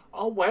Cross.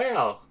 Oh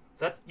wow,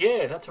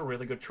 that's a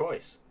really good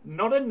choice.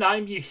 Not a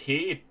name you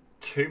hear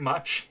too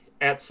much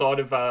outside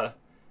of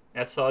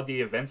outside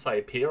the events they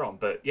appear on,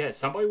 but yeah,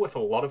 somebody with a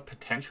lot of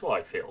potential,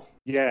 I feel.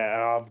 Yeah,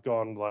 and I've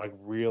gone like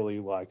really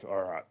like,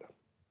 all right,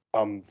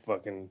 I'm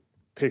fucking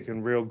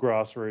picking real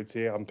grassroots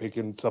here. I'm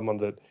picking someone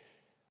that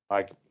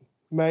like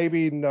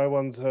maybe no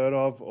one's heard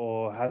of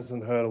or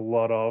hasn't heard a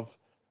lot of,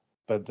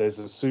 but there's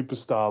a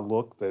superstar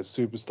look, there's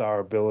superstar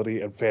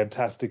ability, and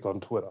fantastic on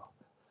Twitter.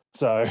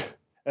 So,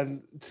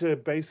 and to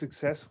be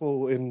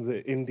successful in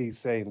the indie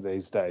scene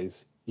these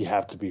days, you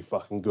have to be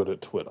fucking good at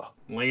Twitter.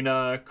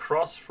 Lena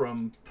Cross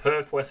from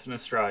Perth, Western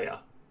Australia.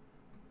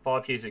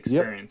 5 years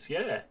experience,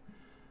 yep.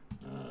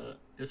 Yeah.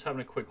 Just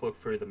having a quick look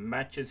through the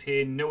matches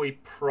here. Nui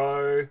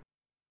Pro.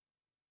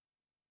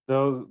 There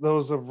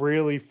was a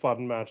really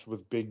fun match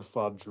with Big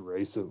Fudge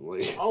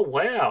recently. Oh,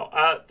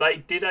 wow. They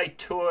did a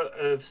tour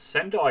of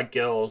Sendai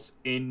Girls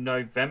in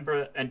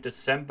November and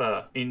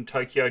December in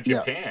Tokyo,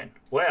 Japan. Yeah.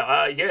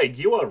 Wow. Yeah,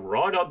 you are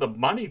right on the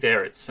money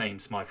there, it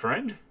seems, my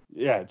friend.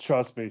 Yeah,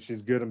 trust me,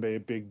 she's going to be a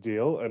big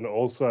deal. And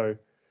also,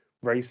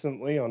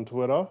 recently on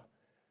Twitter,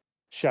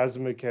 Shaz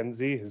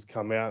McKenzie has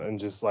come out and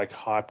just like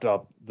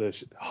hyped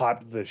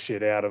the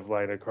shit out of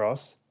Lena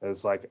Cross.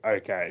 It's like,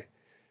 okay,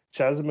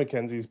 Shaz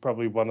McKenzie is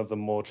probably one of the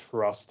more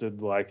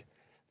trusted like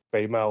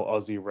female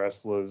Aussie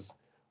wrestlers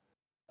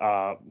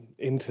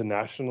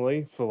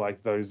internationally for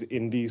like those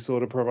indie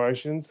sort of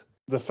promotions.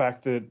 The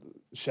fact that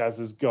Shaz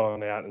has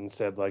gone out and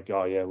said like,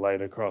 oh yeah,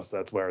 Lena Cross,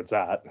 that's where it's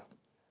at.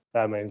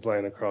 That means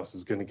Lena Cross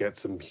is going to get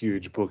some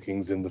huge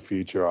bookings in the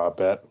future, I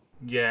bet.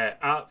 Yeah,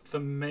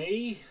 for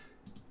me,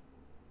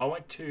 I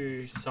went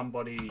to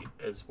somebody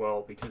as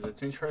well because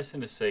it's interesting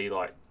to see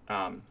like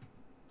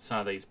some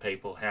of these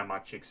people, how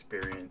much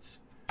experience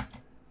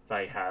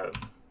they have,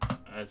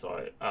 as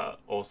I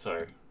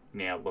also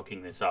now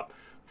looking this up.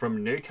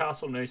 From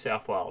Newcastle, New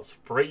South Wales,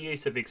 3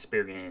 years of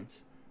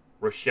experience,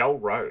 Rochelle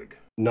Rogue.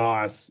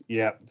 Nice.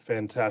 Yeah,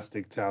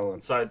 fantastic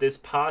talent. So this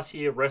past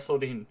year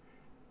wrestled in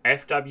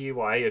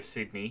FWA of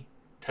Sydney,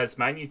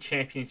 Tasmania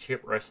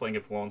Championship Wrestling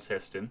of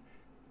Launceston,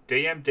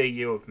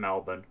 DMDU of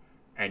Melbourne,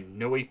 and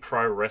Nui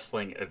Pro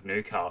Wrestling of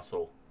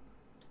Newcastle.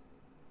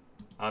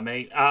 I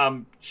mean,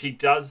 she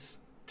does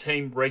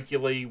team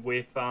regularly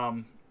with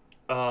the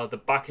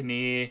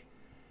Buccaneer.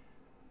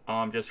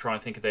 I'm just trying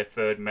to think of their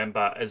third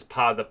member as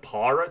part of the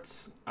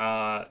Pirates,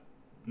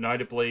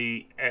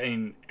 notably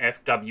in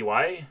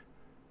FWA.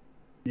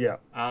 Yeah.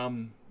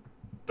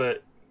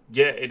 But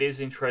yeah, it is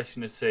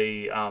interesting to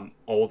see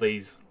all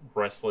these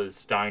wrestlers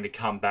starting to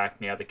come back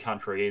now the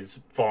country is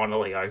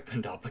finally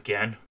opened up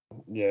again.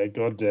 Yeah,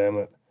 god damn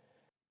it.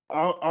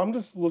 I'm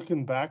just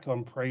looking back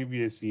on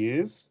previous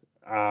years.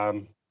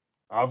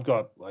 I've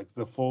got like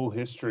the full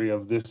history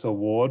of this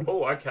award.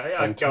 Oh,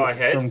 okay. Go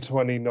ahead. From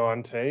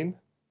 2019.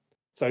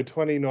 So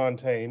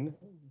 2019,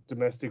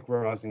 Domestic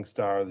Rising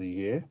Star of the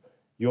Year.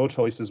 Your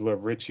choices were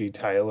Richie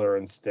Taylor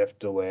and Steph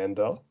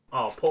DeLander.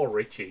 Oh, poor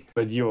Richie.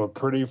 But you were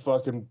pretty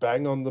fucking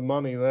bang on the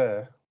money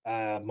there.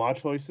 My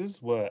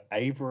choices were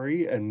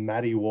Avery and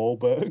Maddie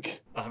Wahlberg.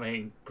 I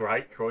mean,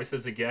 great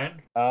choices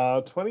again.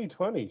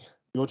 2020.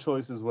 Your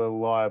choices were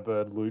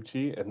Lyra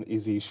Lucci and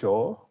Izzy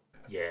Shaw.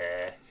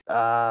 Yeah.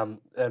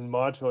 And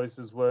my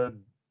choices were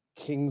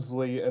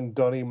Kingsley and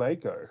Donny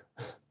Mako.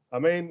 I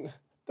mean,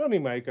 Donny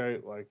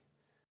Mako, like,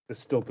 there's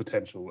still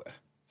potential there.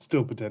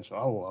 Still potential.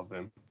 I love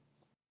him.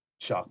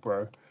 Shark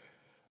bro.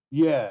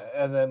 Yeah,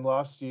 and then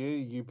last year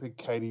you picked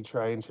Katie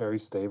Trey and Cherry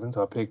Stevens.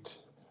 I picked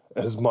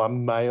as my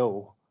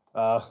male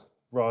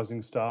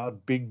rising star,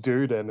 big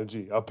dude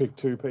energy. I picked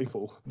two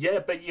people. Yeah,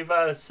 but you've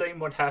seen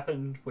what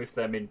happened with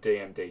them in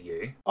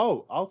DMDU.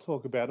 Oh, I'll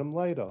talk about them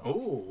later.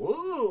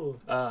 Ooh.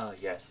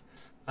 Yes.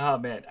 Oh,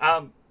 man.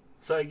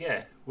 So,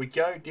 yeah, we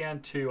go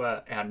down to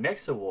our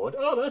next award.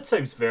 Oh, that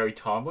seems very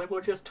timely.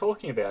 We're just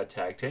talking about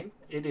tag team.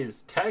 It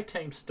is Tag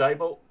Team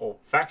Stable or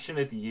Faction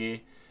of the Year.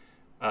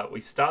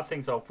 We start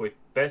things off with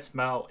Best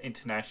Male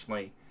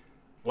Internationally.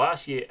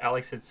 Last year,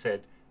 Alex had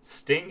said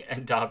Sting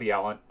and Darby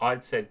Allin.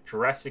 I'd said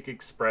Jurassic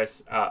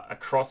Express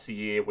across the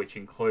year, which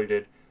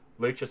included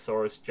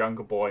Luchasaurus,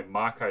 Jungle Boy,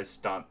 Marco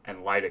Stunt,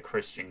 and later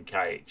Christian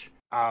Cage.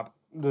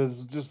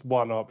 There's just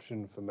one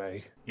option for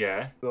me.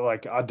 Yeah.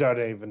 Like, I don't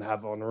even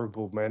have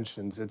honorable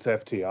mentions. It's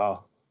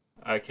FTR.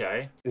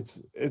 Okay. It's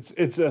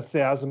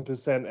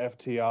 1,000%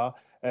 FTR,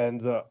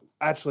 and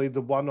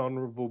the one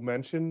honorable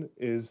mention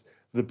is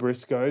the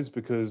Briscoes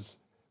because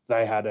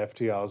they had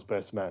FTR's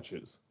best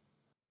matches.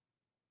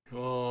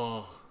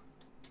 Oh,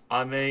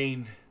 I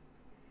mean,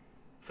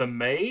 for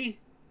me,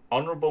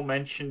 honorable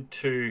mention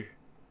to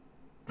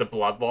the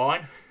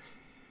Bloodline.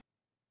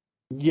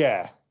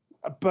 Yeah,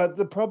 but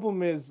the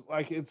problem is,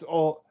 like, it's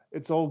all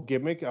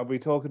gimmick. Are we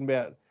talking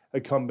about a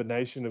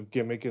combination of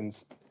gimmick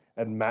and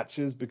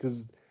matches?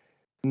 Because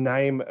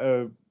name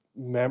a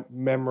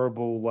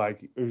memorable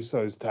like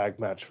Usos tag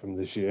match from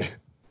this year.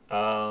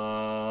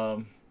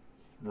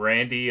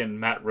 Randy and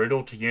Matt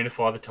Riddle to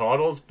unify the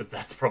titles, but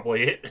that's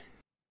probably it.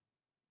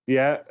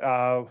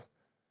 Yeah.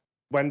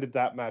 When did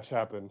that match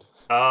happen?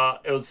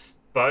 It was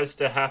supposed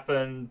to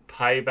happen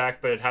Payback,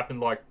 but it happened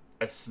like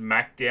a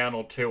SmackDown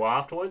or two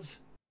afterwards.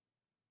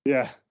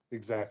 Yeah,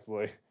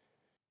 exactly.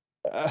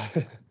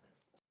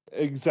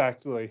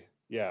 Exactly.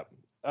 Yeah.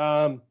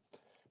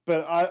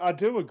 But I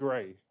do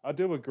agree. I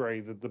do agree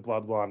that the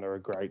Bloodline are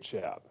a great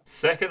shout.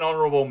 Second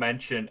honorable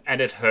mention,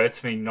 and it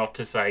hurts me not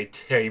to say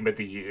Team of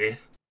the Year.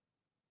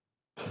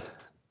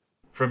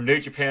 From New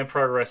Japan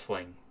Pro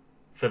Wrestling,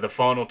 for the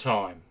final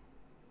time,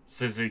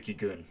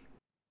 Suzuki-gun.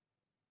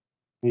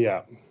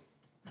 Yeah.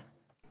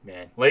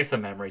 Man, leave the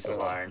memories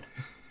alone.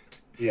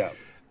 Yeah.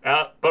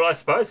 But I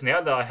suppose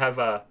now that I have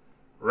a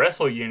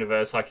Wrestle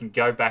Universe, I can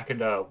go back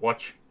and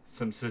watch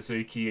some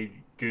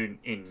Suzuki-gun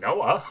in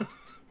Noah.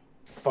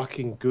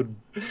 Fucking good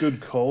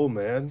call,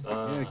 man.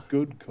 Yeah,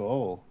 good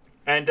call.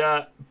 And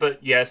but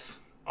yes,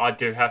 I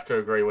do have to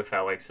agree with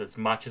Alex. As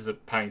much as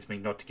it pains me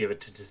not to give it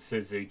to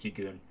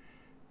Suzuki-gun,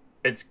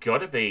 it's got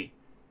to be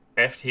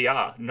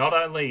FTR. Not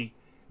only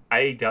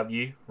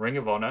AEW, Ring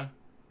of Honor,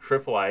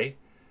 AAA,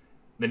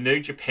 the New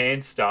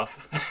Japan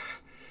stuff,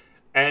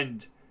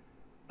 and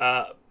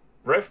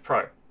Rev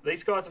Pro.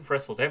 These guys have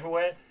wrestled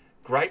everywhere.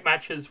 Great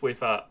matches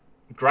with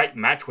great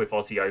match with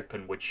Aussie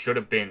Open, which should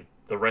have been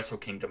the Wrestle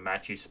Kingdom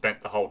match. You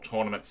spent the whole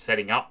tournament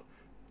setting up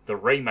the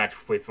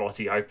rematch with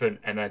Aussie Open,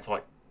 and then it's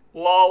like,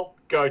 lol,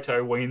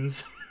 Goto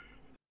wins.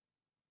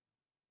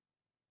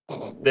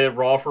 Their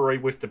rivalry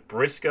with the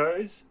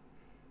Briscoes,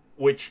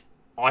 which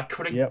I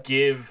couldn't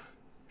give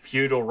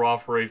Feudal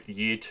Rivalry of the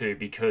Year to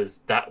because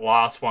that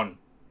last one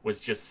was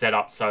just set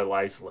up so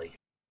lazily.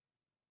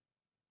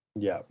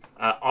 Yeah.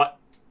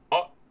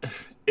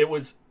 It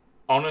was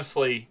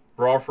honestly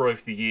Rivalry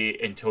of the Year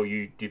until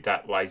you did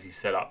that lazy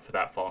setup for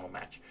that final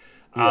match.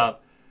 Yeah.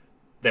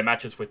 Their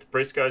matches with the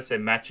Briscoes, their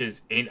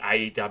matches in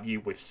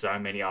AEW with so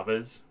many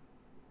others.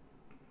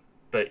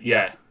 But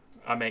yeah,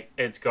 I mean,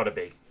 it's got to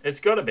be. It's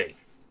got to be.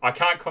 I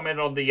can't comment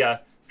on the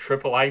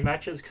AAA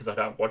matches because I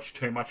don't watch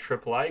too much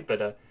AAA,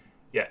 but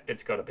yeah,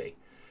 it's got to be.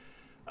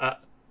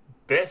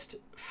 Best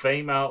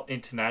female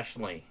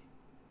internationally.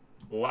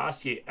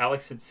 Last year,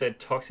 Alex had said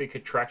Toxic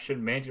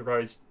Attraction, Mandy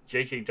Rose,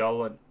 Gigi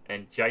Dolan,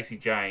 and JC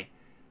Jane.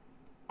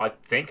 I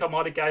think I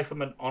might have gave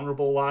them an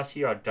honourable last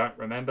year. I don't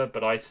remember,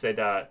 but I said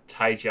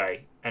Tay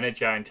J, Anna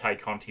J, and Tay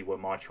Conti were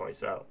my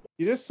choice.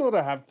 You just sort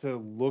of have to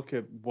look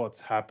at what's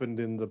happened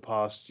in the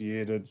past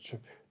year to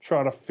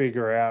try to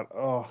figure out,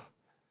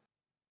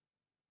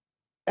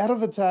 out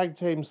of a tag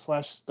team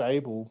 /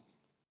 stable,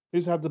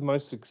 who's had the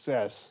most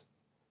success?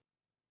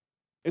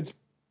 It's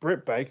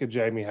Britt Baker,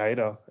 Jamie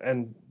Hayter,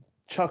 and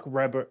Chuck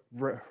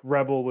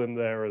Rebel in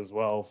there as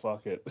well.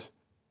 Fuck it.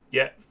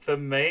 Yeah, for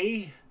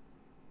me,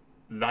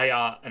 they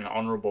are an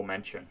honourable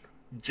mention.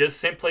 Just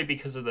simply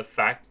because of the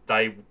fact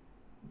they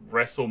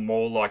wrestle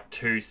more like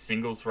two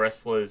singles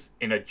wrestlers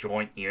in a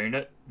joint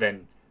unit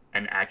than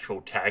an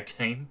actual tag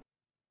team.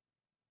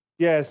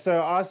 Yeah,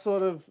 so I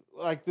sort of,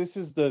 like, this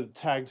is the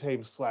tag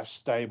team /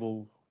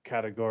 stable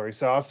category,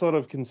 so I sort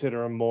of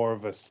consider them more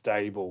of a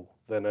stable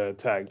than a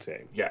tag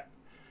team. Yeah,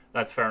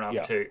 that's fair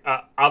enough too.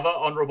 Other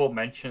honourable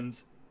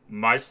mentions,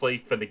 mostly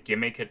for the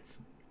gimmick.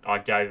 I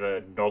gave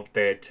a nod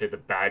there to the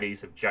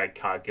baddies of Jade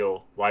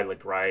Cargill, Layla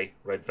Gray,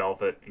 Red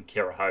Velvet, and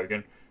Kira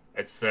Hogan.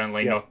 It's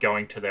certainly not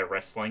going to their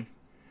wrestling.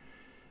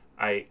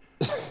 An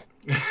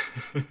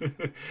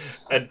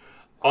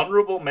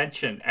honourable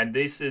mention, and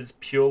this is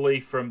purely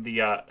from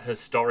the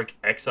historic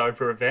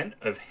X-Over event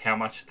of how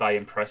much they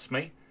impressed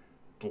me.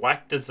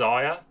 Black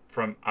Desire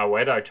from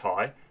Oedo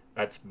Tai,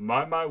 that's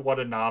Momo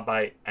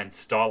Watanabe and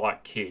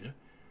Starlight Kid,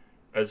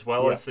 as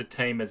well as the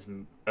team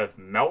of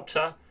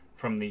Melter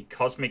from the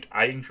Cosmic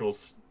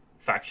Angels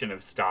faction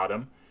of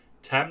Stardom,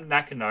 Tam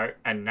Nakano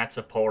and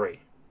Natsupori.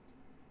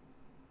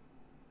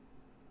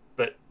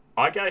 But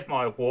I gave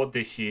my award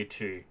this year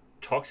to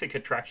Toxic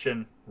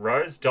Attraction,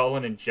 Rose,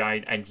 Dolan and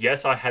Jane, and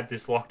yes, I had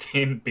this locked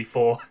in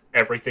before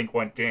everything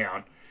went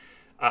down.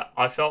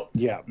 I felt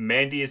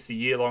Mandy is the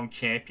year-long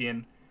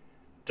champion,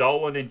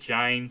 Dolan and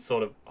Jane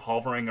sort of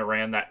hovering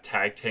around that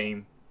tag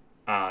team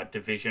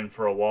division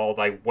for a while.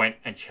 They went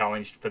and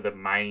challenged for the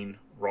main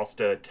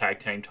roster tag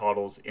team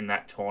titles in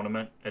that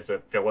tournament as a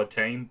filler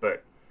team,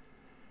 but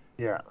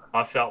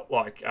I felt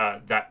like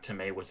that to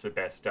me was the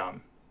best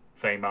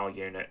female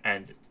unit,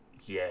 and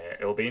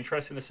it'll be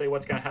interesting to see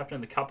what's going to happen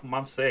in the couple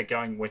months there,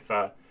 going with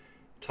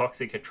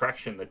Toxic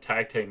Attraction, the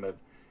tag team of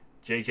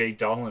GG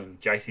Dolan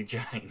and JC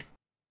Jane.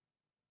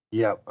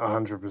 Yep,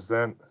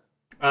 100%.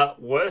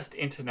 Worst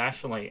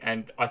internationally,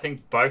 and I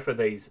think both of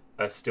these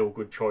are still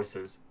good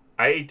choices.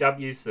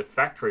 AEW's The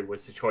Factory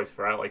was the choice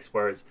for Alex,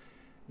 whereas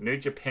New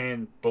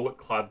Japan Bullet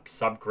Club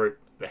subgroup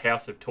The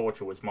House of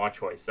Torture was my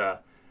choice.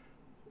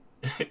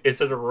 Is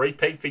it a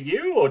repeat for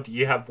you, or do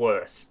you have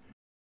worse?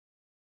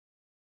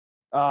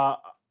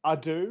 I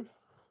do.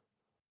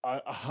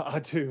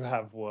 I do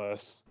have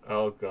worse.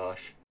 Oh,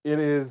 gosh. It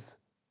is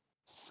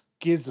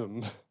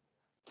Schism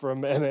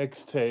from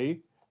NXT,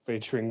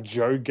 featuring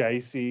Joe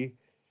Gacy,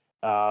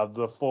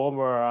 the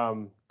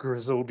former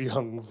grizzled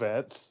young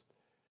vets,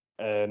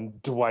 and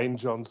Dwayne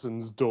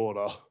Johnson's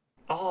daughter.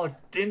 Oh,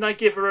 didn't they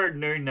give her a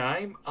new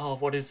name? Oh,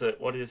 what is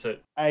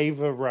it?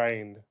 Ava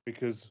Rain,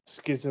 because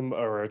Schism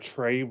are a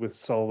tree with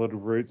solid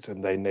roots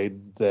and they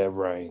need their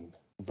rain.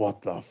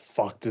 What the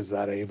fuck does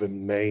that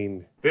even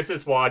mean? This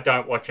is why I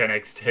don't watch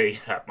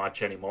NXT that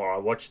much anymore. I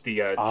watch the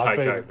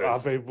takeovers.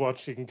 I've been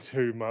watching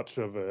too much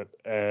of it,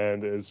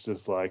 and it's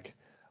just like,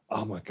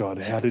 oh my god,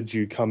 how did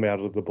you come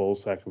out of the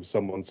ballsack of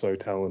someone so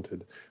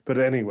talented? But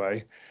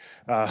anyway,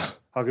 I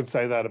can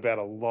say that about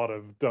a lot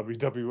of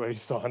WWE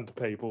signed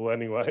people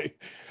anyway.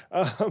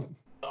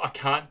 I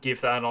can't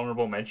give that an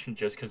honourable mention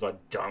just because I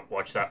don't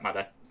watch that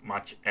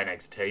much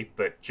NXT,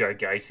 but Joe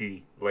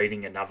Gacy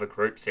leading another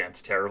group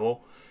sounds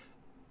terrible.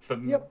 For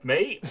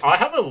me, I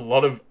have a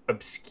lot of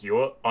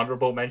obscure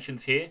honourable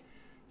mentions here.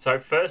 So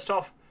first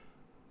off,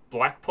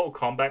 Blackpool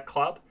Combat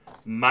Club,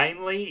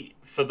 mainly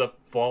for the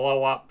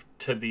follow-up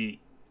to the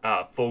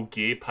Full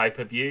Gear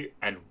pay-per-view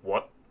and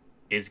what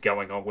is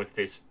going on with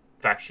this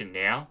faction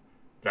now.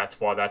 That's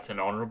why that's an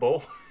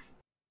honourable.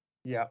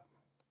 Yeah.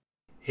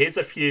 Here's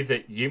a few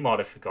that you might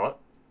have forgot.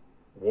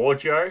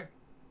 Wardlow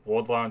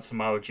and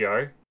Samoa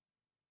Joe.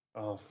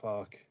 Oh,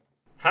 fuck.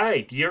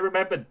 Hey, do you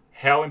remember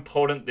how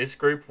important this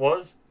group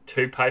was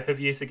 2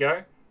 pay-per-views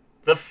ago?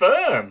 The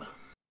Firm!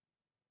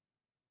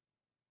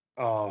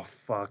 Oh,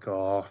 fuck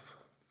off.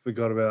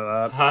 Forgot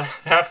about that.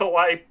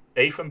 Hathaway,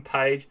 Ethan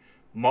Page,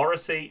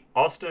 Morrissey,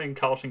 Austin and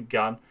Colton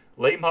Gunn,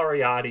 Lee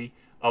Moriarty,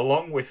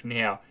 along with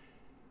now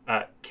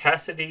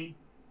Cassidy,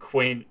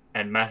 Quinn,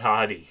 and Matt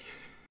Hardy.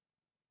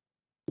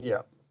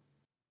 Yeah.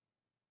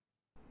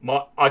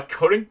 I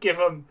couldn't give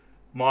them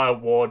my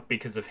award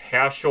because of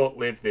how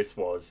short-lived this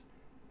was.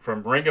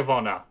 From Ring of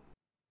Honor,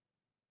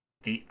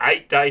 the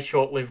 8-day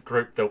short-lived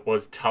group that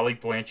was Tully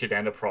Blanchard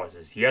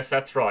Enterprises. Yes,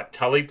 that's right.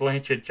 Tully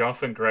Blanchard,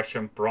 Jonathan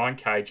Gresham, Brian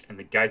Cage, and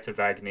the Gates of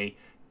Agony,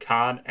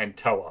 Khan and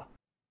Toa.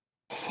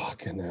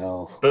 Fucking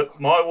hell. But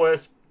my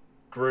worst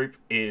group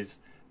is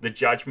the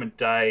Judgment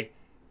Day,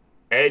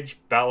 Edge,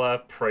 Bella,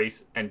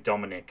 Priest, and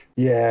Dominic.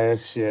 Yeah,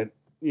 shit.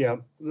 Yeah,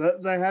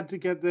 they had to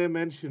get their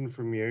mention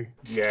from you.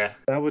 Yeah.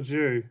 That was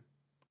you.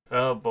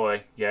 Oh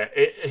boy, yeah.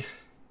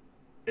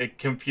 It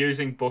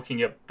confusing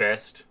booking at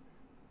best,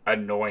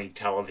 annoying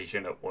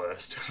television at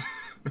worst.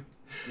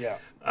 Yeah.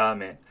 Oh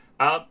man.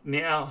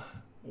 Now,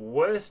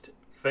 worst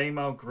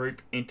female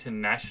group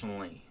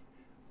internationally.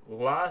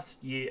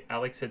 Last year,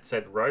 Alex had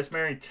said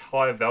Rosemary and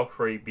Taya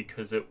Valkyrie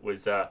because it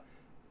was a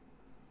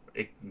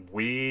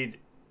weird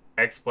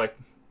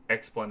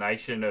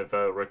explanation of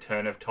a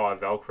return of Taya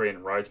Valkyrie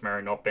and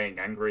Rosemary not being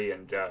angry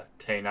and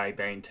TNA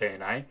being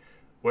TNA.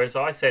 Whereas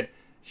I said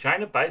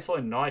Shayna Baszler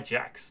and Nia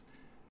Jax.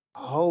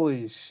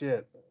 Holy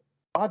shit.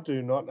 I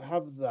do not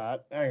have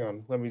that. Hang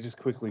on, let me just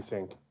quickly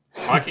think.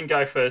 I can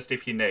go first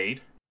if you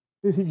need.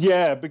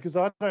 Yeah, because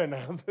I don't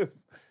have it.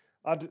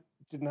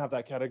 Didn't have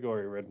that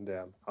category written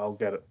down. I'll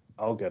get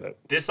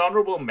it.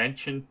 Dishonorable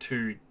mention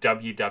to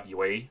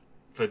WWE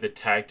for the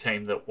tag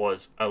team that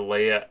was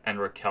Aaliyah and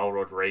Raquel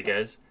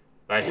Rodriguez.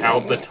 They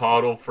held the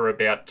title for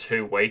about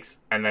 2 weeks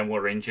and then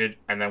were injured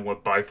and then were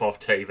both off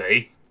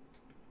TV.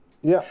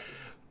 Yeah.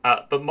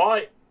 But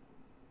my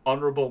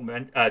honorable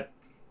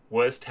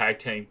worst tag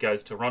team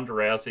goes to Ronda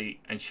Rousey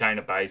and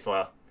Shayna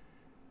Baszler.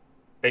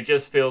 It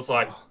just feels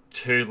like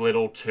too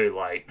little, too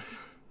late.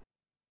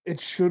 It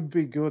should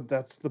be good.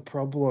 That's the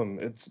problem.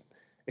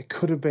 It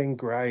could have been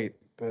great,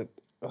 but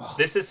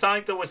this is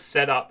something that was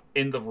set up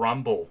in the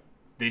Rumble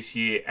this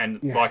year, and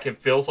yeah. it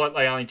feels like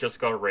they only just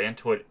got around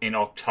to it in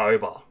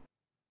October.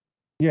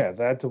 Yeah,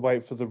 they had to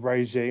wait for the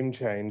regime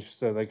change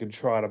so they could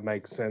try to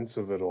make sense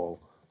of it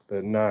all.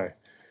 But no.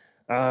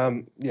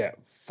 Yeah,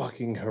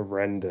 fucking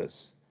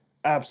horrendous.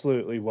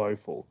 Absolutely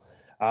woeful.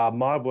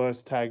 My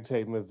worst tag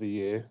team of the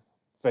year,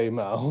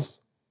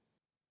 females.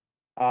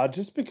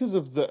 Just because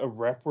of the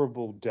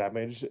irreparable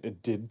damage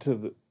it did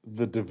to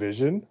the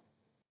division.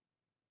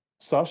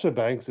 Sasha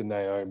Banks and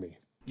Naomi.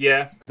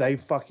 Yeah. They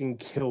fucking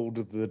killed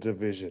the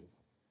division.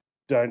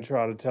 Don't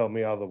try to tell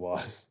me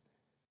otherwise.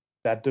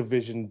 That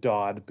division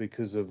died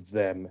because of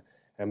them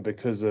and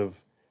because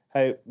of,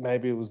 hey,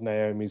 maybe it was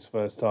Naomi's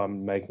first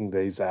time making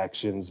these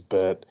actions,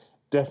 but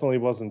definitely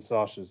wasn't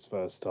Sasha's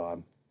first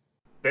time.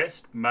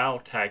 Best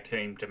male tag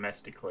team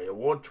domestically,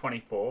 Award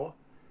 24.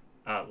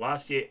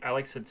 Last year,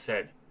 Alex had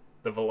said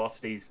the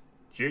Velocities,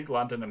 Jude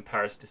London and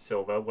Paris De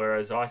Silva,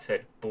 whereas I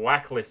said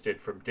blacklisted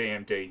from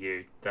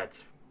DMDU.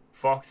 That's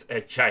Fox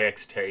at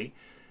JXT.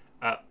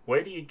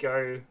 Where do you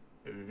go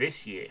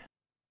this year?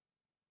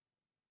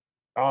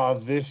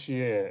 This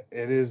year,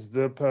 it is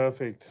the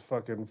perfect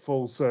fucking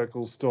full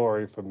circle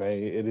story for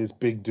me. It is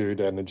Big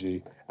Dude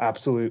Energy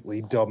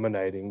absolutely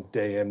dominating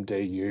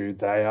DMDU.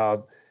 They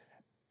are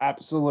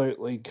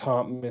absolutely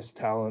can't miss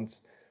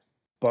talents.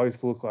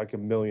 Both look like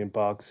 $1 million.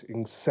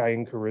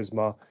 Insane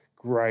charisma,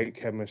 great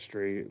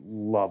chemistry.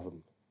 Love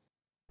them.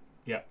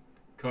 Yeah,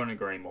 couldn't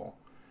agree more.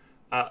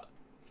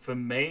 For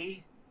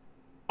me,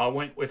 I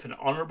went with an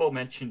honourable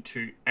mention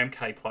to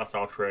MK Plus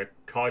Ultra,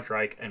 Kai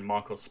Drake, and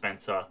Michael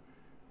Spencer.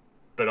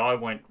 But I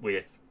went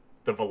with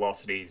the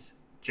Velocities,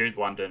 Jude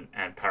London,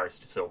 and Paris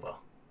De Silva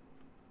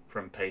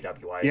from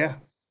PWA. Yeah.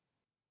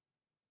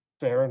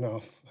 Fair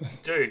enough.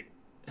 Dude,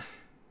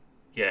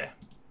 yeah,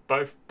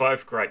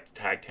 both great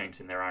tag teams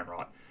in their own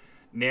right.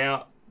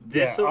 Now,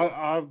 this...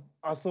 Yeah,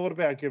 I thought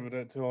about giving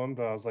it to him,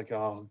 but I was like,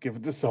 I'll give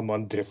it to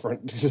someone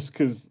different just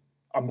because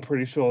I'm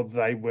pretty sure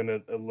they win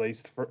it at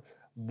least for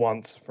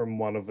once from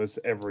one of us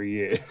every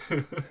year.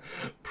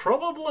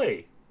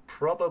 Probably.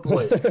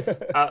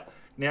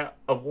 Now,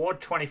 Award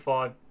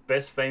 25,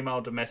 Best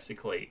Female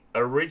Domestically.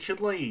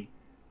 Originally,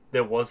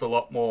 there was a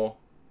lot more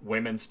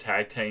women's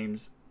tag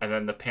teams, and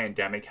then the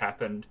pandemic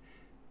happened,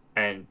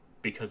 and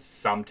because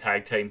some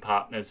tag team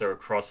partners are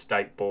across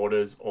state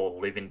borders or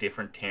live in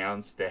different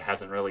towns, there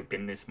hasn't really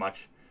been this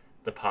much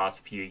the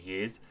past few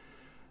years.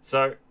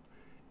 So,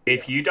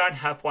 if you don't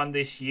have one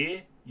this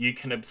year, you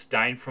can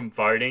abstain from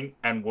voting,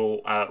 and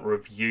we'll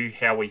review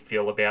how we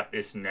feel about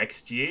this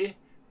next year.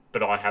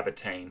 But I have a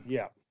team.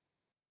 Yeah.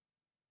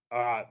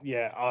 I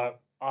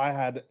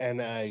had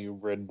NA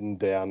written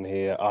down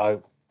here. I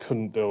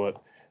couldn't do it.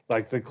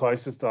 Like, the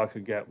closest I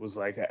could get was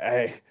like,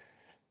 hey,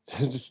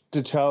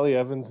 do Charlie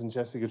Evans and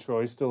Jessica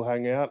Troy still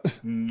hang out?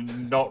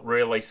 Not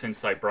really,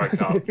 since they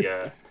broke up,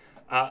 yeah.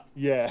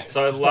 Yeah.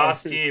 So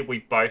last year, we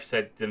both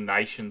said the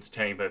Nations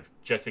team of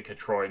Jessica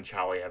Troy and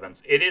Charlie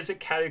Evans. It is a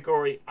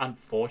category,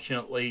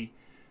 unfortunately,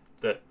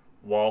 that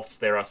whilst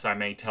there are so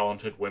many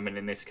talented women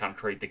in this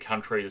country, the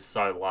country is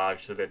so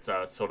large that it's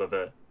sort of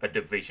a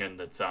division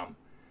that's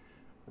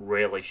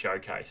rarely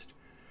showcased.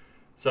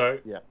 So,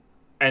 yeah.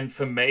 And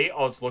for me,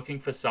 I was looking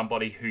for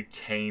somebody who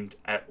teamed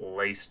at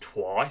least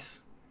twice.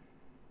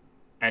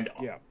 And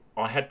yeah.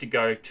 I had to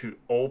go to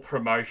all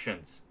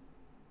promotions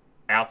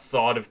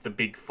outside of the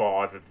big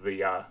five of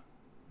the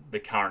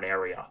current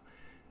area.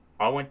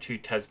 I went to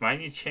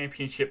Tasmania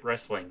Championship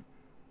Wrestling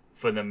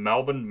for the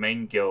Melbourne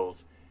Mean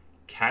Girls,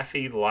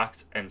 Kathy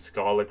Lux and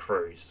Skylar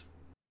Cruz.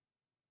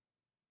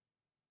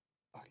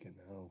 Fucking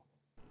hell.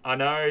 I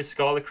know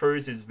Skylar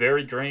Cruz is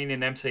very green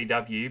in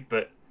MCW,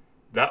 but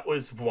that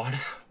was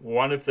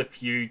one of the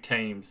few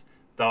teams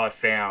that I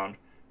found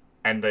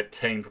and that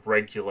teamed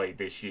regularly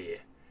this year.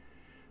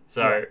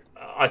 So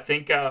I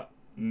think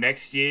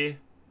next year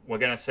we're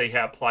going to see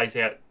how it plays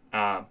out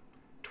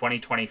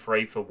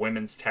 2023 for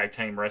women's tag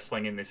team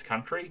wrestling in this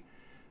country.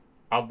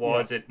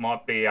 Otherwise, it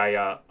might be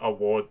a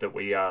award that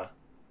we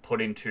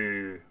put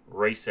into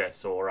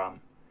recess or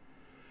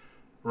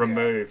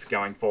remove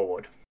going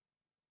forward.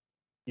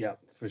 Yeah,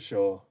 for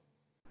sure.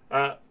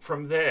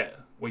 From there,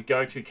 we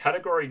go to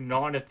Category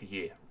 9 of the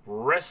year,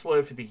 Wrestler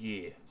of the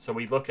Year. So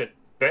we look at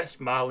Best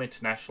Male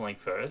Internationally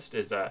first,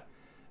 as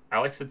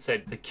Alex had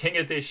said, the king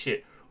of this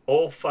shit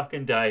all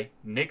fucking day,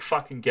 Nick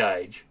fucking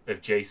Gage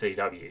of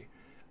GCW.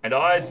 And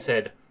I had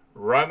said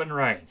Roman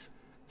Reigns,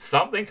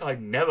 something I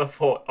never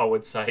thought I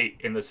would say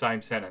in the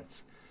same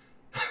sentence.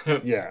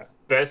 Yeah.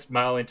 Best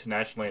Male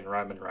Internationally in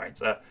Roman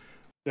Reigns.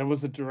 There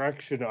was a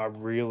direction I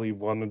really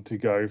wanted to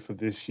go for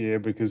this year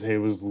because he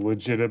was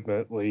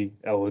legitimately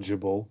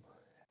eligible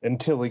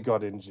until he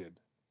got injured.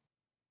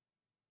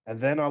 And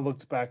then I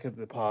looked back at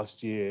the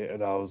past year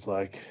and I was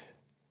like,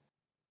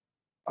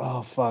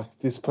 oh, fuck,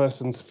 this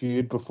person's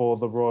feud before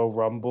the Royal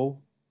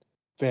Rumble,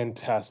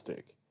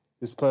 fantastic.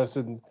 This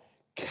person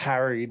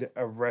carried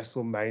a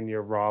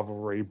WrestleMania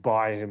rivalry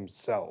by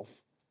himself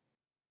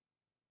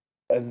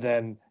and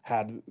then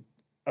had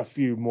a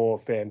few more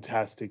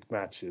fantastic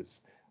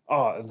matches.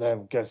 Oh, and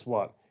then guess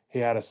what? He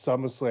had a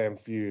SummerSlam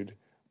feud,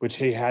 which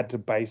he had to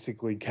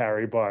basically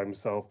carry by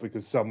himself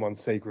because someone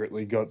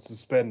secretly got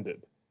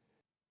suspended.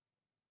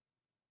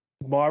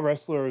 My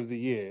wrestler of the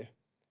year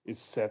is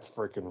Seth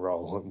freaking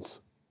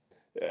Rollins.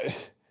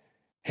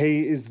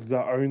 He is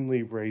the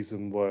only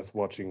reason worth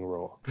watching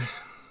Raw.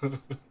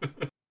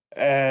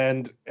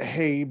 And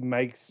he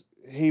makes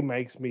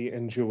me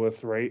endure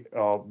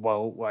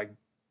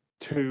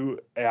 2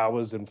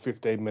 hours and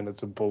 15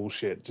 minutes of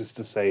bullshit just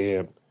to see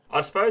him.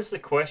 I suppose the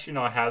question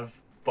I have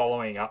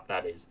following up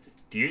that is,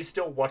 do you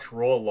still watch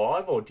Raw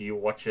live or do you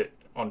watch it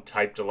on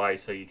tape delay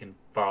so you can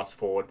fast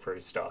forward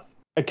through stuff?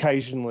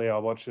 Occasionally I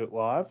watch it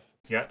live.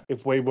 Yeah.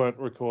 If we weren't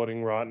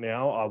recording right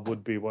now, I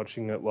would be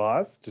watching it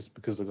live just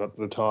because I got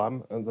the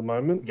time at the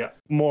moment. Yeah.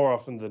 More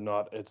often than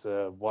not, it's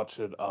a watch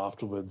it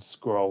afterwards,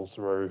 scroll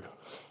through.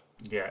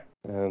 Yeah.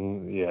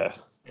 And yeah.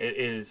 It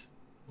is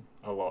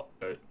a lot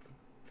of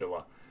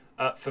filler.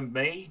 For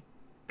me,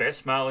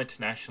 best male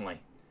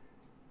internationally,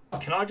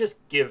 can I just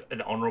give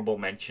an honourable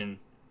mention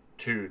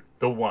to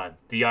the one,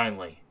 the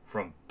only,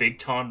 from Big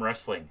Time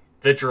Wrestling,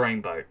 the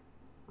Dreamboat,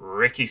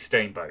 Ricky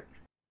Steamboat.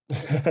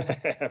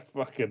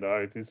 Fucking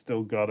oath, he's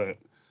still got it.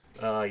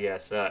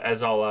 Yes,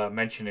 as I'll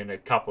mention in a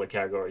couple of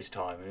categories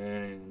time,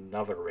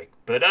 another Rick.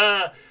 But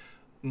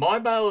my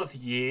male of the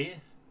year,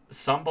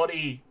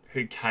 somebody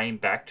who came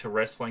back to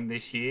wrestling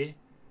this year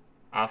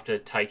after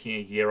taking a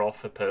year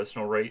off for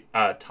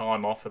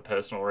time off for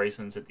personal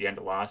reasons at the end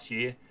of last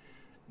year,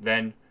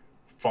 then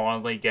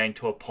finally getting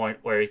to a point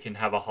where he can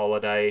have a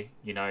holiday,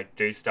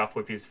 do stuff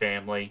with his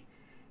family.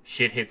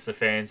 Shit hits the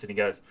fans and he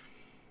goes,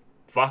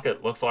 fuck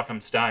it, looks like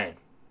I'm staying.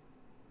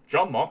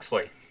 Jon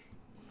Moxley.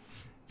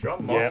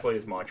 Jon Moxley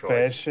is my choice.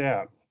 Fair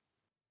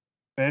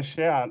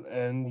shout.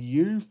 And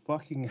you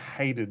fucking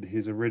hated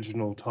his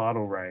original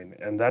title reign,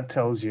 and that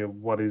tells you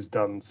what he's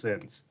done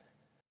since.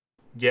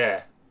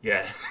 Yeah.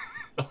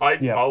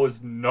 I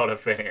was not a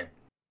fan.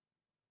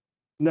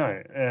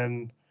 No,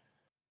 and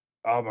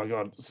oh my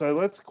god. So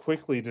let's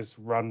quickly just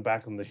run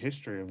back on the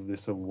history of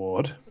this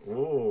award.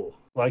 Ooh.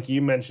 Like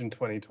you mentioned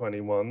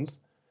 2021's.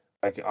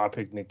 Like I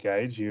picked Nick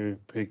Gage, you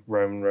picked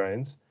Roman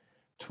Reigns.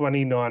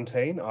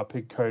 2019, I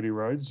picked Cody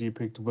Rhodes, you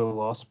picked Will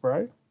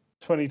Ospreay.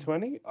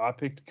 2020, I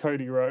picked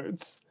Cody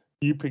Rhodes,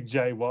 you picked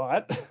Jay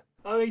White.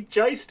 I mean,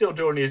 Jay's still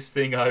doing his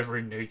thing over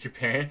in New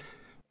Japan.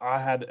 I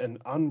had an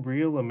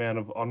unreal amount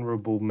of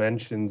honourable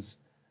mentions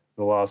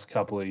the last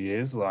couple of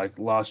years. Like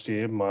last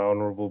year, my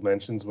honourable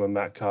mentions were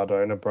Matt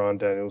Cardona, Bryan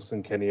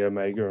Danielson, Kenny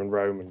Omega, and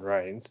Roman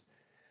Reigns.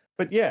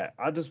 But yeah,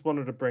 I just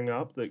wanted to bring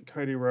up that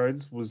Cody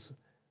Rhodes was...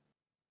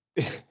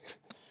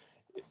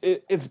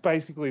 It's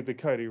basically the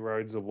Cody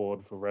Rhodes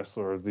Award for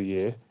Wrestler of the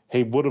Year.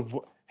 He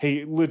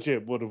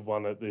legit would have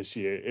won it this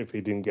year if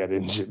he didn't get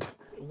injured.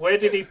 Where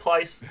did he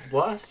place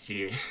last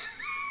year?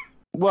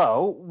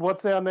 Well,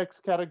 what's our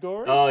next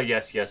category? Oh,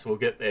 yes, we'll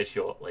get there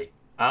shortly.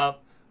 I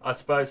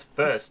suppose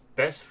first,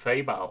 best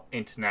female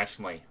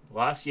internationally.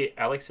 Last year,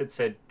 Alex had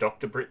said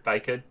Dr. Britt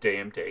Baker,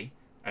 DMD,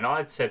 and I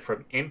had said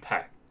from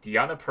Impact,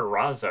 Deonna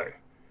Purrazzo.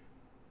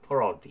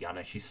 Poor old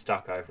Deonna, she's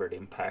stuck over at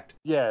Impact.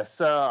 Yeah,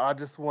 so I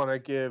just want to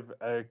give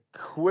a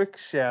quick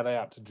shout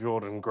out to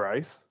Jordan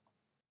Grace.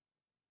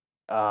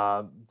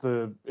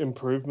 The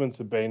improvements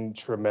have been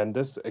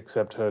tremendous,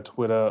 except her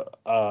Twitter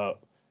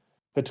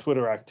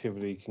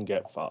activity can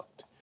get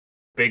fucked.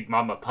 Big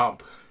Mama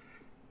Pump.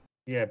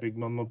 Yeah, Big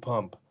Mama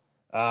Pump.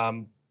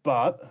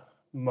 But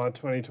my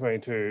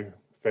 2022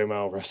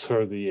 female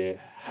wrestler of the year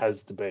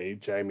has to be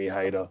Jamie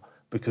Hayter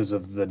because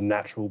of the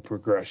natural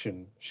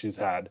progression she's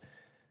had,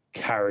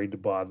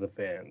 carried by the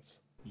fans.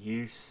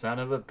 You son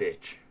of a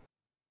bitch.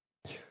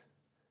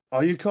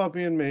 Are you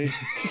copying me?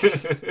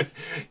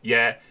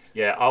 Yeah,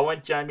 I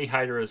went Jamie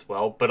Hayter as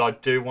well, but I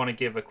do want to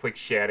give a quick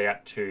shout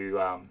out to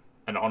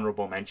an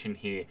honourable mention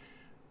here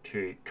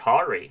to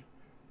Kairi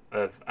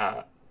of,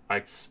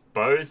 I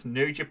suppose,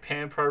 New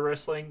Japan Pro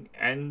Wrestling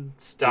and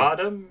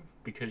Stardom,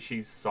 because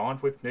she's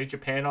signed with New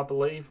Japan, I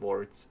believe,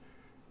 or it's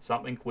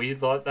something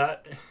weird like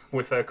that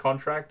with her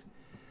contract.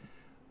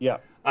 Yeah.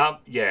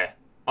 Yeah.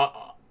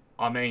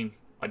 I mean,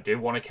 I do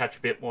want to catch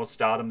a bit more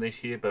Stardom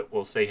this year, but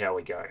we'll see how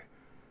we go.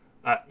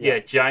 Yeah,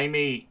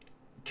 Jamie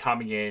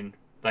coming in,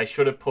 they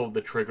should have pulled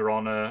the trigger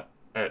on her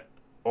at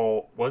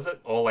All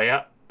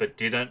Out, but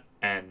didn't,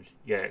 and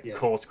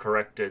course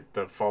corrected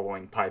the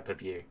following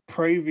pay-per-view.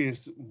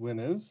 Previous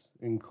winners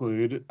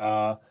include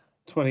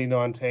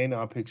 2019,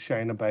 I picked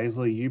Shayna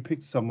Baszler. You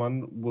picked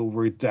someone, we'll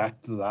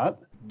redact that.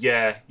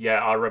 Yeah,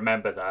 I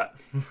remember that.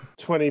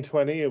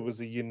 2020, it was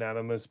a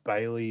unanimous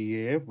Bayley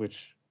year,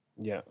 which...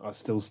 yeah, I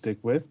still stick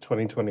with.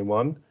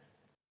 2021,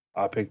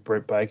 I picked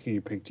Britt Baker,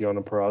 you picked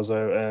Deonna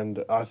Purrazzo,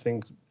 and I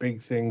think big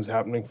things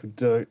happening for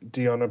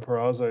Deonna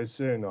Purrazzo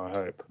soon, I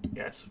hope.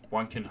 Yes,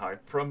 one can hope.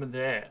 From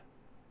there,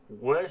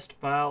 worst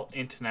male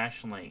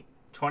internationally.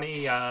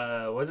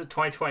 was it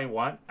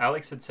 2021?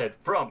 Alex had said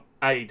from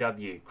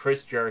AEW,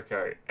 Chris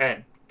Jericho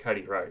and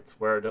Cody Rhodes,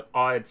 where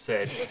I had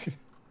said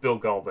Bill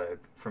Goldberg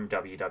from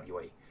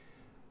WWE.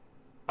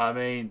 I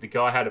mean, the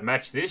guy had a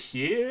match this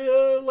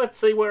year. Let's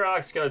see where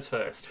Alex goes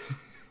first.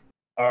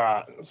 All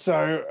right.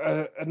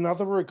 So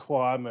another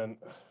requirement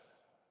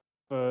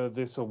for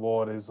this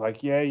award is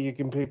like, yeah, you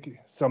can pick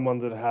someone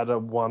that had a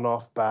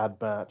one-off bad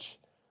match,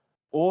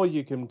 or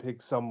you can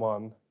pick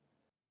someone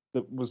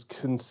that was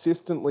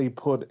consistently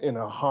put in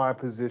a high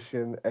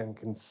position and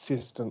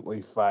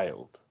consistently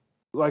failed.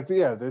 Like,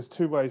 yeah, there's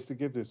two ways to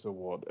give this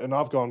award, and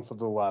I've gone for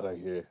the latter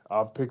here.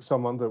 I've picked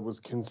someone that was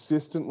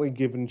consistently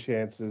given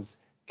chances.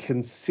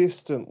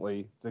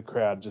 Consistently, the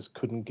crowd just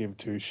couldn't give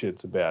two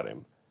shits about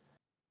him.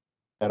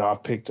 And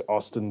I've picked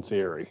Austin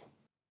Theory.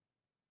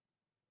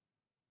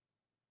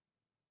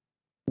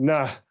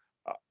 Nah,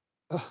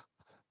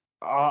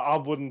 I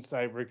wouldn't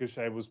say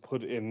Ricochet was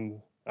put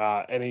in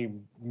any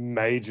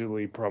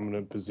majorly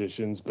prominent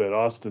positions, but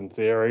Austin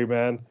Theory,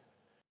 man,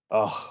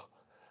 oh,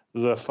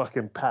 the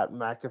fucking Pat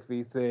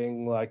McAfee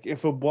thing. Like,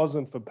 if it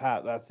wasn't for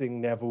Pat, that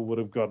thing never would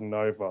have gotten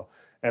over.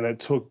 And it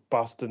took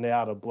busting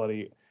out a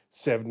bloody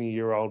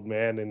 70-year-old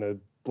man in a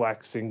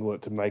black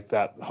singlet to make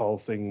that whole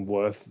thing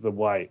worth the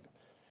wait.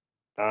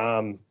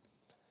 And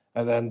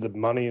then the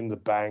Money in the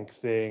Bank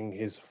thing,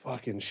 his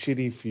fucking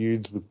shitty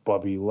feuds with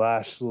Bobby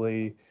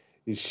Lashley,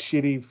 his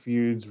shitty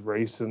feuds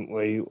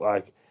recently,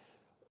 like,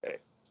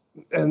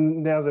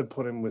 and now they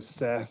put him with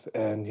Seth,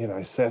 and, you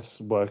know,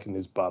 Seth's working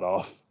his butt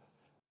off,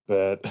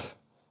 but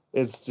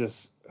it's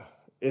just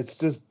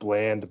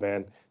bland,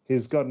 man.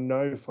 He's got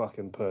no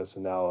fucking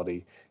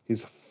personality.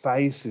 His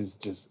face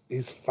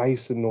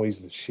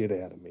annoys the shit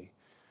out of me.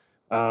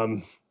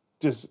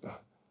 Just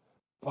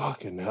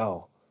fucking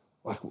hell.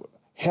 Like,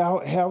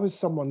 how is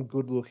someone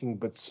good looking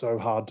but so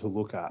hard to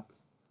look at?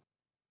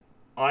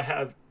 I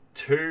have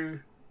two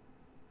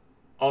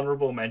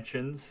honourable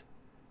mentions.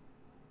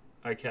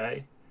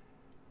 Okay.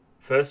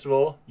 First of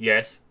all,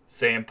 yes,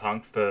 CM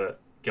Punk for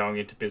going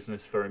into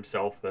business for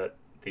himself at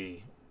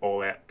the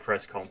All Out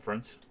press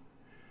conference.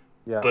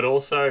 Yeah. But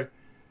also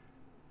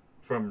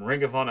from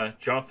Ring of Honor,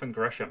 Jonathan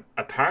Gresham,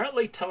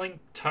 apparently telling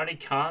Tony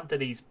Khan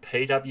that he's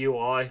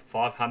PWI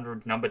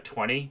 500 number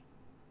 20.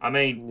 I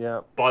mean,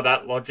 yeah. By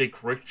that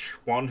logic, Rich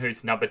Swann,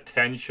 who's number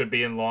 10, should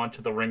be in line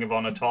to the Ring of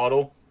Honor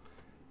title.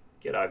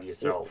 Get over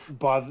yourself.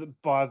 By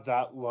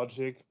that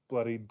logic,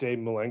 bloody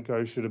Dean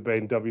Malenko should have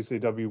been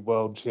WCW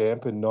World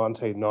Champ in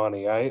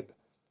 1998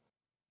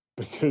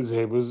 because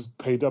he was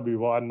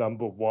PWI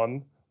number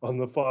 1 on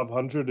the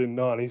 500 in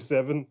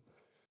 97.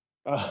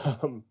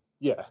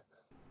 Yeah.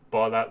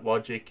 By that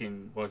logic,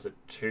 in, was it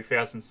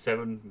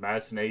 2007,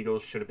 Madison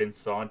Eagles should have been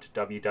signed to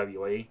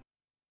WWE.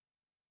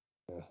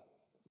 Yeah.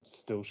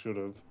 Still should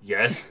have.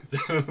 Yes.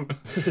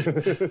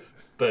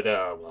 But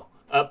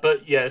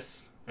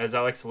yes, as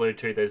Alex alluded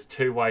to, there's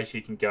two ways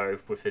you can go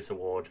with this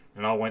award,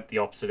 and I went the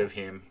opposite of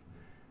him.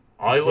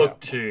 I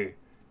looked to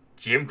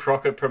Jim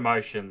Crockett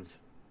Promotions,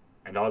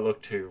 and I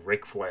looked to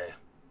Ric Flair.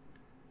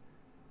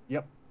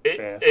 Yep.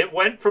 It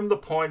went from the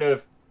point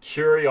of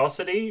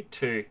curiosity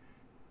to,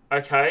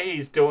 okay,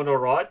 he's doing all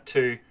right,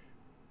 to,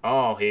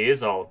 oh, he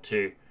is old,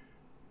 to,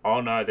 oh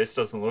no, this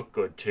doesn't look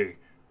good, to,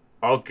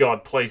 oh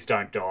god, please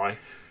don't die.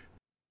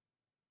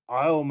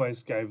 I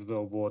almost gave the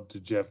award to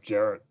Jeff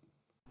Jarrett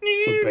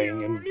for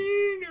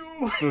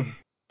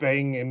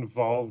being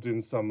involved in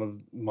some of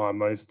my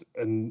most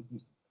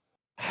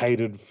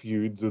hated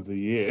feuds of the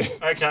year.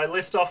 Okay,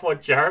 list off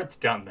what Jarrett's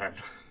done then.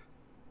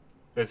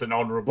 There's an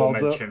honourable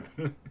mention.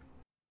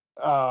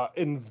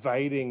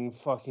 Invading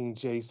fucking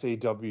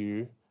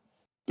GCW,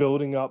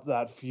 building up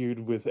that feud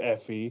with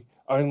Effie,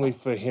 only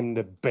for him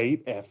to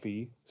beat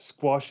Effie,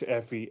 squash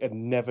Effie,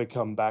 and never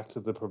come back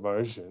to the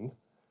promotion.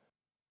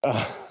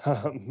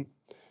 All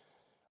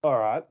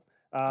right.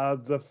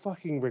 The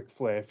fucking Ric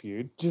Flair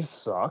feud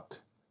just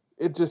sucked.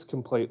 It just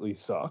completely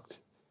sucked.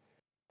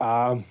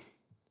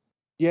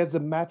 Yeah, the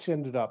match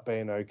ended up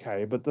being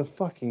okay, but the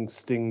fucking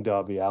Sting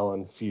Darby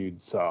Allin feud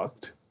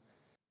sucked.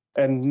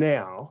 And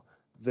now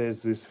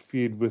there's this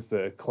feud with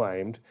the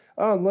Acclaimed.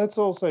 Oh, and let's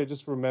also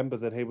just remember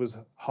that he was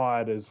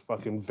hired as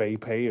fucking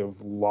VP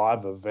of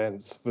live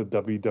events for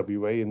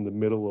WWE in the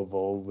middle of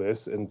all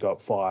this and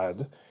got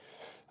fired.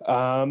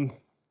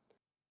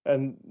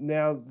 And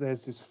now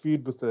there's this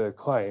feud with the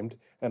Acclaimed,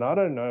 and I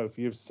don't know if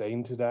you've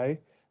seen today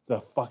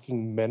the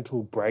fucking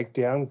mental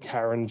breakdown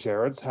Karen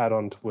Jarrett's had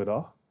on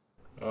Twitter.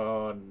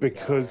 Oh,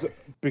 because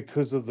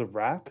of the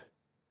rap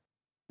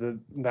that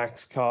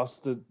Max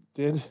Caster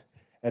did,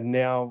 and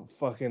now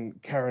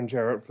fucking Karen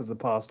Jarrett for the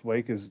past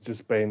week has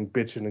just been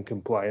bitching and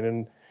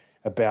complaining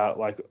about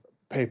like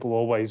people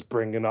always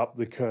bringing up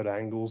the Kurt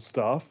Angle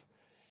stuff,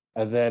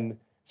 and then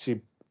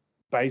she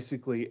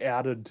basically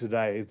outed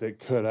today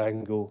that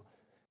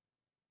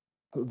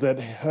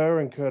her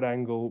and Kurt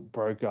Angle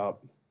broke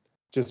up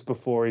just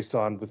before he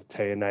signed with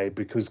TNA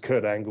because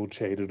Kurt Angle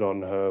cheated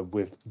on her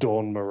with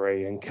Dawn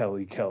Marie and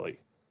Kelly Kelly.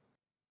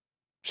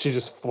 She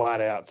just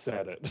flat out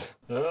said it.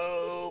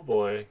 Oh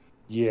boy.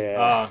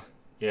 Yeah.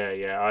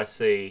 Yeah, I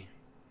see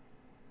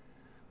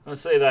I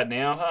see that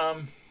now.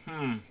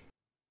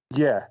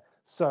 Yeah.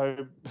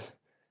 So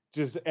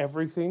just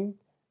everything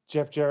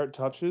Jeff Jarrett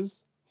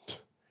touches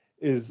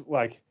is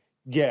like,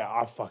 yeah,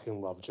 I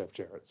fucking love Jeff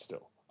Jarrett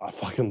still. I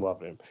fucking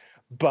love him.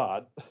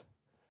 But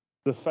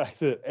the fact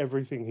that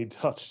everything he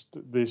touched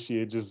this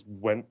year just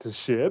went to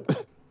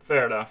shit.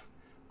 Fair enough.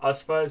 I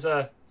suppose,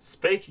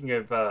 speaking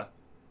of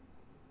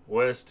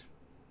worst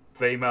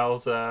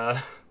females,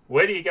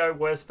 where do you go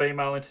worst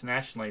female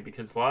internationally?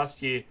 Because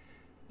last year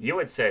you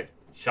had said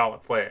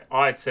Charlotte Flair.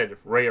 I had said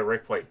Rhea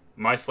Ripley,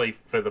 mostly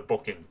for the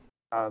booking.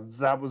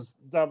 That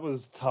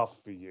was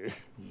tough for you.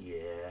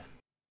 Yeah.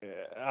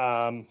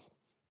 Yeah,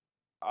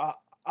 I,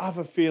 I have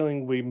a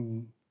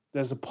feeling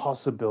there's a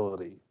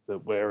possibility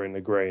that we're in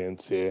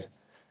agreement here.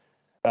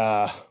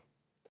 Uh,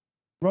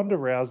 Ronda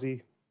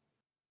Rousey,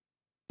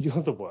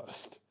 you're the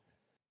worst.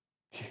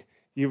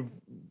 You've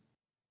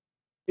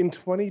in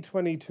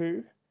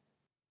 2022,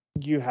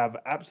 you have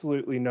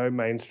absolutely no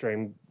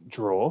mainstream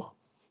draw.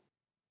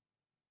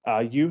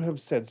 You have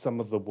said some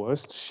of the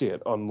worst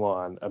shit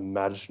online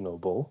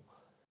imaginable,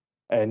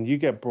 and you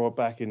get brought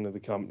back into the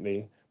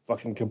company,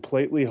 fucking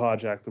completely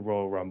hijack the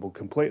Royal Rumble,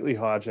 completely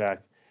hijack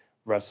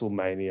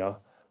WrestleMania.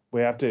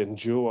 We have to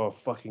endure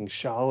fucking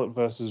Charlotte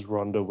versus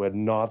Ronda, where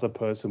neither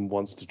person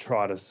wants to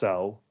try to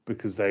sell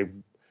because they're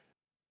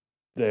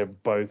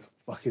both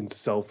fucking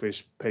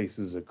selfish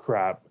pieces of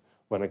crap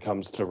when it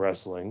comes to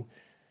wrestling.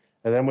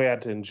 And then we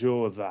had to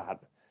endure that.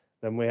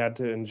 Then we had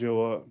to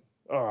endure,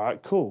 all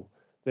right, cool.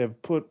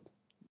 They've put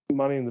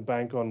Money in the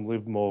Bank on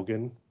Liv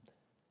Morgan.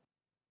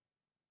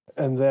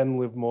 And then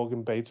Liv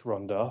Morgan beats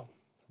Ronda.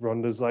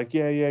 Ronda's like,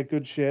 yeah,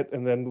 good shit.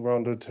 And then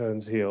Ronda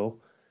turns heel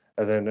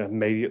and then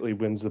immediately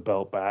wins the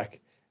belt back.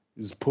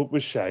 Is put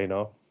with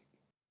Shayna.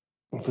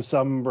 And for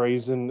some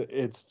reason,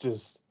 it's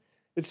just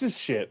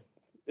shit.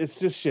 It's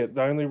just shit.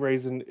 The only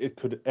reason it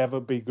could ever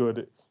be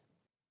good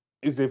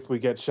is if we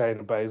get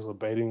Shayna Baszler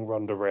beating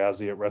Ronda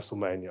Rousey at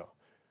WrestleMania.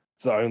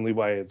 It's the only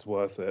way it's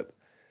worth it.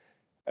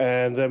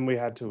 And then we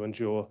had to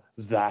endure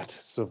that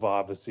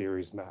Survivor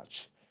Series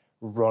match.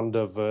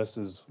 Ronda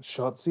versus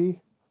Shotzi.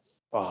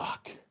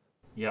 Fuck.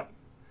 Yep.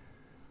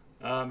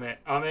 I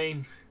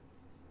mean,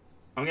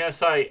 I'm gonna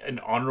say an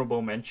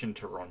honourable mention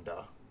to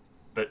Ronda,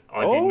 but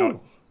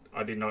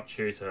I did not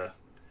choose her.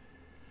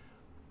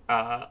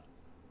 Uh,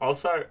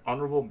 Also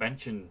honourable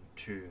mention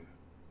to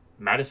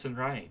Madison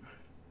Rain.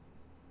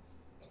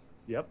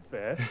 Yep,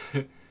 fair.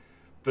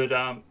 But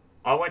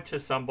I went to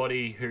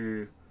somebody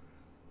who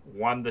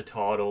won the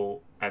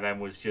title and then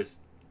was just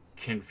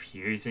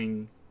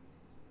confusing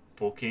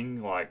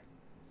booking. Like,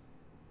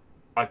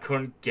 I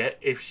couldn't get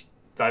if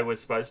they were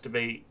supposed to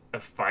be a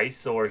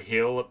face or a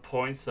heel at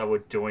points. They were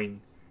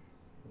doing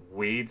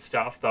weird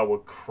stuff. They were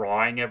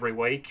crying every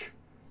week.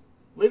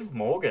 Liv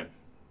Morgan.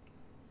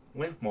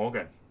 Liv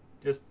Morgan.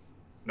 Just,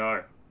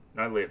 no.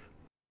 No Liv.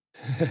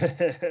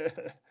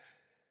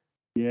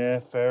 Yeah,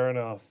 fair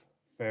enough.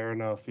 Fair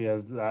enough.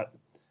 Yeah,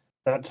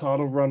 that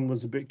title run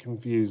was a bit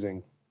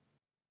confusing.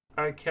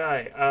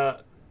 Okay,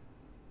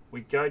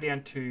 we go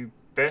down to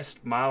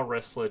best male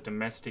wrestler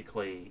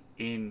domestically.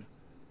 In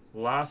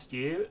last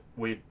year,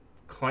 with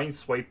clean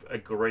sweep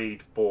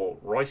agreed for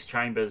Royce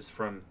Chambers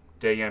from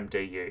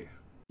DMDU.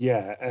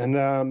 Yeah,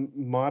 and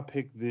my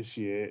pick this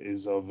year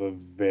is of a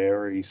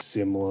very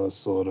similar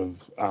sort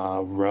of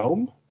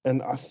realm,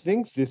 and I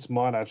think this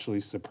might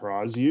actually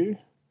surprise you.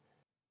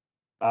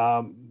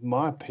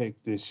 My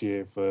pick this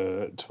year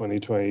for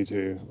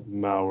 2022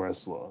 male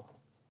wrestler,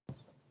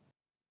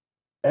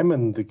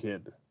 Emin the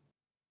Kid.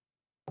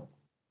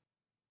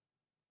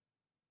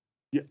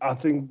 Yeah, I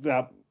think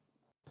that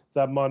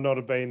might not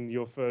have been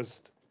your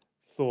first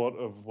thought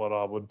of what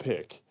I would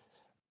pick,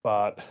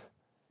 but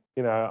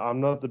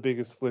I'm not the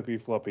biggest flippy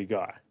floppy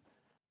guy,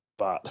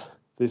 but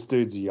this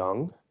dude's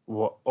young,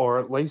 or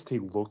at least he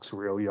looks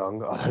real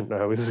young. I don't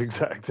know his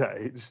exact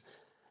age,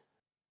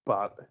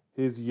 but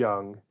he's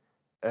young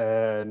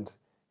and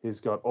he's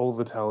got all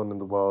the talent in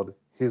the world.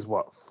 He's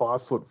what,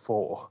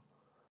 5'4",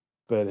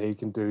 but he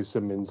can do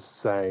some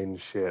insane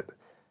shit.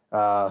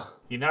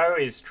 You know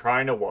who his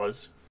trainer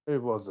was?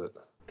 Who was it?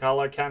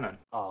 Carlo Cannon.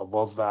 Oh,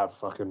 well, that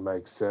fucking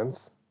makes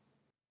sense.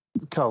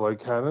 Carlo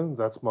Cannon,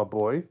 that's my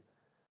boy.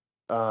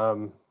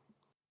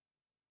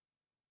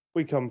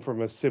 We come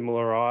from a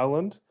similar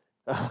island.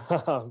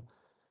 uh,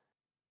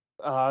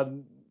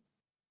 Emin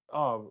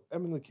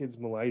the Kid's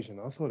Malaysian.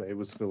 I thought he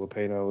was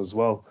Filipino as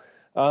well.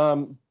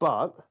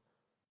 But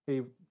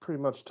he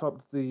pretty much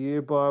topped the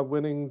year by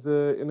winning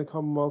the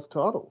Intercommonwealth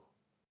title.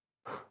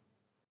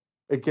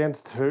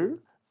 Against who?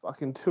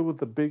 Fucking two of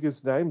the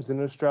biggest names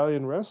in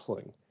Australian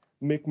wrestling.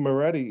 Mick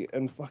Moretti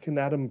and fucking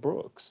Adam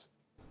Brooks.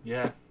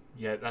 Yeah,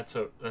 that's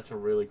a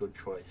really good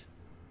choice.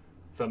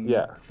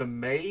 Yeah. For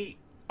me,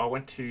 I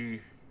went to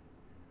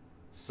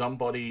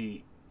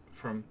somebody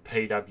from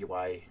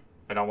PWA,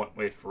 and I went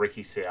with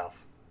Ricky South.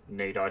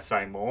 Need I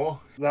say more?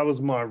 That was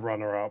my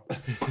runner-up.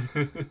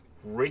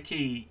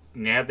 Ricky,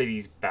 now that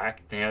he's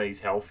back, now that he's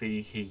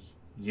healthy, he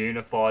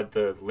unified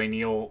the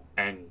lineal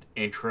and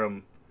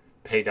interim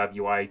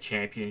PWA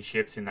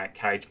championships in that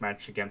cage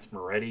match against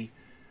Moretti.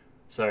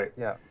 So,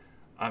 Yeah.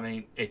 I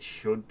mean, it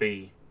should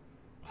be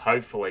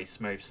hopefully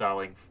smooth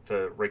sailing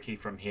for Ricky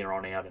from here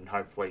on out, and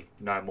hopefully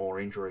no more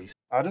injuries.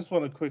 I just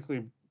want to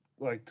quickly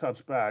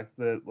touch back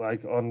that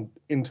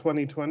in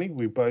 2020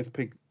 we both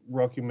picked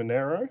Rocky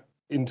Monero.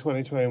 In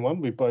 2021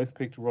 we both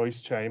picked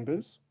Royce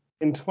Chambers.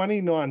 In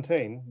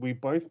 2019 we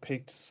both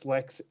picked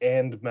Slex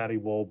and Matty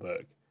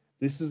Wahlberg.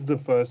 This is the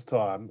first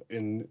time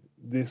in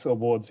this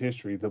awards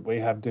history that we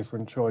have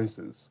different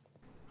choices.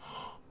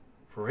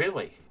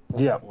 Really?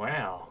 Yeah.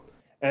 Wow.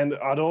 And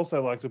I'd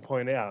also like to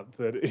point out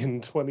that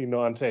in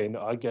 2019,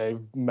 I gave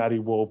Matty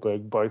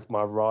Wahlberg both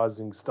my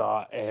Rising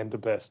Star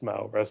and Best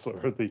Male Wrestler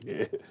of the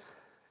Year.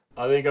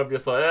 I think I'm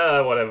just like,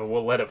 whatever,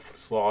 we'll let it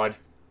slide.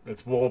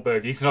 It's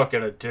Wahlberg, he's not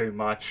going to do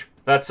much.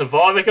 That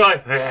Survivor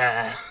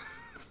guy?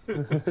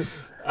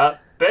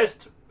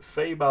 Best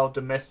female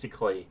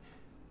domestically.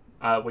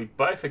 We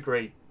both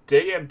agreed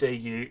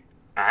DMDU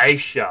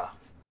Aisha.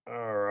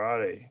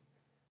 Alrighty.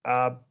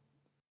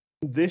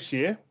 This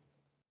year,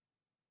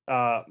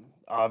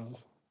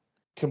 I've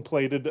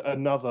completed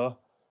another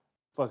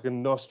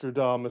fucking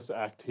Nostradamus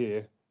act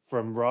here.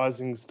 From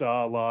Rising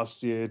Star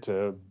last year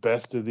to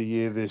Best of the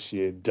Year this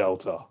year,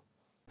 Delta.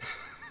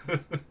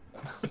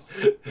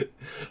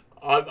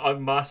 I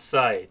must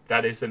say,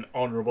 that is an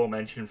honourable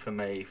mention for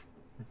me,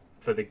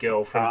 for the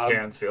girl from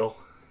Townsville.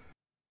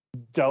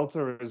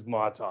 Delta is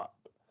my type,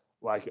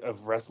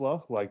 of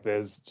wrestler.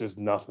 There's just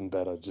nothing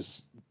better.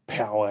 Just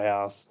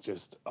powerhouse,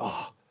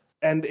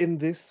 And in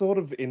this sort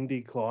of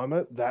indie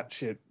climate, that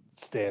shit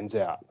stands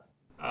out.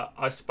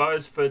 I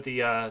suppose for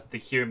the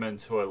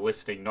humans who are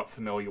listening, not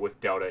familiar with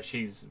Delta,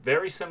 she's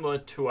very similar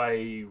to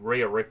a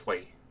Rhea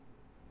Ripley,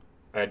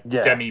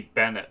 Demi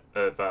Bennett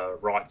of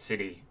Wright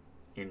City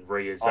in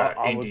Rhea's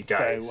indie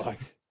days.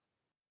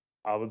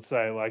 I would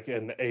say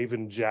an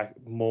even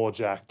more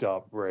jacked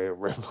up Rhea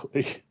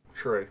Ripley.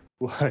 True.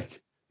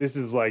 This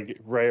is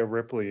Rhea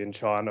Ripley in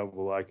China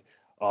were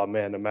oh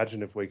man,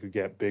 imagine if we could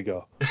get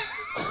bigger.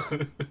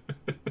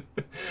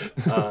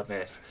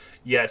 Man.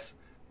 Yes.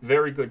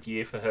 Very good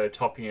year for her,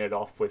 topping it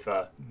off with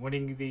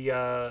winning the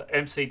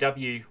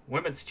MCW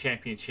Women's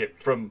Championship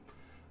from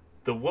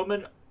the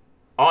woman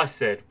I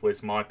said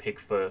was my pick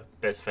for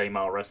Best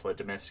Female Wrestler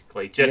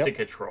domestically,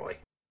 Jessica Troy.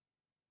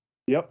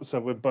 Yep, so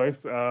we've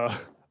both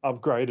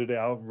upgraded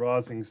our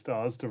Rising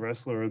Stars to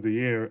Wrestler of the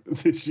Year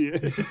this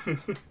year.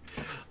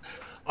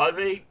 I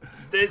mean,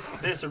 there's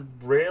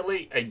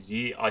rarely a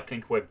year I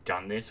think we've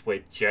done this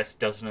where Jess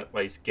doesn't at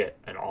least get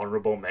an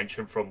honourable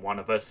mention from one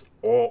of us,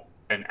 or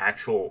an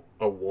actual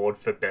award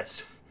for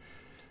best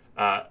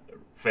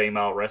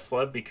female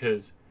wrestler,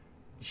 because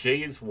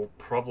she is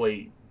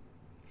probably,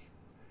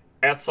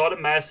 outside of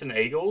Madison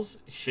Eagles,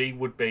 she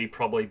would be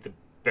probably the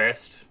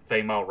best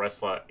female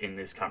wrestler in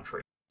this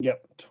country.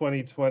 Yep,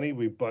 2020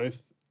 we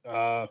both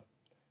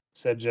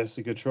said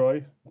Jessica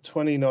Troy.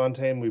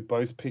 2019 we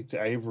both picked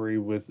Avery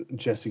with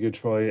Jessica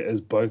Troy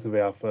as both of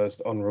our first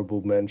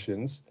honourable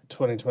mentions.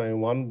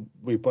 2021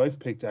 we both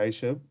picked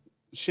Aisha.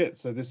 Shit,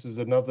 so this is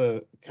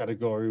another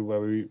category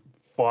where we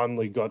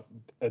finally got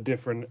a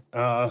different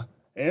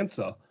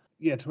answer.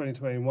 Yeah,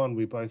 2021,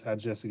 we both had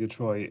Jessica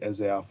Troy as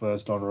our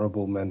first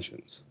honourable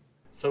mentions.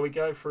 So we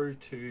go through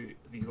to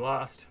the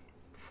last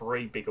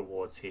 3 big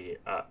awards here.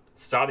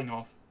 Starting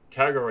off,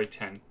 Category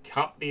 10,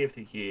 Company of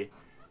the Year.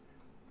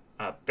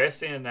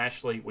 Best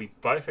Internationally, we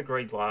both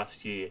agreed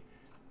last year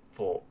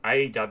for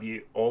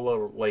AEW All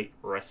Elite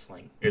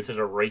Wrestling. Is it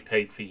a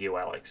repeat for you,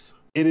 Alex?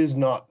 It is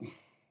not.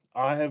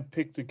 I have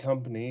picked a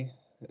company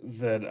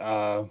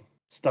that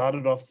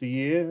started off the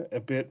year a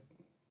bit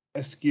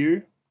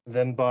askew.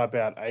 Then by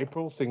about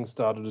April, things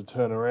started to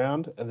turn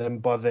around. And then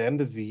by the end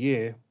of the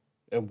year,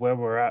 and where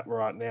we're at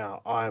right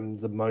now, I'm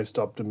the most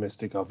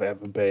optimistic I've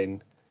ever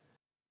been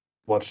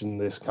watching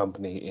this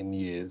company in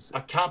years. I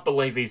can't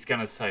believe he's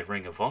going to say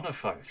Ring of Honor,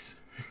 folks.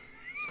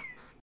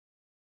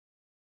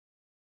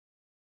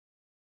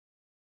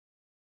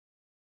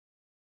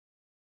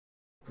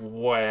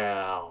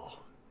 Wow.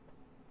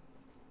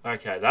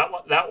 Okay, that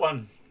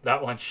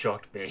one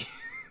shocked me.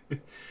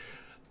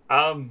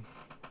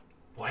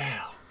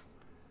 Wow.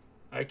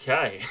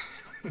 Okay.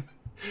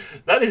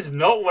 That is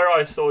not where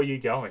I saw you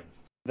going.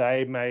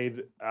 They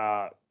made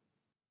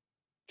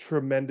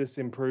tremendous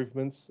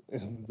improvements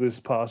in this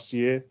past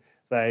year.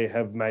 They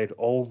have made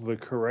all the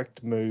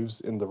correct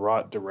moves in the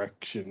right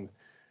direction.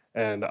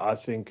 And I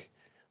think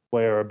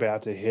we're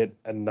about to hit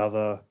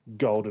another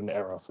golden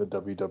era for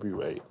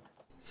WWE.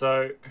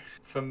 So,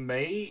 for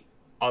me,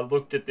 I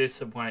looked at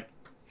this and went,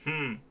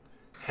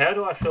 how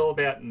do I feel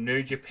about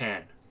New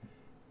Japan?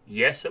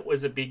 Yes, it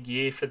was a big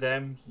year for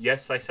them.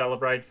 Yes, they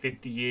celebrated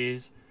 50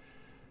 years.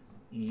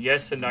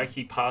 Yes,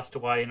 Inoki passed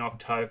away in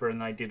October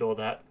and they did all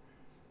that.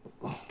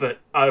 But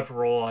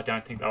overall, I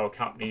don't think they were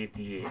Company of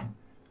the Year.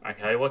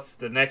 Okay, what's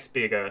the next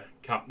bigger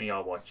company I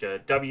watch?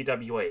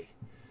 WWE.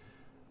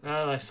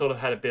 They sort of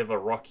had a bit of a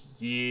rocky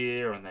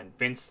year, and then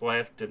Vince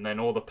left, and then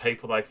all the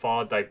people they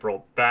fired they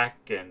brought back,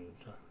 and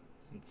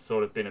it's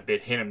sort of been a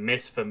bit hit and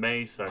miss for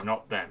me, so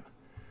not them.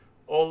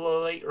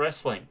 All Elite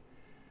Wrestling.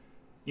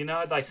 You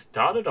know, they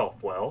started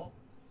off well,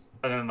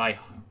 and then they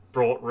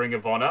brought Ring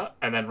of Honor,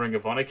 and then Ring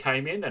of Honor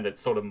came in, and it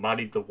sort of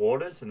muddied the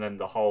waters, and then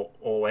the whole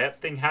All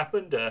Out thing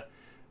happened.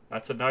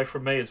 That's a no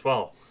from me as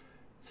well.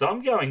 So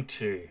I'm going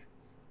to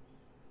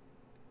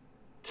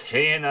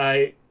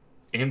TNA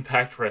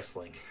Impact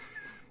Wrestling.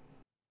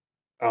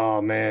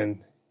 Oh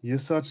man, you're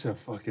such a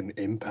fucking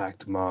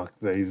impact mark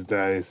these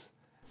days.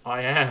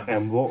 I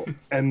am.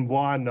 And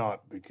why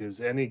not? Because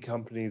any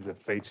company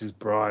that features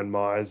Brian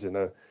Myers in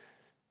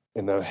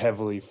a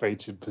heavily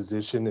featured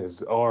position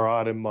is all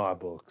right in my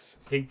books.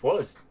 He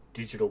was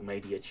digital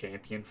media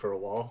champion for a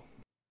while.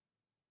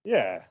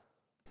 Yeah.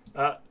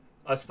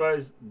 I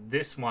suppose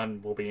this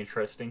one will be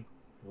interesting.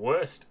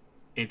 Worst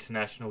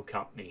international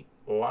company.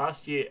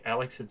 Last year,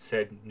 Alex had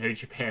said New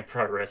Japan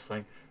Pro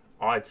Wrestling.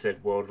 I'd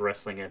said World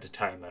Wrestling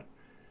Entertainment.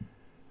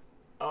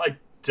 I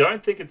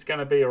don't think it's going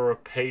to be a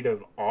repeat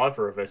of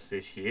either of us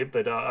this year,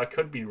 but I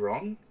could be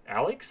wrong.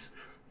 Alex?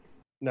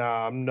 No,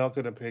 I'm not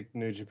going to pick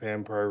New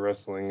Japan Pro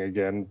Wrestling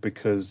again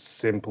because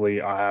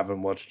simply I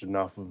haven't watched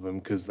enough of them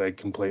because they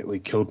completely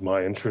killed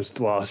my interest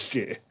last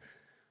year.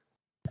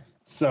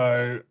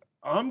 So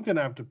I'm going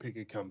to have to pick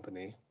a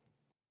company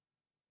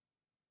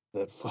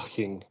that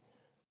fucking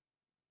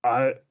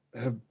I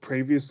have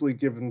previously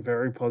given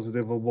very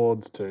positive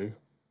awards to.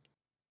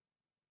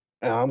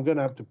 And I'm going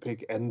to have to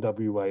pick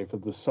NWA for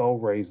the sole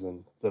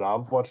reason that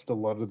I've watched a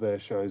lot of their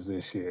shows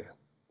this year.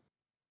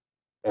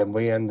 And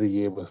we end the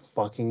year with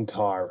fucking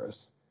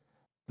Tyrus,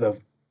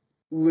 the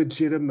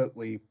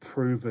legitimately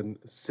proven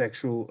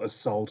sexual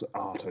assault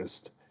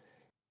artist,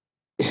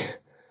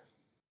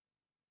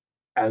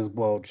 as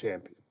world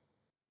champion.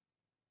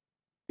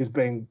 He's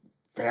been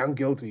found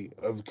guilty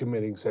of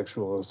committing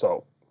sexual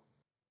assault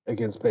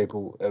against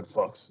people at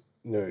Fox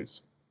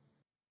News.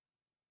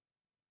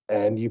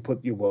 And you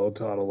put your world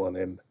title on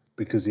him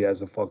because he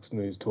has a Fox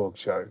News talk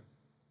show.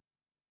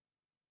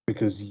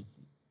 Because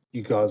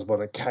you guys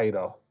want to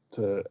cater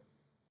to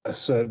a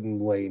certain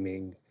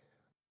leaning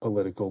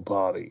political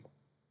party.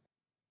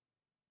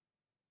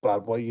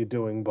 But what you're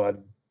doing by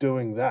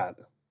doing that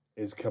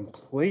is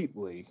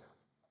completely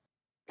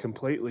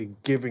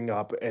giving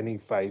up any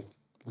faith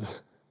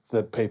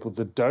that people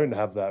that don't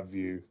have that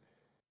view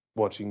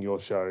watching your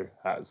show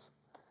has.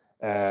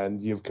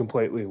 And you've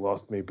completely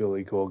lost me,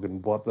 Billy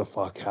Corgan. What the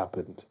fuck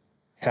happened?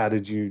 How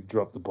did you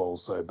drop the ball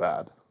so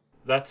bad?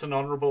 That's an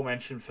honourable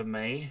mention for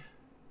me.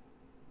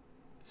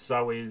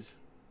 So is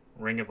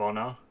Ring of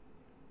Honor.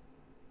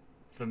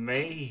 For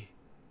me,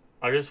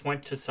 I just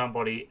went to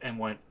somebody and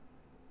went,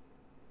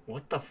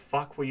 what the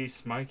fuck were you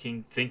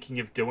smoking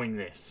thinking of doing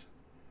this?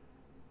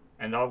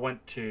 And I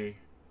went to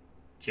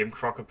Jim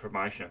Crockett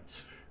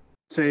Promotions.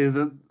 See,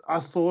 I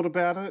thought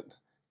about it.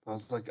 I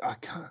was like,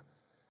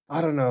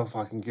 I don't know if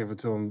I can give it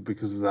to him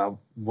because of that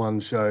one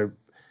show.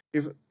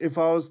 If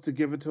I was to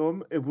give it to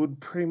him, it would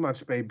pretty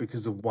much be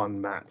because of one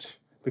match.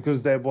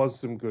 Because there was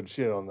some good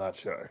shit on that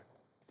show.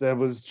 There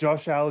was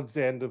Josh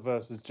Alexander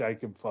versus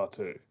Jacob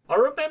Fatu. I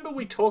remember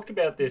we talked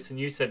about this and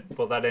you said,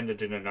 well, that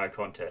ended in a no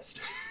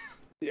contest.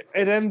 It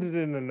ended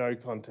in a no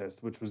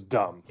contest, which was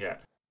dumb. Yeah.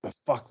 But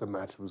fuck, the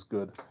match was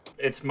good.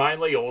 It's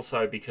mainly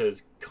also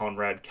because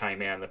Conrad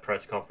came out in the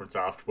press conference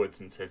afterwards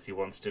and says he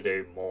wants to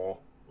do more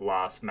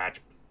last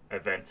match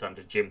events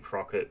under Jim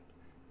Crockett,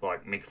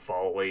 like Mick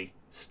Foley,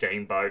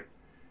 Steamboat.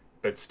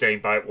 But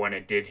Steamboat went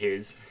and did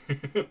his.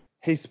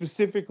 He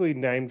specifically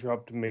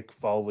name-dropped Mick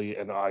Foley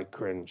and I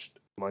cringed.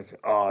 I'm like,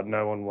 oh,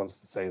 no one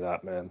wants to say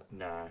that, man.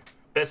 No.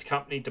 Best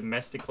company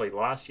domestically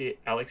last year,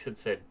 Alex had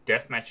said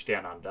Deathmatch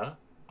Down Under.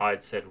 I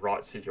had said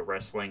Right City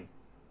Wrestling.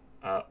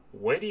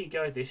 Where do you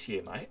go this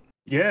year, mate?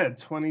 Yeah,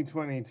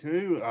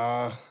 2022.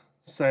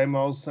 Same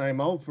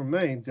old from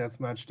me.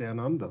 Deathmatch Down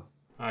Under.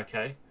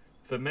 Okay.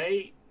 For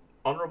me,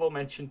 honourable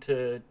mention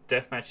to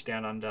Deathmatch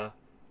Down Under.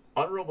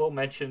 Honourable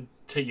mention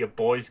to your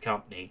boys'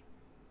 company,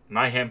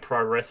 Mayhem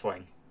Pro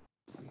Wrestling.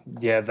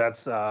 Yeah,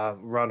 that's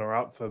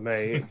runner-up for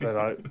me,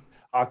 but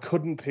I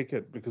couldn't pick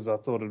it because I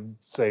thought it'd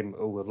seem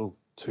a little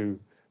too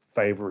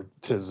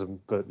favoritism,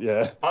 but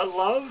yeah. I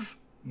love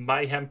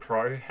Mayhem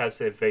Pro has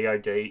their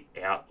VOD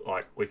out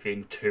like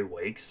within 2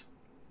 weeks,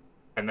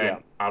 and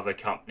then other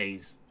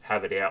companies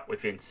have it out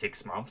within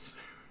 6 months.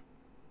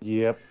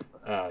 Yep.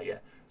 Yeah.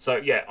 So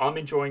yeah, I'm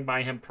enjoying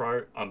Mayhem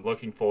Pro. I'm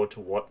looking forward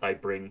to what they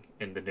bring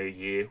in the new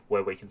year,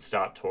 where we can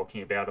start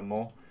talking about them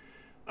more.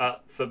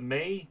 For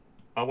me,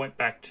 I went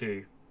back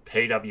to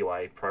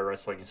PWA, Pro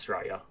Wrestling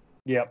Australia.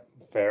 Yep,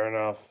 fair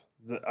enough.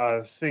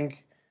 I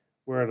think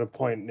we're at a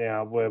point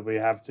now where we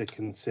have to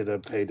consider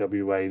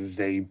PWA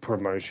the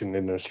promotion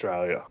in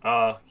Australia.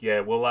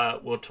 Yeah,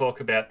 we'll talk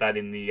about that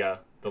in the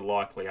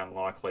likely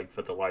unlikely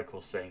for the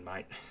local scene,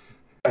 mate.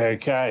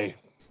 Okay.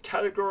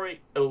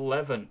 Category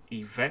 11,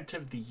 Event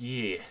of the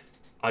Year.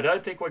 I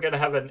don't think we're going to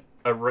have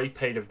a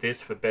repeat of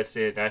this for Best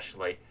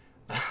Internationally.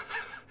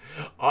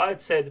 I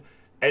had said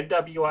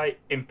NWA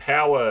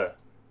Empower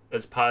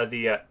as part of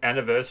the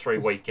anniversary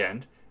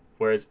weekend,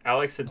 whereas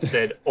Alex had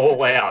said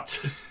All Out.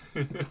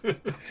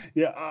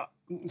 Yeah,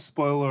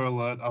 spoiler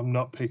alert, I'm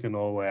not picking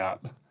All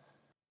Out.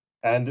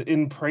 And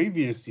in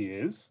previous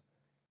years,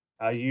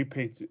 you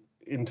picked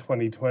in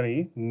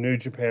 2020, New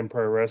Japan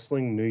Pro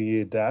Wrestling New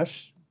Year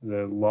Dash,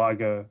 the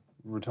Liger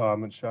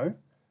retirement show.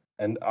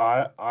 And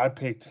I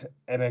picked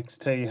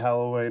NXT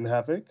Halloween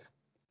Havoc.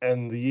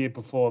 And the year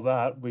before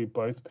that, we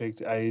both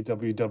picked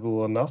AEW Double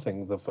or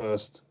Nothing, the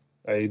first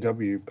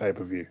AEW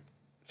pay-per-view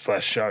 /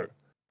 show.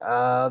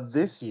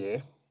 This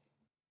year,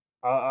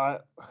 I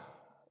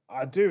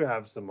do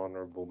have some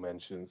honorable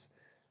mentions.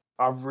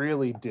 I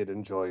really did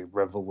enjoy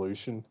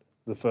Revolution,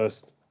 the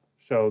first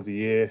show of the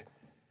year,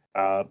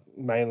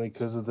 mainly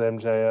because of the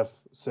MJF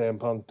CM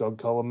Punk dog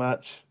collar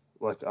match.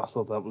 Like, I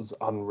thought that was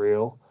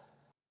unreal.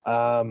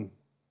 And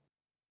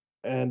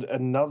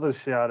another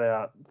shout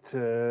out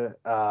to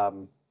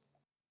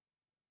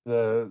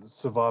the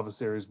Survivor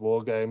Series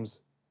War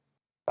Games,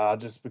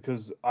 just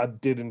because I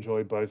did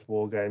enjoy both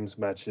War Games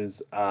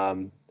matches.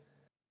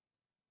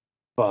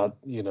 But,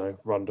 you know,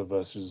 Ronda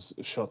versus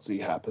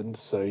Shotzi happened,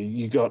 so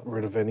you got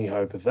rid of any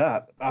hope of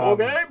that. War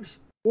Games?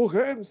 War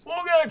Games.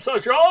 War Games,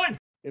 sunshine!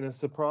 In a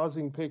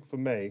surprising pick for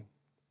me,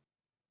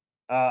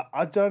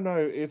 I don't know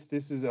if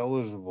this is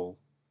eligible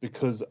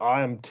because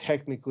I am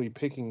technically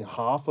picking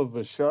half of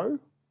a show.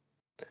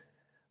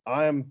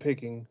 I am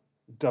picking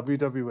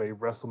WWE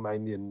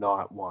WrestleMania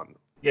Night 1.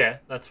 Yeah,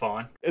 that's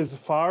fine. As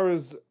far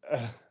as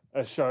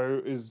a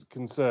show is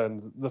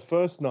concerned, the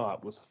first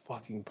night was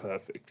fucking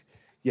perfect.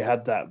 You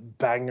had that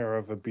banger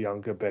of a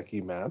Bianca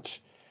Becky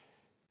match.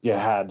 You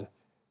had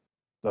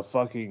the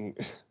fucking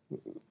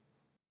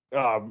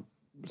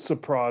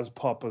surprise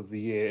pop of the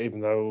year, even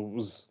though it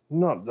was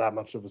not that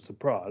much of a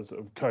surprise,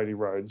 of Cody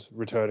Rhodes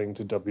returning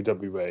to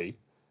WWE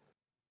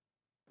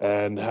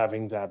and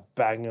having that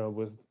banger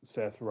with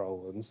Seth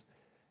Rollins.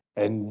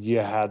 And you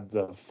had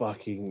the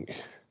fucking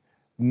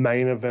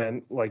main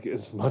event, like,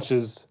 as much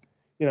as,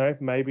 you know,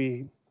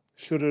 maybe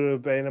should it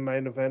have been a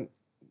main event?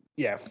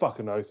 Yeah,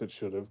 fucking oath it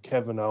should have.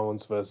 Kevin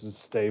Owens versus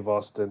Steve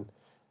Austin.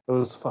 It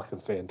was fucking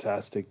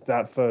fantastic.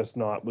 That first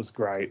night was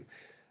great.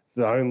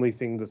 The only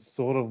thing that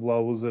sort of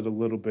lowers it a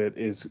little bit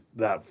is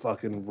that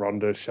fucking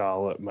Ronda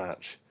Charlotte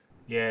match.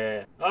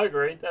 Yeah, I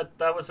agree.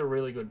 That was a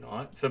really good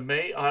night. For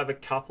me, I have a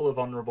couple of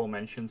honourable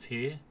mentions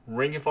here.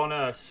 Ring of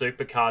Honor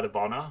Supercard of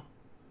Honor,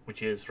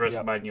 which is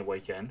WrestleMania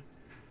weekend.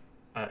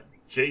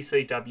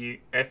 GCW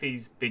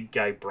Effie's Big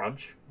Gay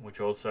Brunch, which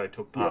also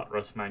took part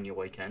WrestleMania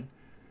weekend.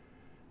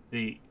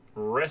 The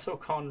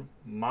WrestleCon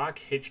Mark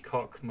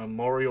Hitchcock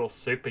Memorial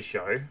Super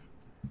Show,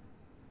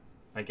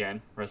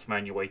 again,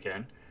 WrestleMania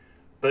weekend.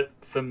 But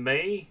for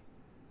me,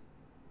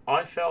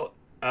 I felt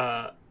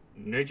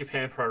New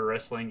Japan Pro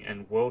Wrestling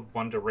and World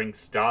Wonder Ring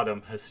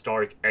Stardom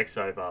Historic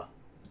X-Over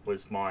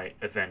was my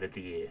event of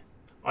the year.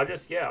 I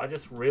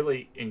just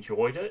really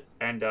enjoyed it,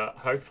 and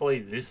hopefully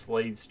this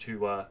leads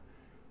to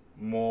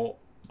more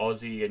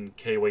Aussie and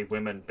Kiwi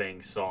women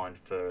being signed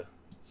for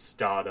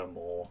Stardom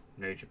or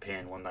New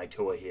Japan when they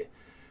tour here.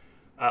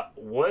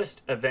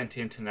 Worst event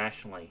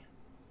internationally.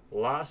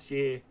 Last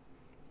year,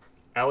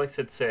 Alex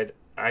had said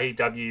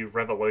AEW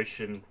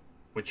Revolution,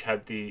 which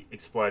had the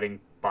exploding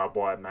barbed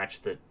wire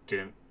match that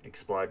didn't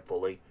explode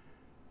fully.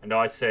 And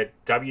I said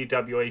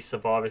WWE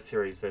Survivor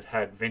Series that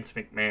had Vince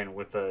McMahon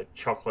with a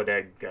chocolate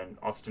egg and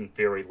Austin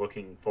Theory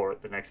looking for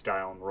it the next day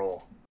on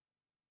Raw.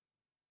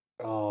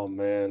 Oh,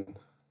 man.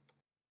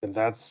 And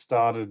that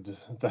started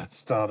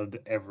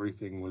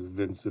everything with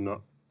Vince and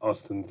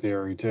Austin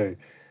Theory too.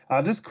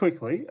 Just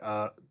quickly,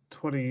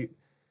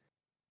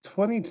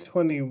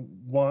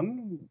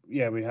 2021,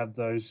 yeah, we had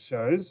those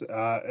shows.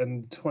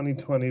 And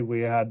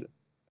 2020,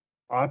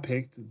 I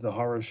picked the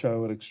horror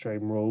show at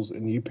Extreme Rules,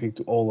 and you picked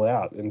All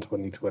Out in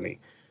 2020.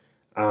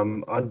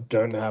 I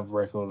don't have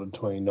record of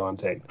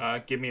 2019.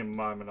 Give me a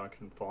moment, I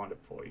can find it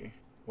for you.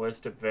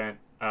 Worst event.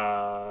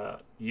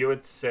 You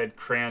had said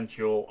Crown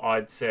Jewel.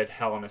 I'd said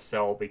Hell in a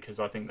Cell because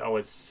I think that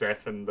was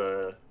Seth and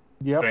the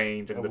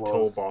Fiend and the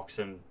Toolbox,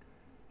 and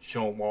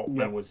Sean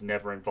Waltman was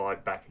never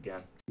invited back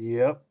again.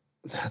 Yep,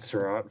 that's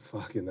right.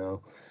 Fucking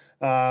hell.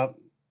 I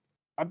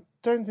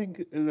don't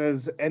think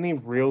there's any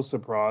real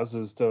surprise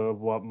as to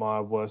what my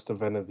worst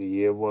event of the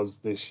year was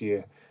this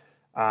year.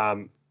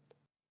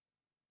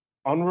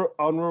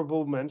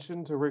 Honorable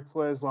mention to Ric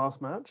Flair's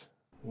last match.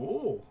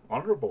 Ooh,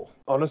 honourable.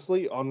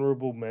 Honestly,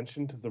 honourable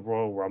mention to the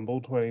Royal Rumble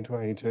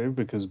 2022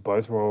 because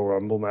both Royal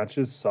Rumble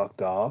matches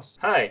sucked ass.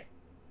 Hey,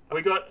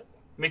 we got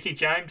Mickie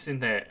James in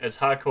there as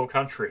Hardcore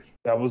Country.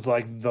 That was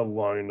like the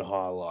lone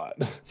highlight.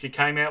 She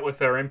came out with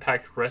her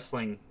Impact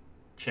Wrestling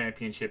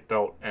Championship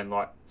belt, and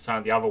like some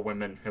of the other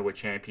women who were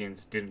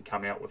champions didn't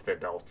come out with their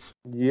belts.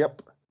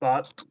 Yep,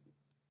 but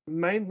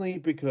mainly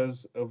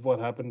because of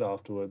what happened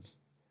afterwards.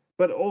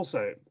 But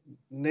also,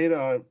 need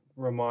I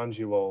remind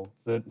you all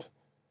that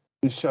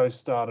this show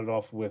started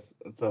off with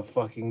the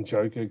fucking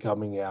Joker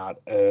coming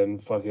out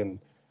and fucking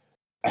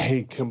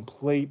a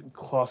complete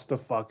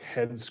clusterfuck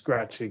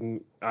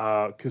head-scratching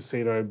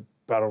casino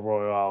battle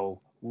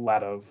royale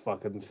ladder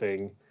fucking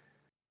thing,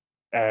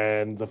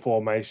 and the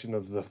formation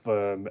of the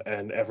firm,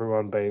 and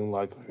everyone being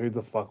like, who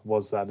the fuck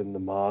was that in the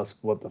mask?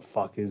 What the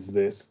fuck is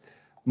this?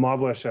 My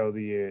worst show of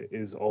the year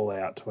is All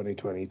Out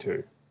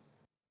 2022.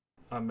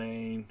 I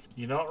mean,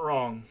 you're not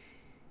wrong.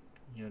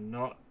 You're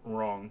not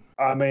wrong.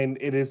 I mean,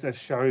 it is a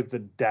show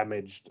that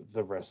damaged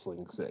the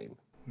wrestling scene.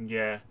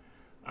 Yeah.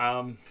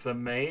 For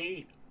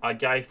me, I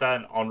gave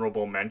that an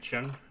honourable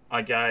mention.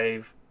 I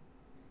gave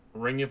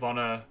Ring of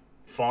Honor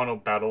Final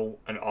Battle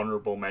an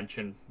honourable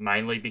mention,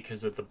 mainly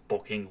because of the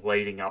booking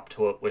leading up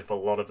to it, with a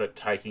lot of it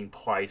taking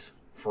place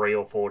 3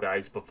 or 4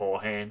 days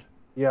beforehand.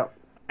 Yep.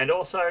 And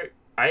also,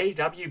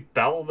 AEW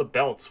Battle of the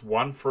Belts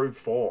 1 through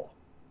 4.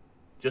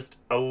 Just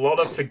a lot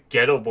of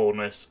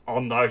forgettableness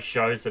on those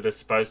shows that are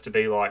supposed to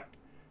be like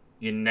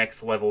your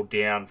next level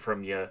down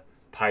from your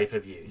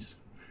pay-per-views.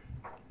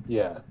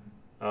 Yeah.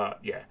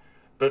 Yeah.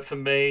 But for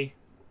me,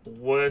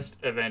 worst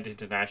event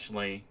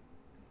internationally,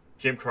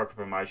 Jim Crockett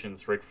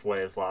Promotions, Ric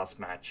Flair's last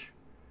match.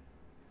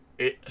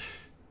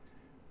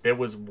 There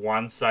was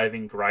one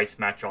saving grace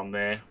match on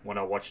there when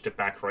I watched it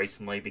back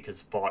recently because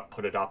Fight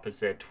put it up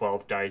as their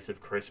 12 Days of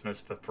Christmas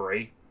for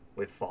free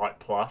with Fight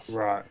Plus.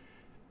 Right.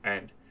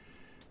 And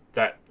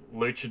that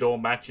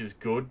Luchador match is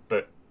good,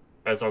 but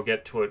as I'll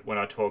get to it when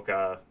I talk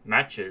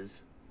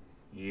matches,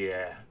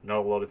 yeah, not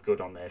a lot of good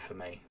on there for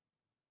me.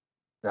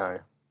 No.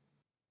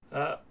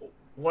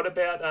 What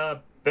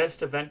about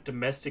best event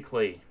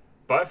domestically?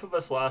 Both of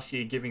us last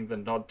year giving the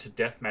nod to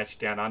Deathmatch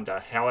Down Under.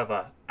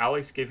 However,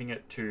 Alex giving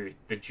it to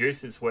The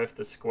Juice is Worth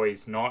the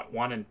Squeeze Night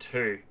 1 and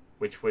 2,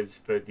 which was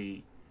for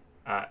the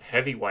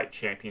Heavyweight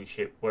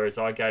Championship, whereas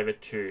I gave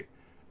it to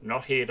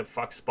Not Here to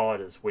Fuck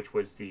Spiders, which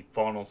was the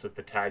finals of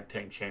the Tag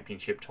Team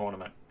Championship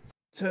tournament.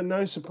 To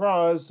no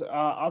surprise,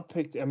 I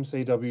picked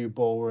MCW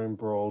Ballroom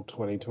Brawl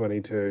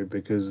 2022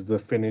 because the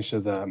finish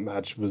of that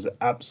match was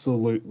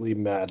absolutely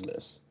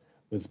madness,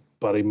 with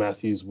Buddy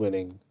Matthews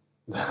winning.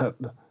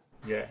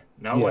 Yeah,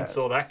 no one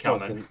saw that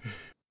coming.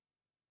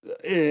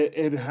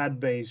 It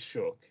had me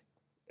shook.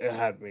 It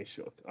had me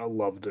shook. I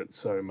loved it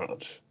so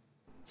much.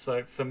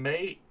 So for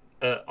me,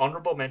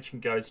 honourable mention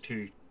goes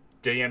to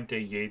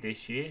DMDU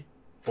this year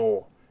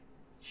for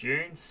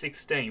June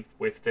 16th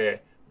with their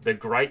The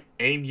Great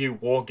Emu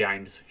War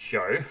Games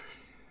show.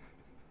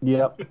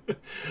 Yep.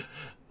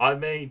 I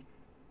mean,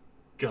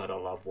 God, I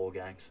love War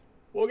Games.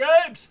 War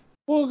Games!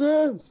 War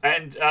Games!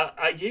 And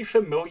are you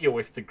familiar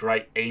with the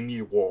Great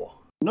Emu War?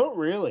 Not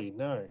really,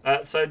 no.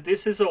 So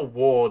this is a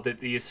war that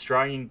the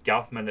Australian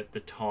government at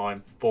the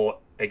time fought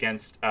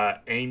against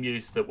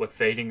emus that were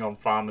feeding on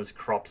farmers'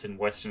 crops in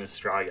Western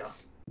Australia.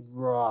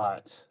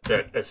 Right.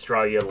 That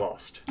Australia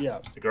lost. Yeah.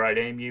 The Great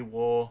Emu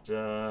War,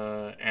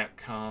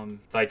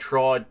 outcome. They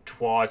tried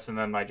twice and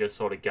then they just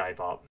sort of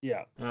gave up.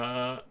 Yeah.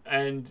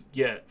 And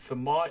yeah, for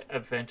my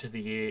event of the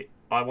year,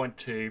 I went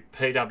to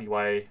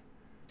PWA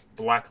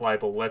Black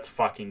Label Let's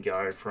Fucking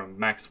Go from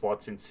Max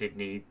Watts in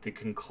Sydney, the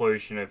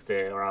conclusion of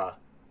their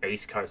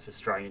East Coast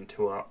Australian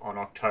tour on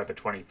October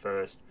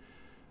 21st.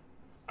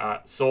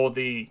 Saw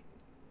the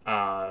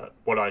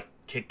what I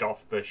kicked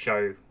off the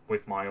show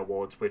with my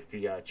awards with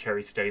the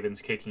Cherry Stevens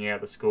kicking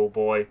out the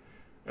schoolboy,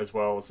 as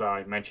well as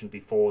I mentioned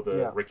before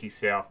the Ricky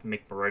South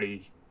Mick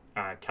Moretti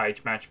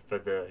cage match for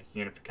the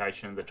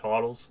unification of the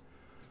titles.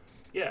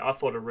 Yeah, I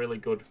thought a really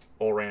good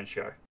all-round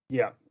show.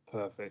 Yeah,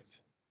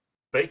 perfect.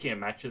 Speaking of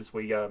matches,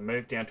 we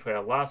moved down to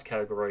our last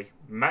category,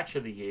 Match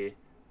of the Year,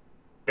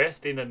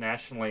 Best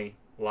Internationally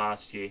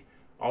last year.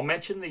 I'll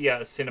mention the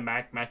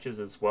Cinematic matches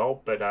as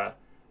well, but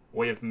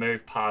we have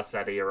moved past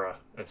that era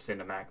of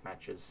Cinematic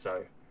matches,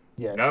 so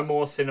no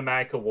more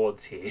Cinematic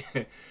awards here.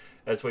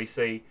 As we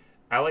see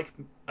Alec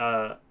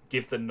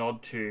give the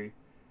nod to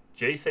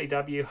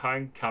GCW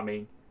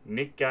Homecoming,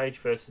 Nick Gage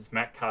versus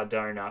Matt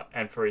Cardona,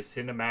 and for his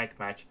Cinematic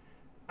match,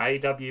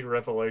 AEW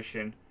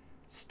Revolution,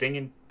 Sting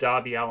and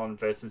Darby Allin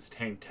versus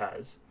Team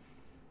Taz.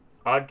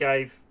 I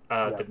gave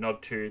the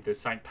nod to the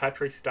St.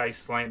 Patrick's Day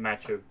Slam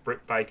match of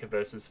Britt Baker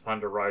versus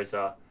Thunder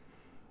Rosa,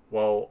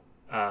 while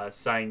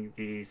saying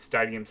the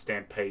Stadium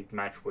Stampede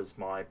match was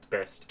my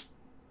best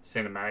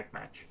cinematic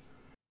match.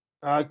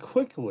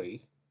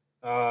 Quickly,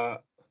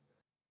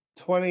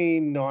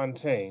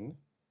 2019,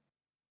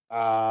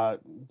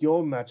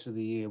 your match of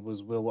the year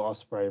was Will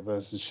Ospreay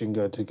versus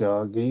Shingo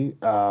Takagi,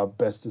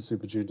 Best of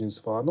Super Juniors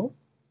final.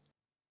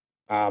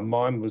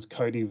 Mine was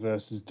Cody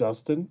versus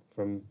Dustin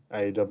from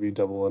AEW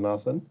Double or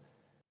Nothing.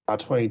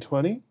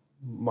 2020,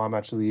 my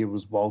match of the year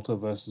was Walter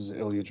versus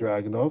Ilya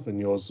Dragunov, and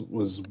yours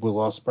was Will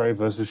Ospreay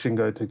versus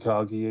Shingo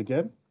Takagi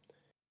again.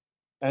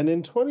 And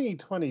in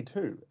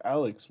 2022,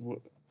 Alex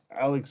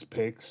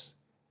picks,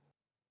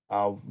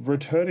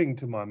 returning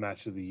to my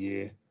match of the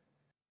year,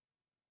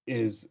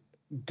 is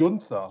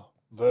Gunther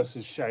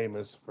versus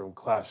Sheamus from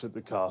Clash at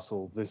the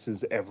Castle. This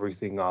is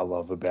everything I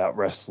love about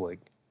wrestling.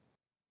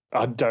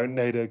 I don't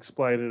need to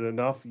explain it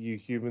enough. You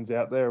humans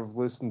out there have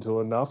listened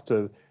to enough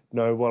to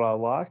know what I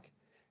like.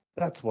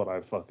 That's what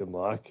I fucking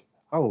like.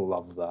 I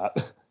love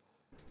that.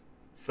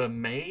 For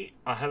me,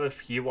 I have a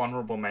few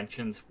honourable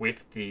mentions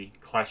with the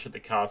Clash at the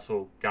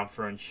Castle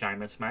Gunther and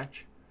Sheamus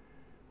match.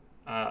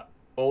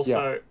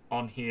 Also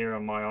on here are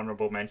my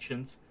honourable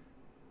mentions.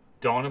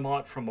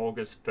 Dynamite from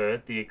August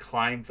 3rd, the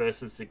Acclaim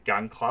versus the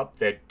Gun Club,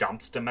 their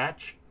dumpster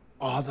match.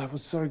 Oh, that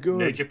was so good.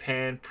 New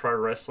Japan Pro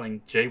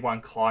Wrestling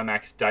G1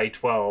 Climax Day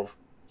 12,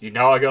 You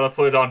know I gotta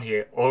put it on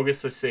here.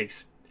 August the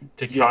 6th,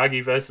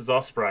 Takagi versus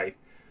Ospreay.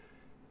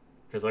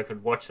 Because I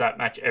could watch that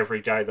match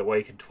every day of the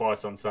week and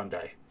twice on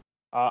Sunday.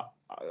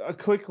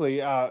 Quickly,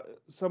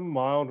 some of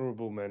my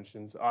honorable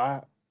mentions.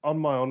 On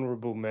my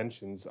honorable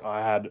mentions,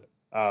 I had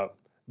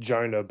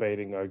Jonah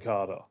beating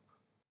Okada.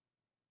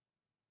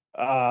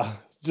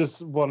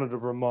 Just wanted to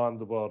remind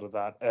the world of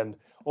that, and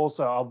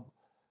also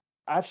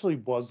I actually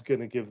was going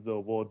to give the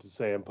award to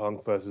CM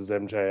Punk versus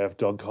MJF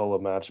dog collar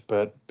match,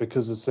 but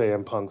because of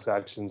CM Punk's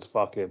actions,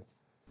 fuck him.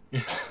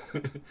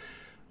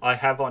 I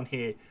have on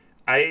here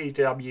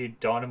AEW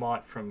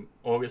Dynamite from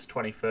August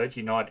 23rd,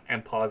 United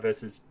Empire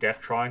versus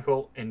Death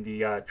Triangle in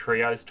the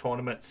Trios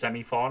Tournament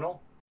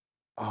semi-final.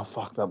 Oh,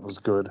 fuck, that was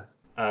good.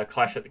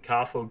 Clash at the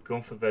Castle,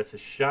 Gunther versus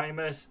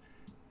Sheamus.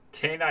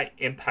 TNA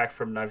Impact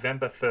from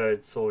November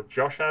 3rd saw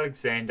Josh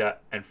Alexander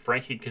and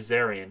Frankie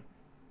Kazarian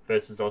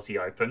versus Aussie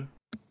Open.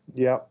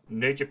 Yep.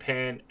 New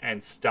Japan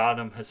and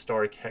Stardom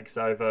Historic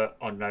Hexover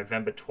on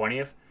November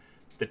 20th.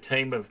 The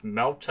team of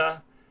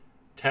Melter,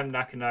 Tam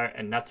Nakano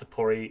and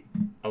Natsupori,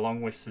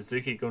 along with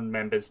Suzuki Gun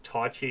members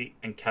Taichi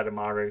and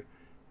Katamaru,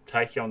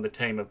 taking on the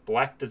team of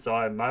Black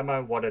Desire,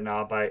 Momo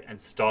Watanabe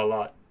and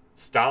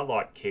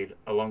Starlight Kid,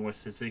 along with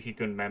Suzuki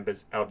Gun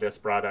members El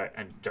Desperado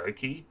and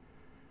Doki.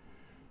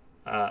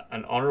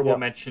 An honourable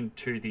mention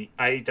to the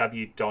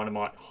AEW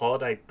Dynamite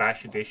Holiday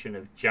Bash edition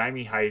of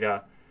Jamie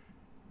Hayter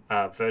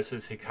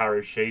versus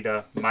Hikaru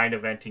Shida, main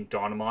eventing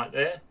Dynamite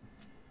there.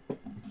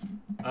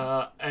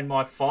 And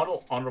my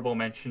final honourable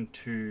mention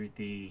to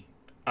the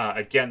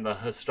again, the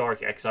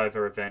historic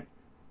X-Over event,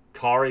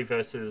 Kairi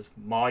versus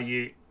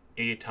Mayu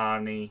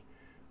Iwatani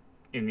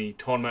in the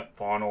tournament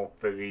final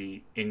for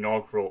the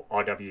inaugural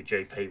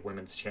IWGP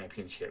Women's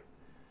Championship.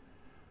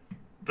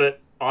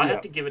 But I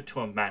had to give it to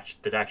a match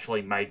that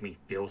actually made me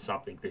feel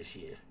something this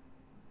year.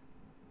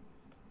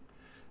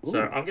 Ooh.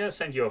 So I'm going to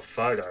send you a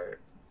photo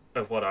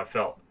of what I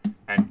felt.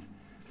 And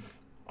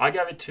I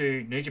gave it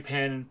to New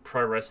Japan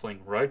Pro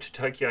Wrestling Road to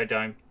Tokyo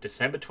Dome,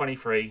 December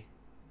 23,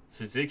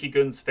 Suzuki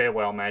Gun's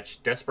farewell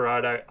match,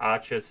 Desperado,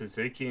 Archer,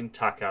 Suzuki and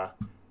Tucker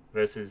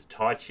versus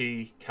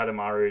Taichi,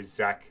 Katamaru,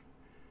 Zack,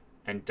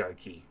 and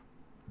Doki.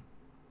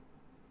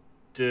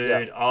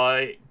 Dude,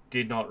 I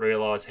did not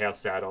realise how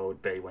sad I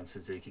would be when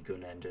Suzuki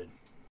Gun ended.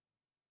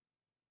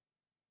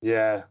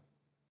 Yeah.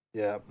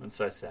 I'm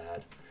so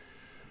sad.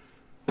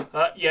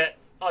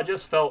 I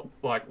just felt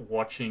like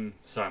watching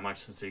so much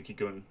Suzuki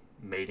Gun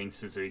meeting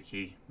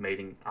Suzuki,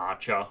 meeting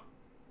Archer,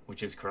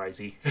 which is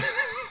crazy.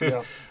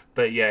 Yeah.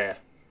 But yeah,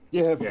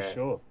 for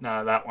sure.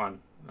 No, that one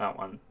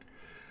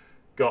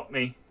got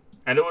me,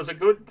 and it was a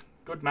good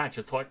match.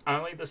 It's like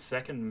only the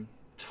second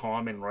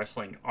time in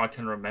wrestling I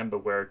can remember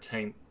where a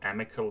team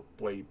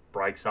amicably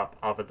breaks up,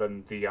 other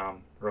than the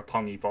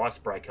Roppongi Vice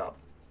breakup.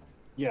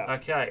 Yeah.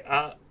 Okay.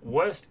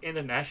 Worst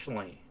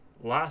internationally.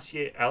 Last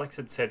year, Alex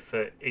had said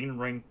for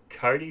in-ring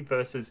Cody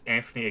versus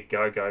Anthony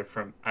Ogogo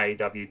from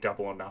AEW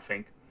Double or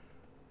Nothing,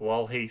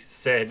 while he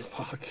said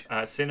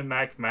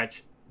cinematic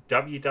match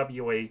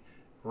WWE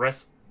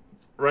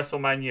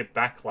WrestleMania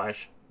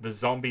Backlash, the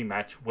zombie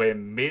match where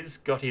Miz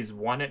got his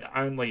one and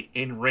only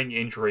in-ring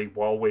injury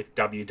while with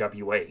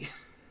WWE.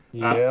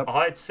 Yep.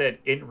 I had said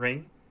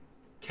in-ring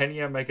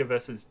Kenny Omega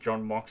versus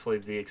John Moxley,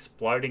 the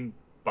exploding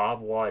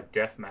barbed wire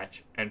death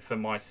match, and for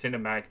my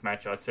cinematic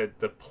match I said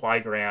the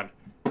playground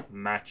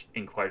match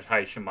in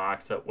quotation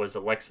marks that was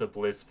Alexa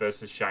Bliss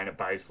versus Shayna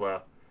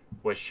Baszler,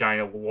 where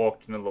Shayna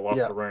walked into the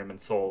locker room and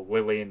saw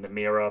Lily in the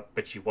mirror,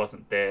 but she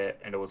wasn't there,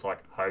 and it was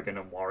like Hogan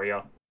and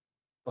Warrior.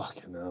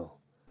 Fucking hell.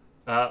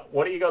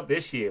 What do you got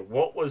this year?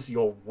 What was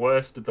your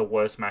worst of the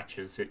worst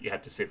matches that you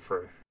had to sit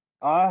through?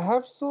 I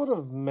have sort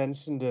of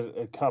mentioned it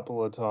a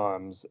couple of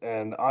times,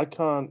 and I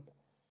can't...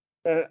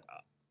 I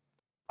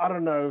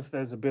don't know if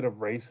there's a bit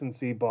of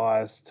recency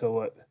bias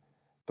to it,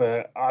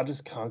 but I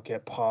just can't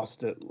get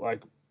past it.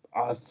 Like,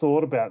 I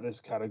thought about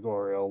this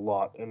category a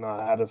lot, and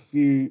I had a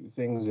few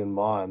things in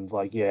mind.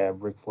 Like,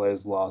 Ric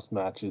Flair's last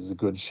match is a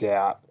good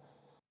shout.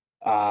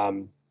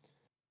 But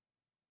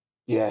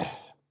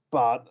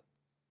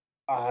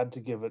I had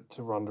to give it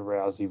to Ronda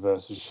Rousey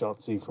versus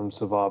Shotzi from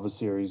Survivor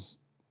Series.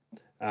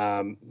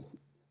 So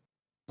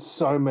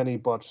many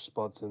botched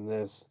spots in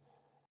this.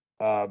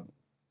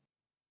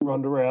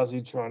 Ronda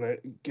Rousey trying to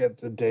get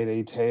the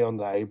DDT on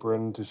the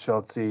apron to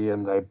Shotzi,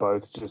 and they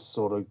both just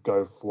sort of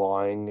go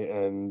flying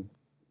and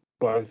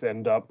both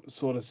end up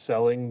sort of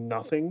selling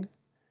nothing.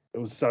 It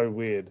was so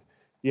weird.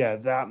 Yeah,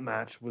 that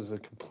match was a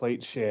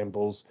complete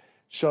shambles.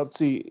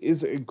 Shotzi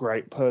is a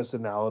great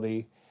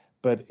personality,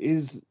 but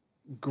is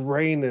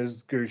green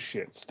as goose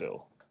shit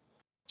still.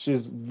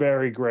 She's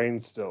very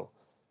green still.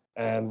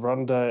 And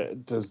Ronda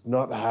does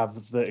not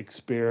have the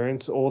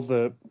experience or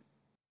the,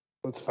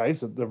 let's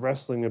face it, the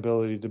wrestling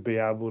ability to be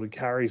able to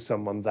carry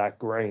someone that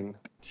green.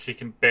 She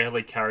can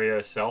barely carry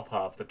herself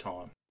half the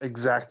time.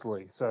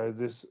 Exactly. So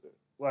this,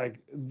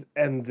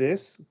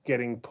 this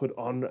getting put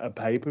on a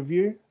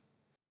pay-per-view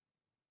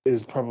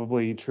is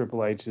probably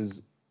Triple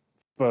H's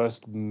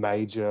first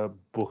major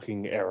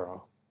booking error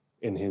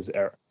in his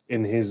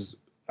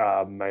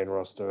main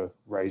roster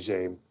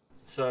regime.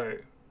 So,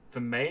 for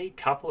me,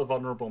 couple of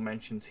honourable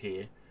mentions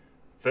here.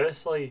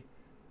 Firstly,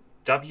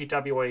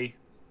 WWE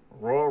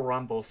Royal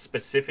Rumble,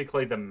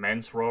 specifically the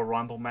men's Royal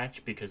Rumble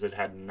match, because it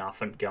had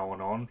nothing going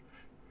on.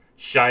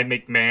 Shane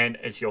McMahon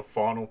as your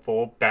final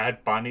four,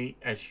 Bad Bunny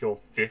as your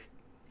fifth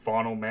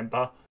final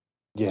member.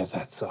 Yeah,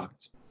 that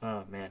sucked.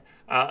 Oh, man.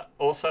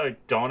 Also,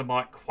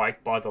 Dynamite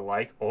Quake by the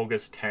Lake,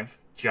 August 10th.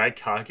 Jay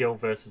Cargill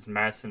versus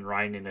Madison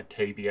Rayne in a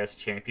TBS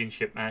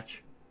championship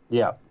match.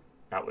 Yeah.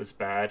 That was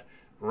bad.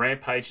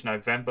 Rampage,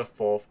 November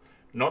 4th.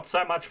 Not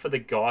so much for the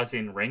guys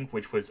in ring,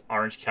 which was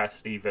Orange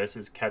Cassidy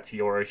versus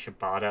Katsuyori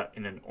Shibata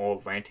in an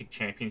All-Atlantic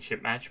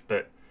championship match,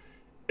 but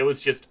it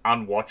was just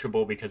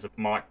unwatchable because of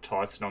Mike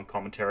Tyson on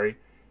commentary.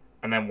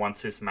 And then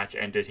once this match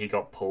ended, he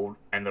got pulled,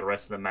 and the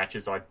rest of the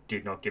matches I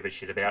did not give a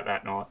shit about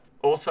that night.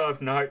 Also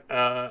of note,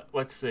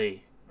 let's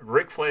see.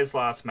 Ric Flair's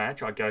last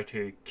match, I go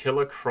to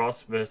Killer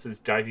Cross versus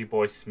Davey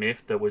Boy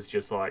Smith. That was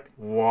just like,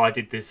 why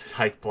did this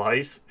take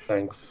place?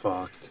 Thank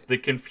fuck. The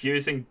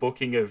confusing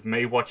booking of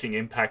me watching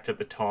Impact at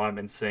the time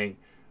and seeing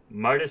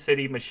Motor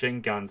City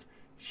Machine Guns,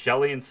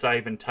 Shelley and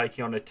Sabin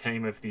taking on a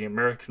team of the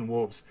American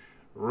Wolves,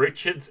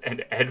 Richards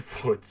and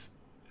Edwards,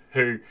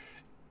 who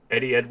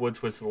Eddie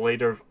Edwards was the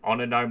leader of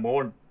Honor No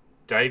More, and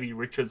Davey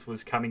Richards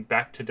was coming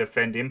back to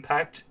defend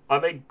Impact. I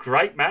mean,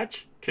 great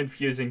match,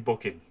 confusing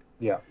booking.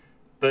 Yeah.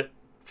 But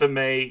for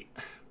me,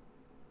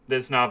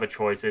 there's no other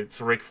choice.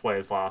 It's Ric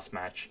Flair's last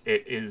match.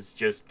 It is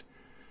just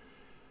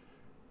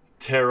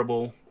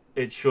terrible.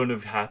 It shouldn't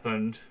have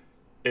happened.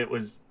 It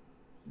was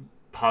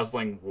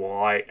puzzling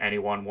why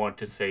anyone wanted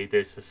to see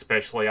this,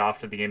 especially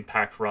after the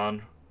Impact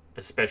run,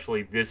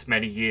 especially this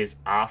many years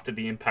after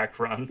the Impact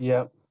run.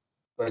 Yeah.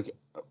 Like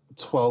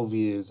 12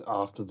 years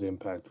after the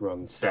Impact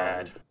run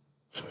started.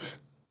 Sad.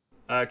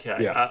 Okay.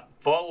 Yeah.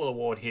 Final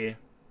award here.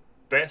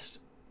 Best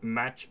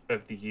match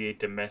of the year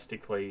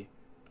domestically.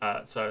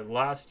 So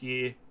last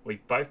year, we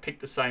both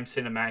picked the same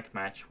cinematic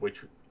match,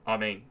 which, I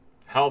mean,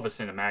 hell of a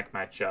cinematic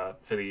match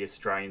for the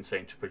Australian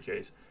scene to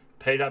produce.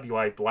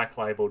 PWA Black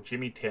Label,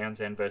 Jimmy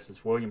Townsend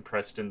versus William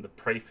Preston, the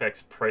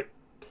Prefects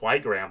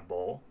Playground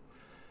Ball.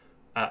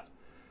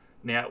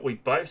 Now, we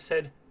both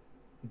said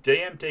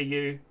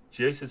DMDU,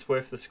 juice is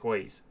worth the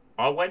squeeze.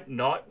 I went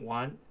night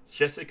 1,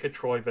 Jessica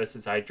Troy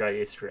versus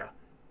AJ Istria.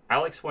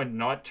 Alex went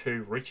night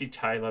 2, Richie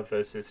Taylor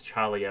versus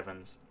Charlie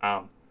Evans.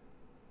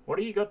 What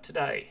do you got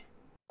today?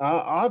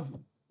 I've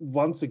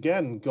once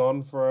again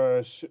gone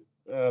for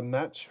a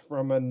match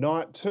from a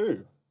night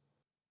 2.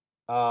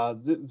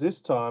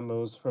 This time it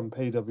was from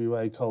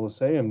PWA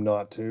Coliseum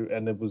night 2,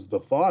 and it was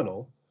the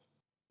final.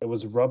 It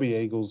was Robbie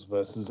Eagles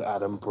versus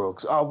Adam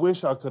Brooks. I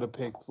wish I could have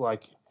picked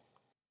like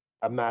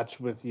a match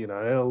with,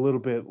 a little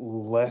bit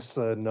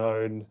lesser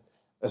known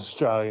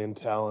Australian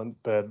talent,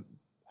 but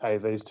hey,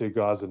 these two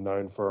guys are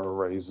known for a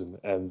reason,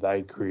 and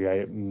they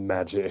create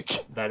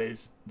magic. That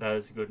is a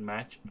good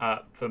match.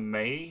 For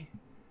me,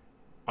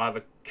 I have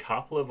a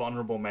couple of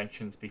honourable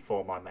mentions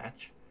before my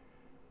match.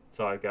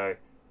 So I go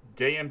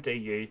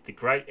DMDU, the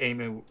Great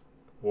Emu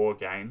War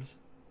Games,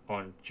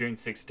 on June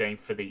 16th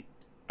for the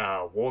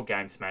War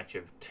Games match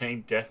of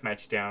Team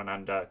Deathmatch Down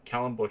Under,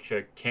 Callum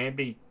Butcher,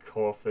 Canby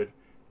Crawford,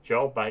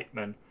 Joel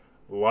Bateman,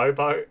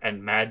 Lobo,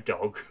 and Mad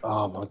Dog.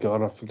 Oh my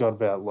god, I forgot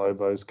about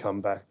Lobo's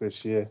comeback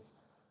this year.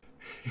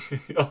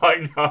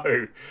 I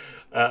know.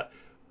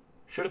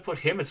 Should have put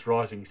him as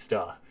Rising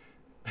Star.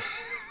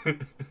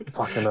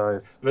 Fucking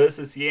oath.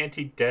 Versus the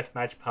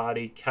Anti-Deathmatch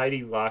Party,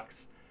 Katie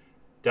Lux,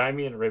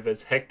 Damian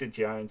Rivers, Hector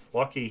Jones,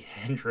 Lockie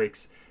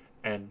Hendricks,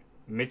 and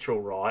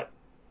Mitchell Wright.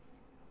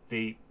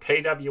 The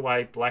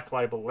PWA Black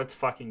Label Let's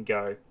Fucking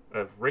Go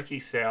of Ricky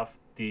South,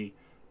 the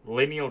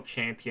lineal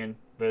champion,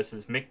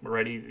 versus Mick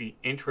Moretti, the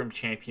interim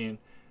champion,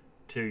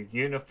 to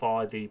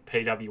unify the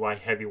PWA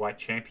Heavyweight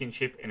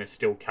Championship in a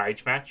steel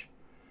cage match.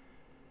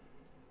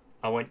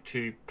 I went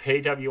to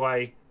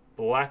PWA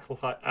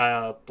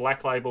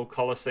Black Label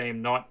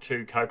Coliseum Night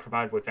 2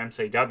 co-promoted with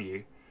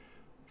MCW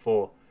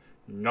for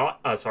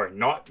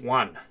Night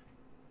 1.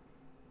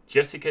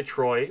 Jessica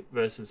Troy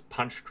versus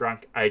Punch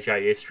Drunk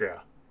AJ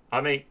Istria. I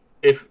mean,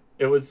 if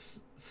it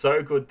was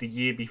so good the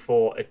year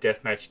before at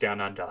Deathmatch Down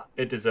Under,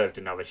 it deserved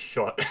another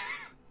shot.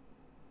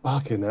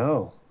 Fucking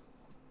hell.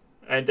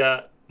 And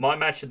my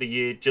match of the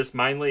year, just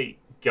mainly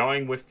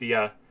going with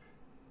the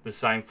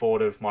same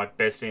thought of my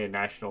best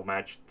international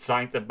match,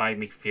 something that made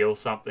me feel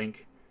something,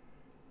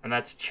 and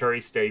that's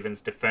Cherry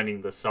Stevens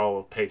defending the Soul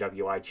of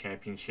PWA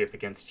Championship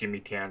against Jimmy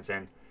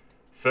Townsend.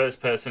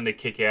 First person to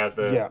kick out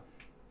the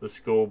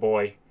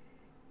schoolboy.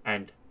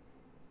 And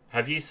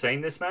have you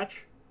seen this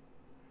match?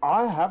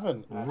 I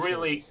haven't. Actually.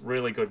 Really,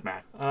 really good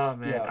match. Oh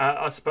man, yeah.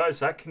 I suppose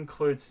that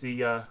concludes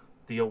the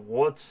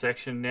awards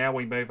section. Now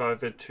we move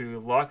over to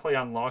likely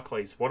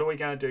unlikelies. What are we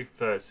going to do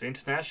first,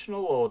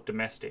 international or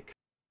domestic?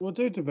 We'll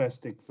do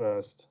domestic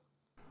first.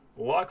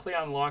 Likely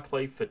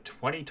unlikely for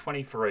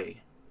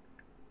 2023.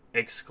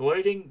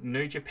 Excluding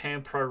New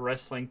Japan Pro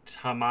Wrestling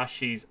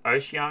Tamashi's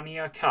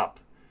Oceania Cup,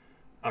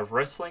 a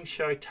wrestling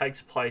show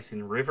takes place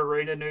in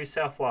Riverina, New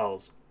South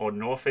Wales or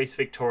Northeast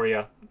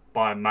Victoria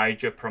by a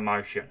major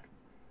promotion.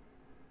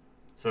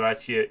 So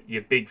that's your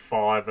big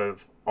five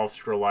of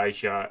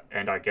Australasia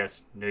and I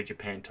guess New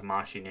Japan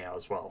Tamashii now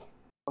as well.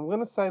 I'm going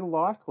to say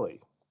likely.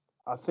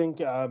 I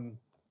think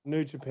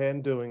New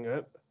Japan doing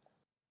it,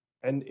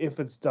 and if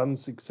it's done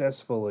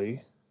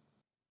successfully,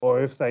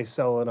 or if they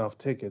sell enough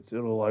tickets,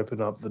 it'll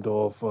open up the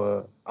door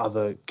for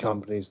other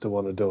companies to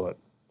want to do it.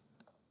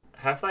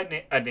 Have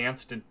they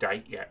announced a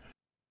date yet?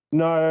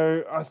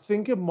 No, I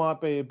think it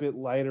might be a bit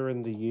later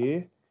in the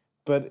year,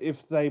 but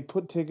if they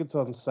put tickets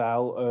on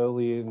sale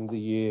early in the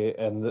year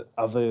and the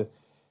other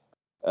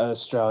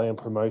Australian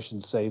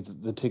promotions say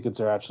that the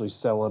tickets are actually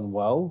selling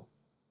well,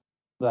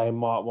 they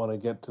might want to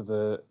get to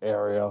the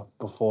area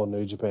before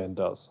New Japan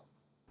does.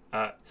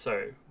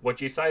 So, would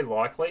you say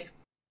likely?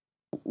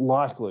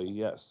 Likely,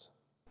 yes.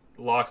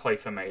 Likely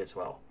for me as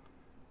well.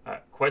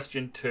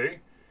 Question 2.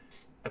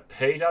 A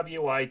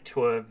PWA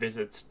tour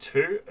visits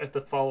 2 of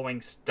the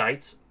following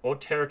states or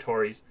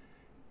territories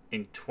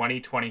in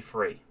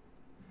 2023.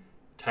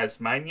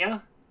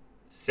 Tasmania,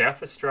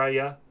 South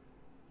Australia,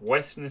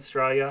 Western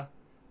Australia,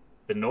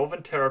 the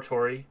Northern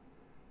Territory,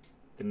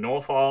 the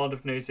North Island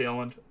of New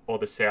Zealand, or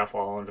the South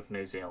Island of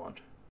New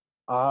Zealand.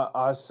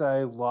 I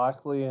say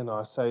likely, and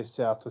I say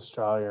South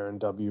Australia and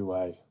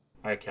WA.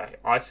 Okay,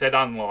 I said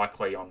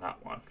unlikely on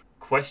that one.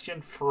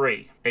 Question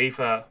 3.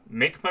 Either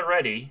Mick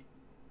Moretti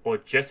or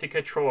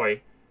Jessica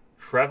Troy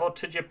traveled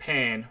to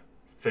Japan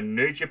for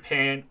New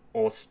Japan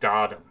or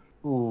Stardom.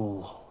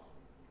 Ooh.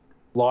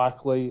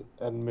 Likely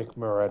and Mick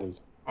Moretti.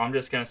 I'm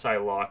just going to say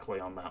likely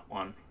on that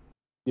one.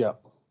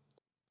 Yep.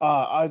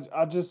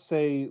 I just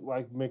see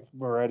like Mick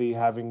Moretti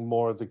having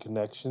more of the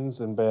connections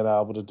and being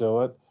able to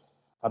do it.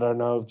 I don't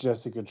know if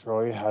Jessica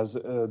Troy has,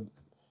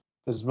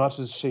 as much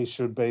as she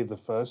should be the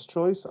first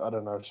choice, I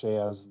don't know if she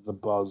has the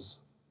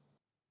buzz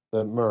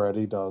that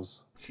Moretti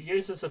does. She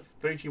uses a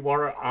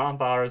Fujiwara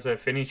armbar as her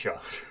finisher.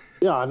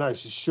 Yeah, I know,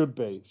 she should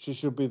be. She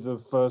should be the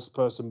first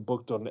person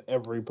booked on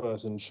every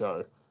person's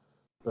show.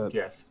 But,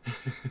 yes.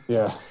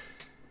 yeah.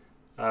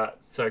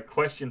 So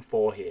question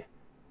 4 here.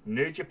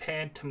 New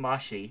Japan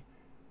Tamashii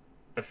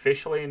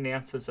officially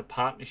announces a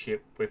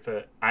partnership with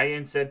an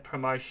ANZ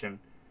promotion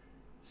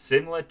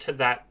similar to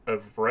that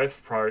of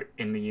Rev Pro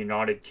in the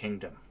United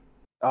Kingdom.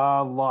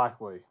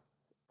 Likely.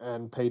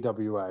 And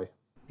PWA.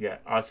 Yeah,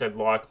 I said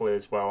likely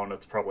as well, and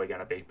it's probably going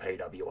to be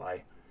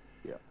PWA.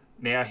 Yeah.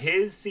 Now,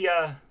 here's the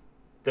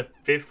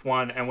 5th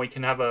one, and we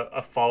can have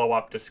a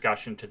follow-up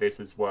discussion to this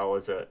as well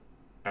as a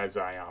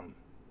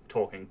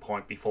talking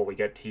point before we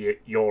get to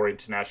your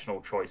international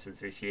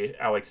choices this year.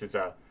 Alex has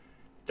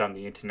done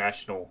the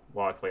international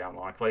likely,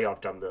 unlikely.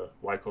 I've done the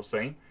local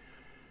scene.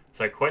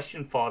 So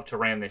question 5 to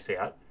round this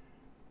out.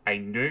 A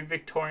new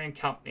Victorian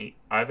company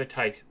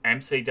overtakes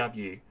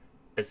MCW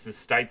as the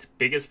state's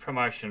biggest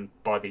promotion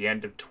by the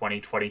end of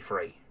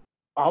 2023.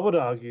 I would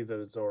argue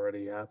that it's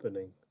already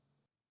happening.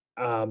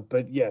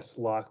 But yes,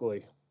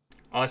 likely.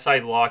 I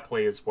say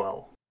likely as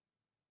well.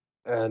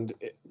 And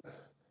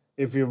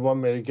if you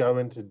want me to go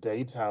into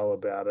detail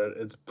about it,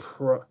 it's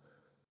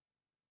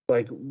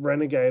like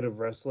Renegade of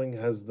Wrestling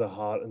has the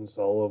heart and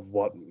soul of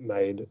what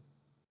made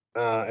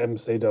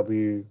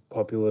MCW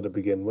popular to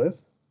begin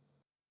with.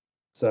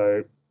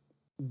 So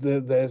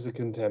there's a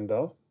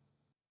contender.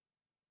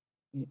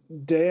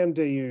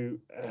 DMDU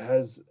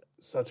has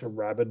such a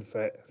rabid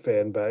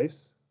fan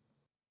base,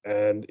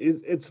 and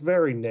it's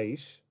very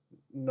niche.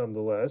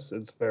 Nonetheless,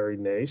 it's very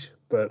niche,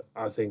 but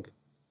I think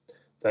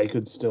they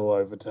could still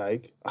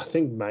overtake. I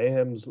think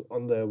Mayhem's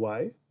on their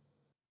way.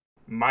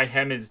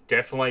 Mayhem is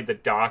definitely the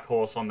dark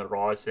horse on the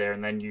rise there,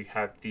 and then you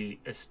have the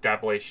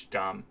established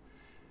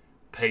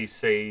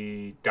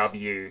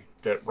PCW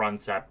that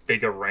runs that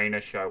big arena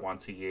show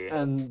once a year.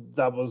 And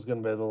that was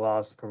going to be the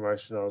last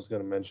promotion I was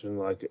going to mention.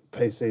 Like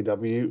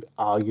PCW,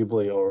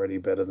 arguably already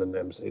better than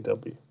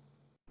MCW.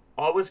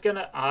 I was going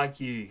to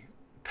argue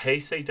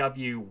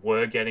PCW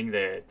were getting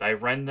there. They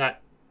ran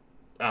that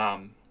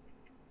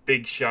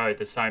big show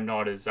the same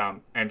night as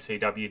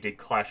MCW did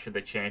Clash of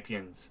the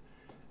Champions.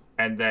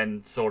 And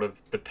then sort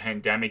of the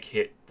pandemic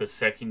hit the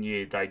second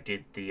year they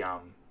did the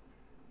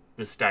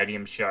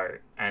stadium show,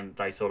 and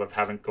they sort of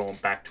haven't gone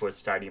back to a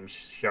stadium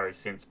show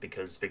since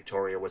because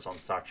Victoria was on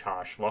such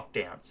harsh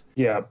lockdowns.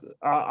 Yeah,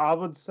 I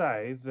would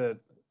say that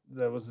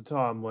there was a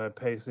time where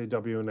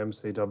PCW and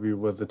MCW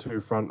were the two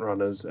front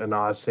runners, and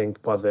I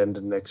think by the end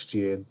of next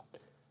year,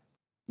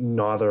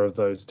 neither of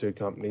those two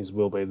companies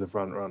will be the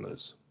front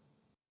runners.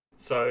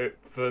 So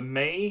for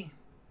me,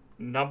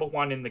 number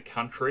one in the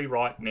country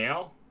right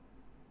now,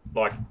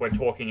 like we're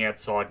talking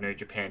outside New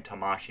Japan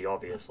Tamashii,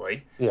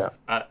 obviously. Yeah.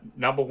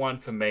 Number one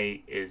for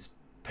me is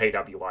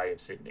PWA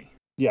of Sydney.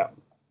 Yeah,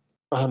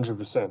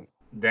 100%.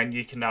 Then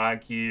you can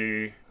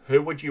argue,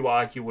 who would you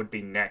argue would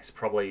be next?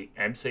 Probably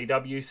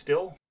MCW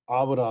still?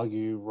 I would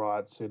argue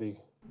Riot City.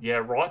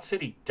 Yeah, Riot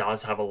City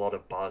does have a lot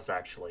of buzz,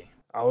 actually.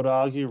 I would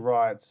argue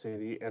Riot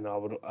City, and I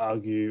would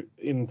argue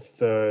in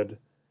third,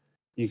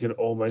 you could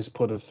almost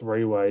put a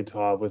three-way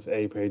tie with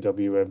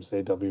APW,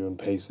 MCW, and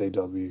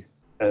PCW.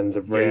 And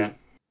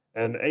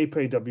and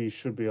APW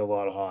should be a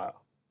lot higher,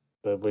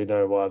 but we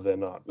know why they're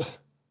not.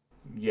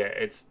 Yeah,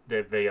 it's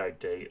their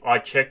VOD. I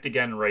checked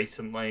again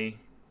recently.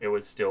 It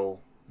was still,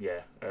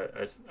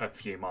 a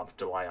few month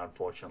delay,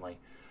 unfortunately.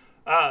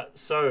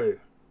 So,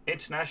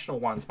 international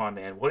ones, my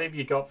man. What have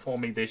you got for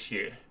me this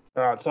year?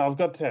 All right, so I've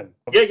got 10.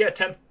 Yeah,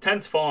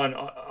 10's fine.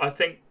 I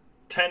think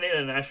 10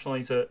 internationally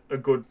is a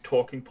good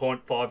talking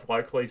point, 5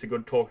 locally is a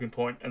good talking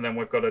point, and then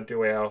we've got to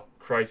do our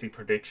crazy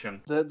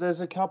prediction.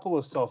 There's a couple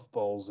of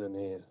softballs in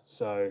here.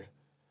 So,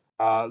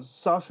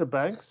 Sasha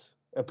Banks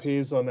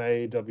appears on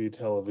AEW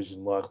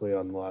television, likely,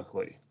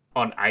 unlikely.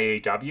 On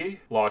AEW?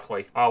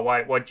 Likely. Oh,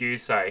 wait, what do you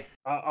say?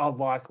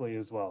 Likely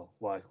as well,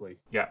 likely.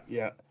 Yeah.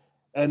 Yeah.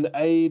 And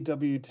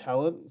AEW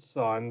talent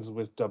signs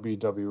with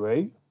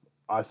WWE,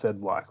 I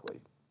said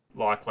likely.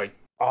 Likely.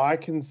 I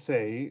can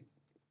see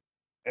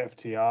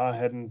FTR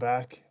heading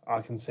back.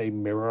 I can see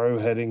Miro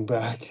heading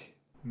back.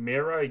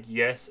 Miro,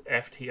 yes.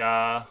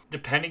 FTR.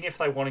 Depending if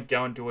they want to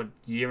go and do a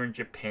year in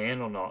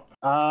Japan or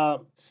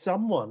not.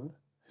 Someone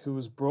who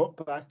was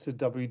brought back to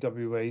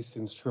WWE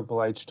since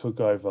Triple H took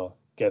over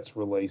gets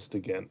released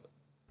again.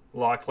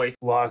 Likely.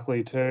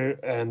 Likely to,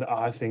 and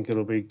I think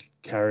it'll be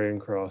Karrion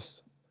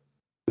Kross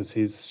because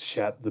he's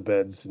shat the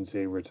bed since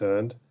he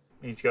returned.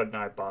 He's got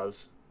no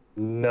buzz.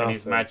 Nothing. And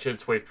his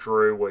matches with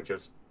Drew were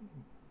just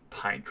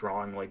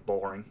paint-dryingly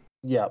boring.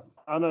 Yeah.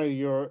 I know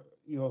your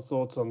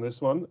thoughts on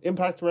this one.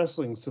 Impact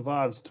Wrestling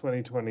survives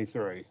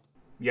 2023.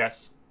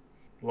 Yes.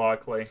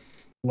 Likely.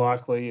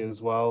 Likely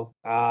as well.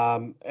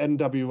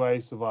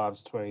 NWA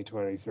survives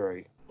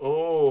 2023.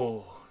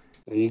 Oh.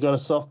 You got a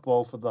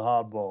softball for the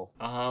hardball.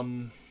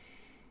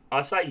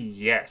 I say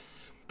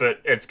yes, but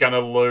it's going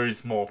to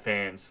lose more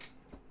fans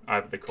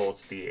over the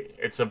course of the year.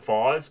 It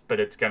survives, but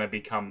it's going to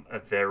become a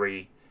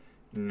very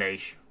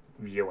niche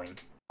viewing.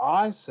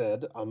 I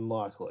said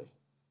unlikely.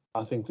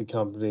 I think the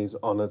company's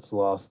on its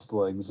last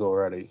legs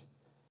already.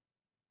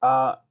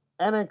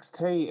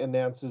 NXT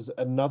announces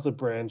another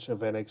branch of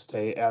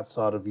NXT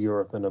outside of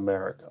Europe and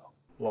America.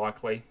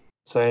 Likely.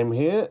 Same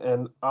here,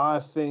 and I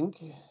think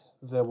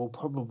there will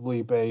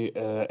probably be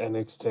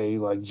NXT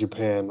like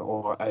Japan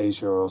or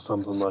Asia or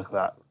something like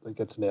that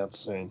gets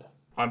announced soon.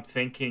 I'm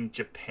thinking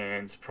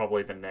Japan's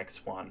probably the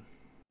next one.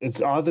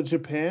 It's either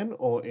Japan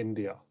or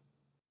India.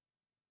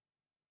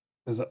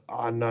 Because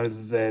I know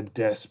that they're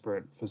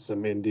desperate for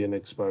some Indian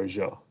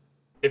exposure.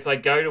 If they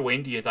go to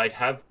India, they'd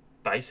have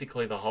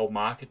basically the whole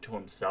market to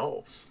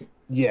themselves.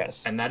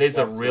 Yes. And that is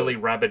a really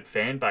rabid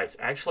fan base.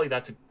 Actually,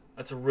 that's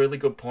a really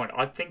good point.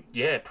 I think,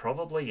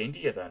 probably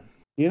India then.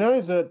 You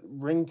know that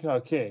Ring Ka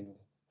King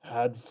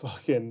had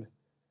fucking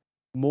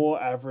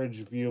more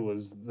average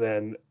viewers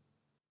than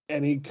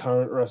any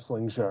current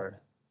wrestling show.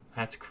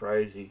 That's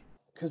crazy.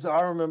 Because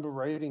I remember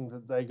reading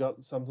that they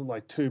got something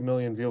like 2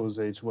 million viewers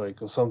each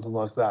week or something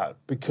like that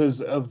because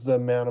of the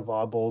amount of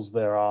eyeballs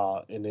there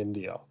are in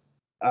India.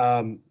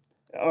 All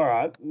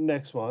right,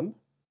 next one.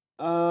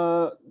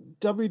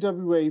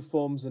 WWE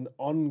forms an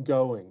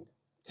ongoing,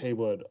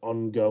 keyword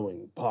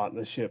ongoing,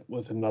 partnership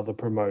with another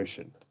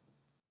promotion.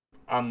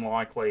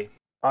 Unlikely.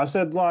 I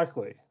said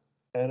likely,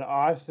 and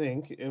I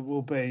think it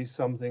will be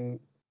something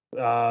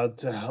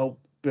to help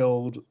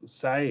build,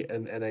 say,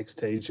 an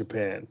NXT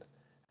Japan.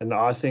 And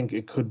I think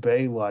it could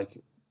be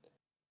like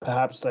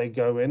perhaps they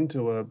go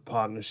into a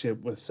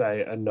partnership with,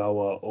 say, a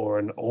Noah or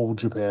an All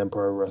Japan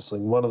Pro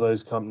Wrestling, one of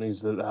those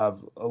companies that have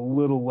a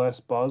little less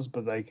buzz,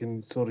 but they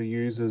can sort of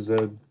use as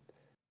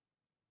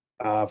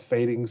a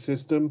feeding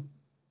system.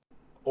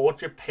 All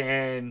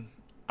Japan,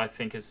 I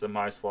think, is the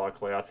most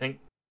likely. I think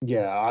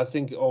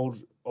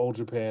All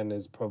Japan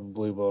is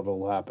probably what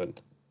will happen.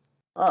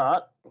 All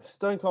right,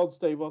 Stone Cold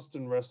Steve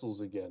Austin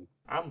wrestles again.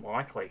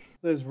 Unlikely.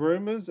 There's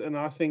rumors, and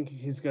I think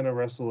he's going to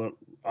wrestle at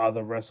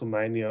either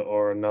WrestleMania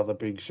or another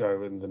big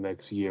show in the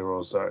next year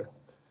or so.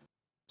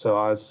 So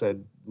I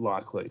said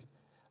likely.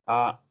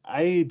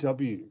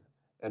 AEW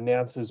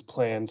announces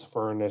plans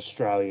for an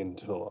Australian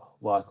tour.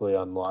 Likely,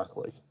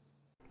 unlikely.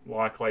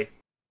 Likely.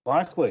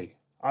 Likely.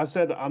 I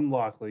said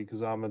unlikely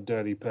because I'm a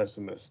dirty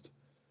pessimist.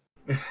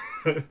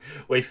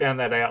 We found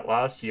that out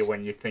last year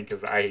when you think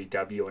of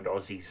AEW and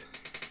Aussies.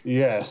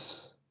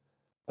 Yes.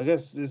 I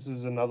guess this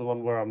is another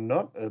one where I'm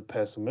not a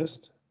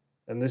pessimist.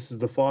 And this is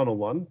the final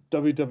one.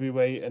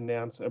 WWE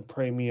announce a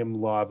premium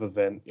live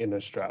event in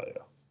Australia.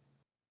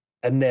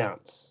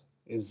 Announce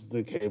is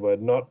the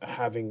keyword. Not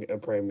having a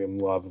premium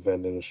live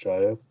event in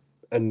Australia.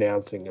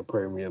 Announcing a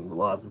premium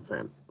live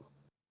event.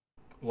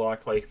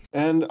 Likely.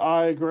 And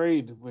I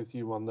agreed with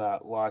you on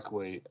that,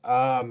 likely.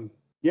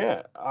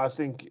 Yeah, I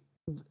think...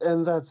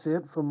 And that's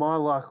it for my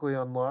likely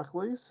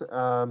unlikelies.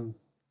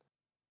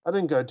 I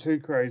didn't go too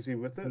crazy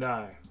with it.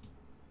 No.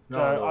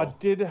 Not at all. I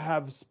did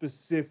have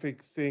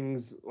specific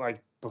things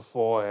like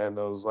beforehand.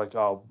 I was like,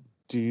 oh,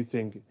 do you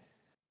think,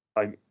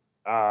 like,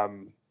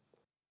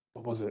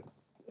 what was it?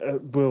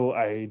 Will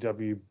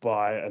AEW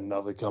buy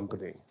another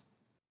company?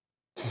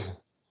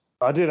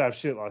 I did have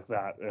shit like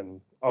that,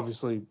 and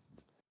obviously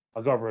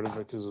I got rid of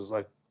it because it was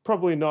like,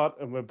 probably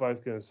not, and we're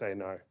both going to say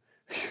no.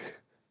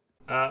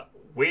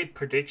 Weird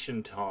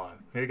prediction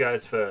time. Who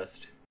goes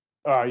first?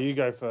 All right, you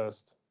go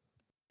first.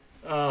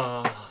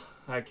 Oh,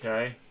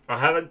 okay. I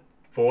haven't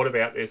thought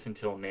about this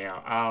until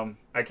now.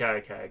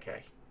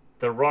 Okay.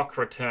 The Rock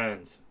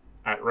returns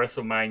at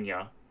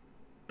WrestleMania,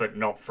 but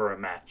not for a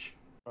match.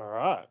 All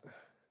right.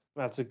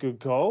 That's a good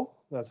call.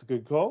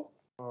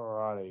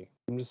 Alrighty.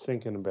 I'm just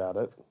thinking about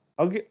it.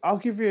 I'll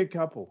give you a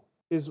couple.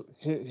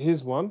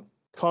 Here's one.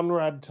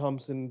 Conrad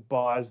Thompson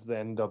buys the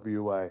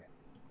NWA.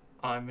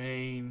 I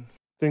mean,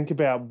 Think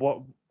about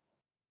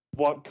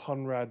what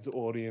Conrad's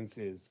audience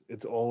is.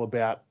 It's all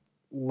about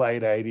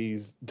late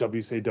 80s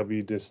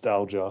WCW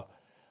nostalgia.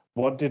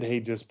 What did he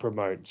just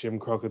promote? Jim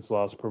Crockett's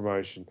last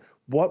promotion.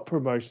 What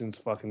promotion's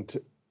fucking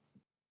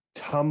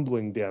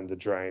tumbling down the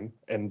drain?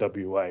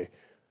 NWA.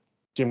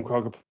 Jim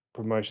Crockett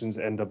Promotions,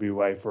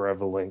 NWA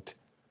forever linked.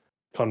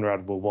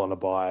 Conrad will want to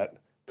buy it.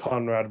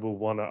 Conrad will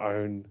want to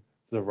own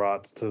the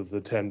rights to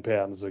the 10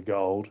 pounds of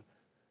gold.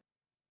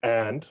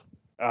 And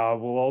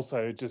we'll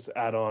also just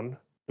add on,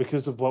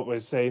 because of what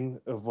we're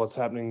seeing of what's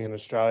happening in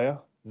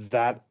Australia,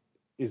 that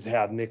is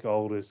how Nick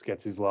Aldis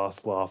gets his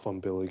last laugh on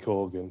Billy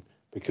Corgan.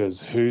 Because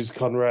who's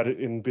Conrad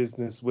in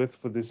business with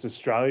for this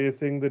Australia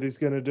thing that he's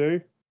going to do?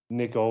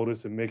 Nick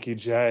Aldis and Mickey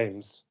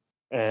James.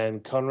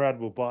 And Conrad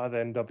will buy the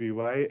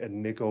NWA,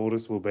 and Nick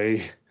Aldis will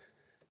be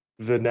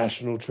the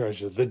national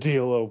treasure, the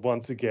dealer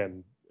once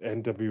again,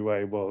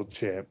 NWA world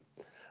champ.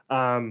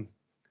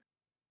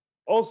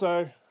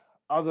 Also,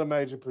 other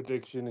major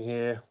prediction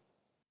here.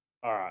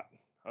 All right,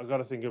 I've got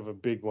to think of a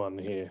big one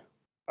here.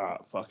 All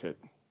right, fuck it.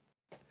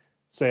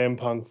 CM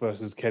Punk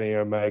versus Kenny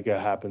Omega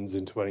happens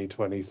in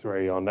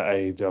 2023 on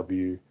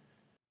AEW,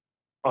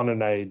 on an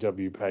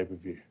AEW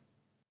pay-per-view.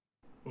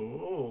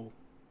 ooh.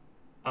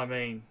 I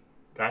mean,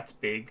 that's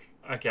big.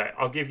 Okay,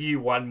 I'll give you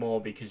one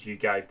more because you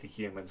gave the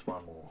humans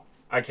one more.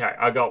 Okay,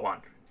 I got one.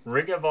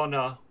 Ring of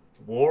Honor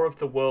War of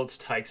the Worlds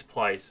takes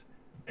place,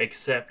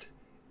 except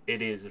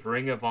it is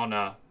Ring of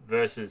Honor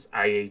versus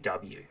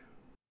AEW.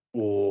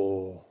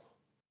 Oh,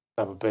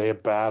 that would be a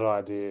bad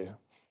idea,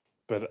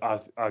 but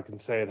I can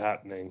see it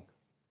happening.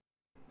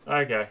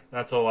 Okay,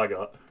 that's all I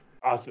got.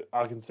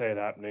 I can see it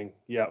happening.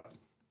 Yep.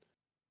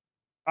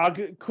 I'll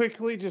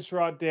quickly just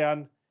write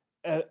down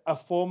a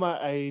former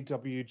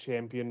AEW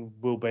champion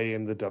will be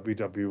in the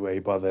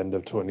WWE by the end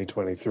of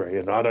 2023,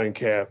 and I don't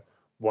care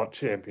what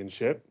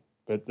championship,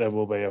 but there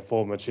will be a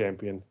former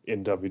champion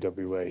in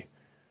WWE.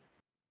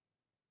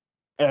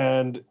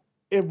 And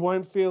it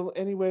won't feel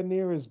anywhere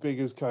near as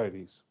big as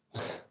Cody's,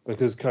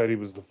 because Cody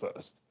was the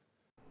first.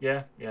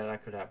 Yeah,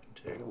 that could happen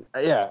too.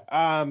 Yeah.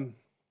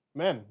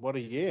 Man, what a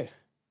year.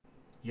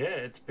 Yeah,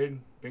 it's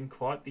been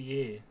quite the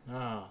year.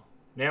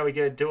 Now we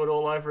get to do it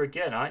all over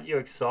again. Aren't you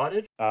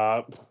excited?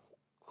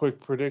 Quick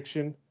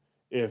prediction: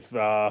 if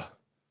the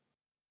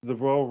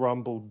Royal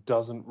Rumble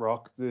doesn't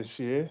rock this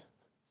year,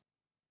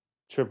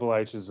 Triple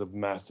H is a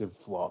massive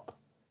flop.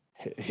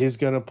 He's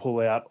going to pull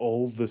out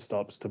all the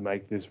stops to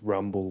make this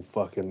Rumble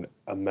fucking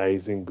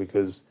amazing,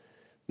 because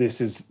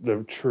this is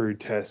the true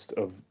test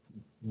of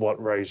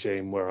what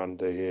regime we're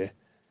under here.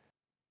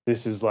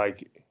 This is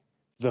like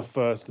the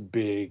first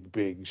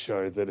big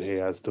show that he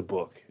has to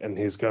book, and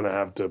he's going to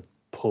have to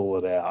pull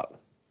it out.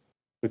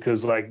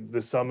 Because like the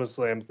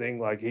SummerSlam thing,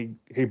 like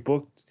he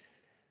booked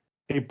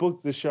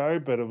the show,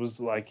 but it was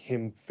like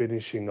him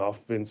finishing off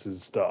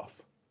Vince's stuff.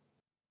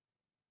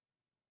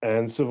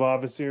 And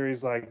Survivor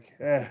Series, like,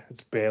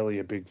 it's barely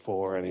a big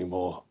four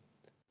anymore.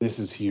 This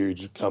is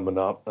huge coming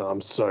up. And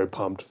I'm so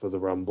pumped for the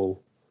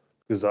Rumble,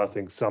 because I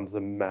think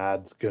something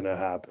mad's gonna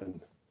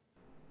happen.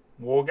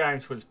 War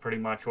Games was pretty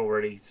much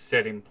already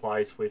set in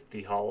place with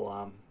the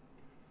whole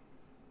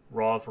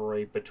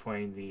rivalry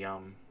between the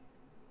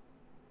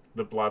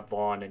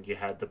Bloodline, and you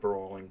had the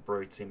Brawling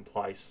Brutes in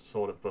place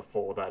sort of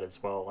before that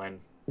as well, and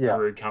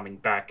Drew coming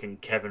back and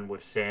Kevin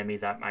with Sammy.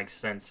 That makes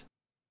sense.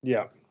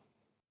 Yeah.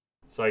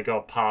 So I got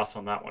a pass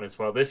on that one as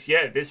well. This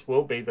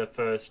will be the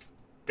first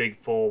big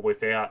four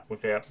without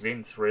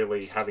Vince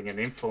really having an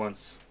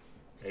influence,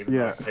 even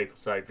though people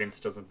say Vince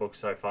doesn't book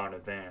so far in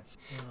advance.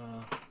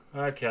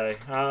 Okay,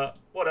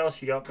 what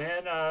else you got,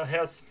 man?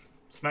 How's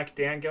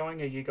SmackDown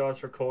going? Are you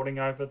guys recording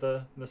over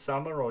the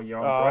summer, or you're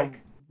on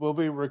break? We'll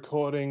be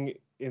recording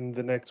in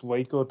the next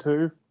week or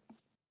two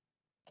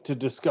to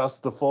discuss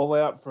the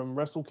fallout from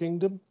Wrestle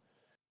Kingdom.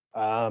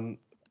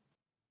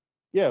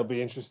 It'll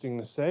be interesting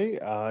to see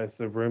if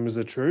the rumors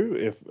are true,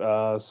 if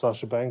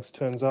Sasha Banks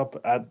turns up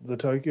at the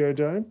Tokyo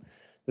Dome.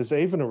 There's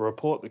even a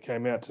report that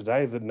came out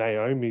today that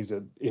Naomi's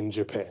in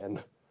Japan.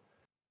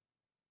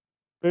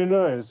 Who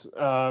knows?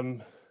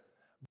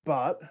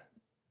 But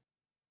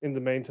in the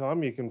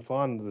meantime, you can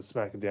find the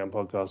SmackDown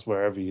podcast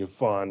wherever you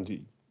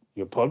find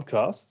your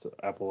podcasts,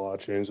 Apple,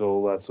 iTunes,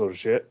 all that sort of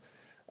shit.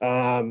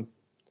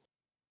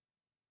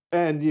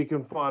 And you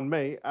can find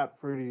me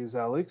at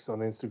FruityIsAlex on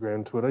Instagram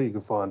and Twitter. You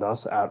can find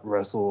us at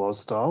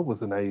WrestleOzStyle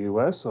with an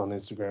AUS on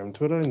Instagram and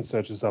Twitter, and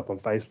search us up on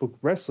Facebook,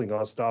 Wrestling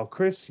Ozstyle.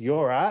 Chris,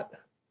 you're at?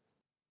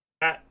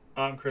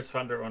 I'm Chris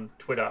Thunder on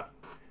Twitter.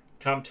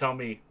 Come tell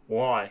me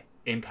why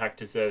Impact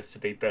deserves to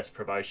be best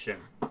promotion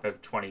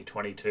of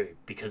 2022,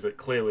 because it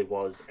clearly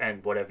was,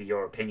 and whatever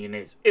your opinion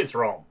is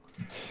wrong.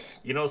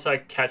 You can also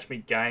catch me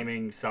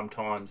gaming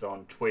sometimes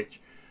on Twitch.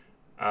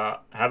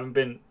 Haven't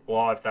been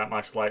live that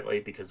much lately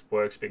because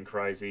work's been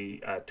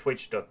crazy.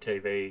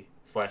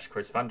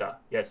 Twitch.tv/Chris Funder.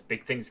 Yes,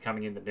 big things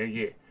coming in the new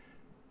year.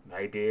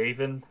 Maybe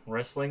even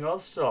Wrestling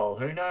Oz style.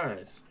 Who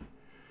knows?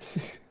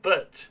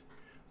 But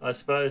I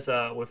suppose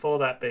with all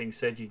that being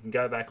said, you can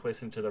go back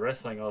listen to the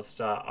Wrestling All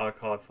Star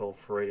archive for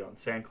free on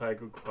SoundCloud,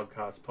 Google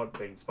Podcasts,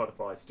 Podbean,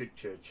 Spotify,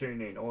 Stitcher,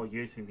 TuneIn, or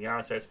using the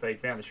RSS feed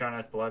found in the show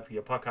notes below for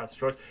your podcast of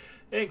choice,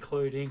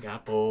 including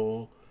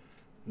Apple.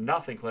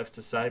 Nothing left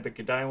to say, but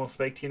good day and we'll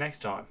speak to you next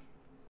time.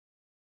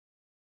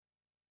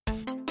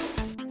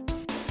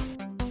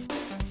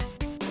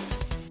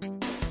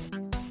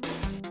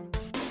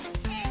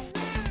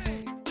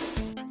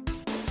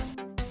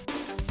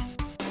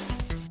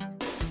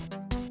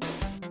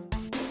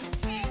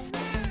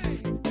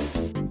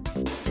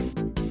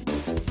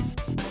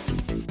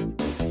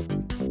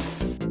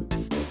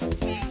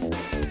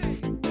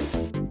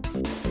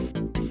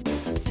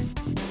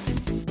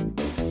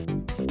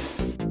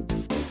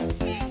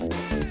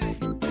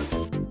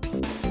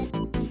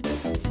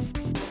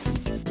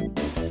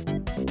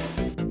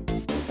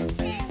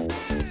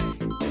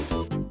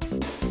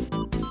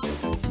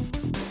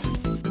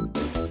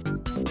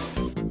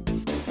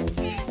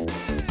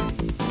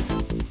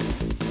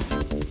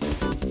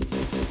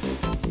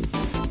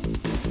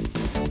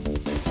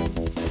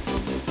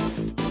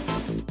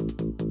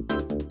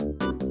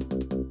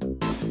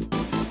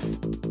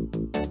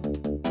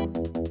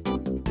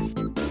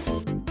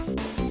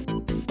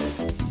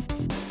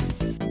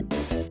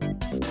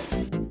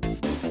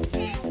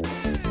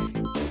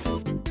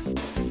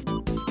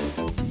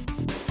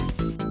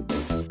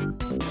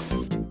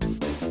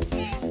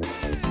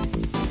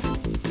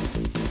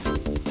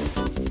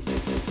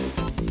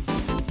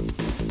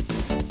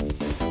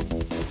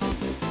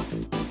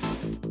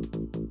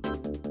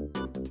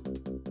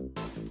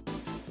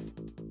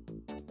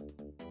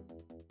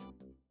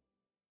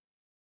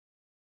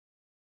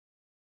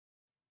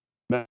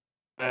 Man,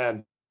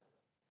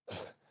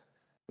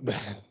 man,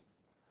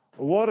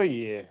 what a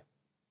year!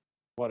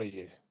 What a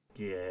year!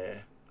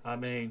 Yeah, I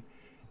mean,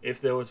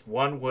 if there was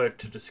one word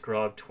to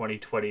describe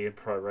 2020 in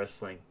pro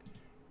wrestling,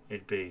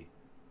 it'd be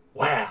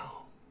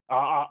wow.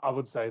 I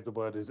would say the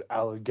word is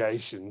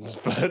allegations,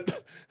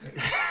 but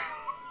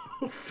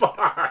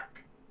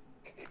Fuck.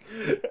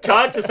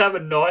 Can't just have a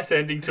nice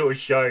ending to a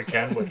show,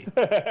 can we?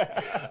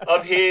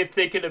 I'm here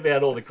thinking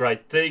about all the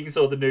great things,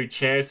 all the new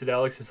champs, and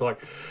Alex is like,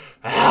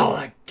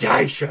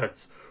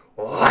 allegations.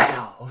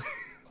 Wow.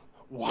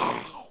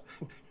 wow.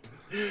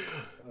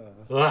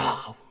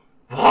 Wow.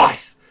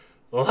 Voice.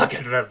 Look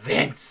at the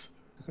Vince.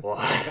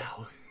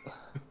 Wow.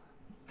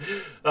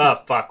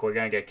 Fuck, we're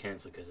going to get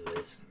cancelled because of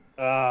this.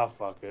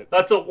 Fuck it.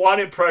 That's the one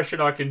impression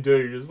I can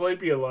do. Just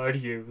leave me alone,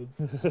 humans.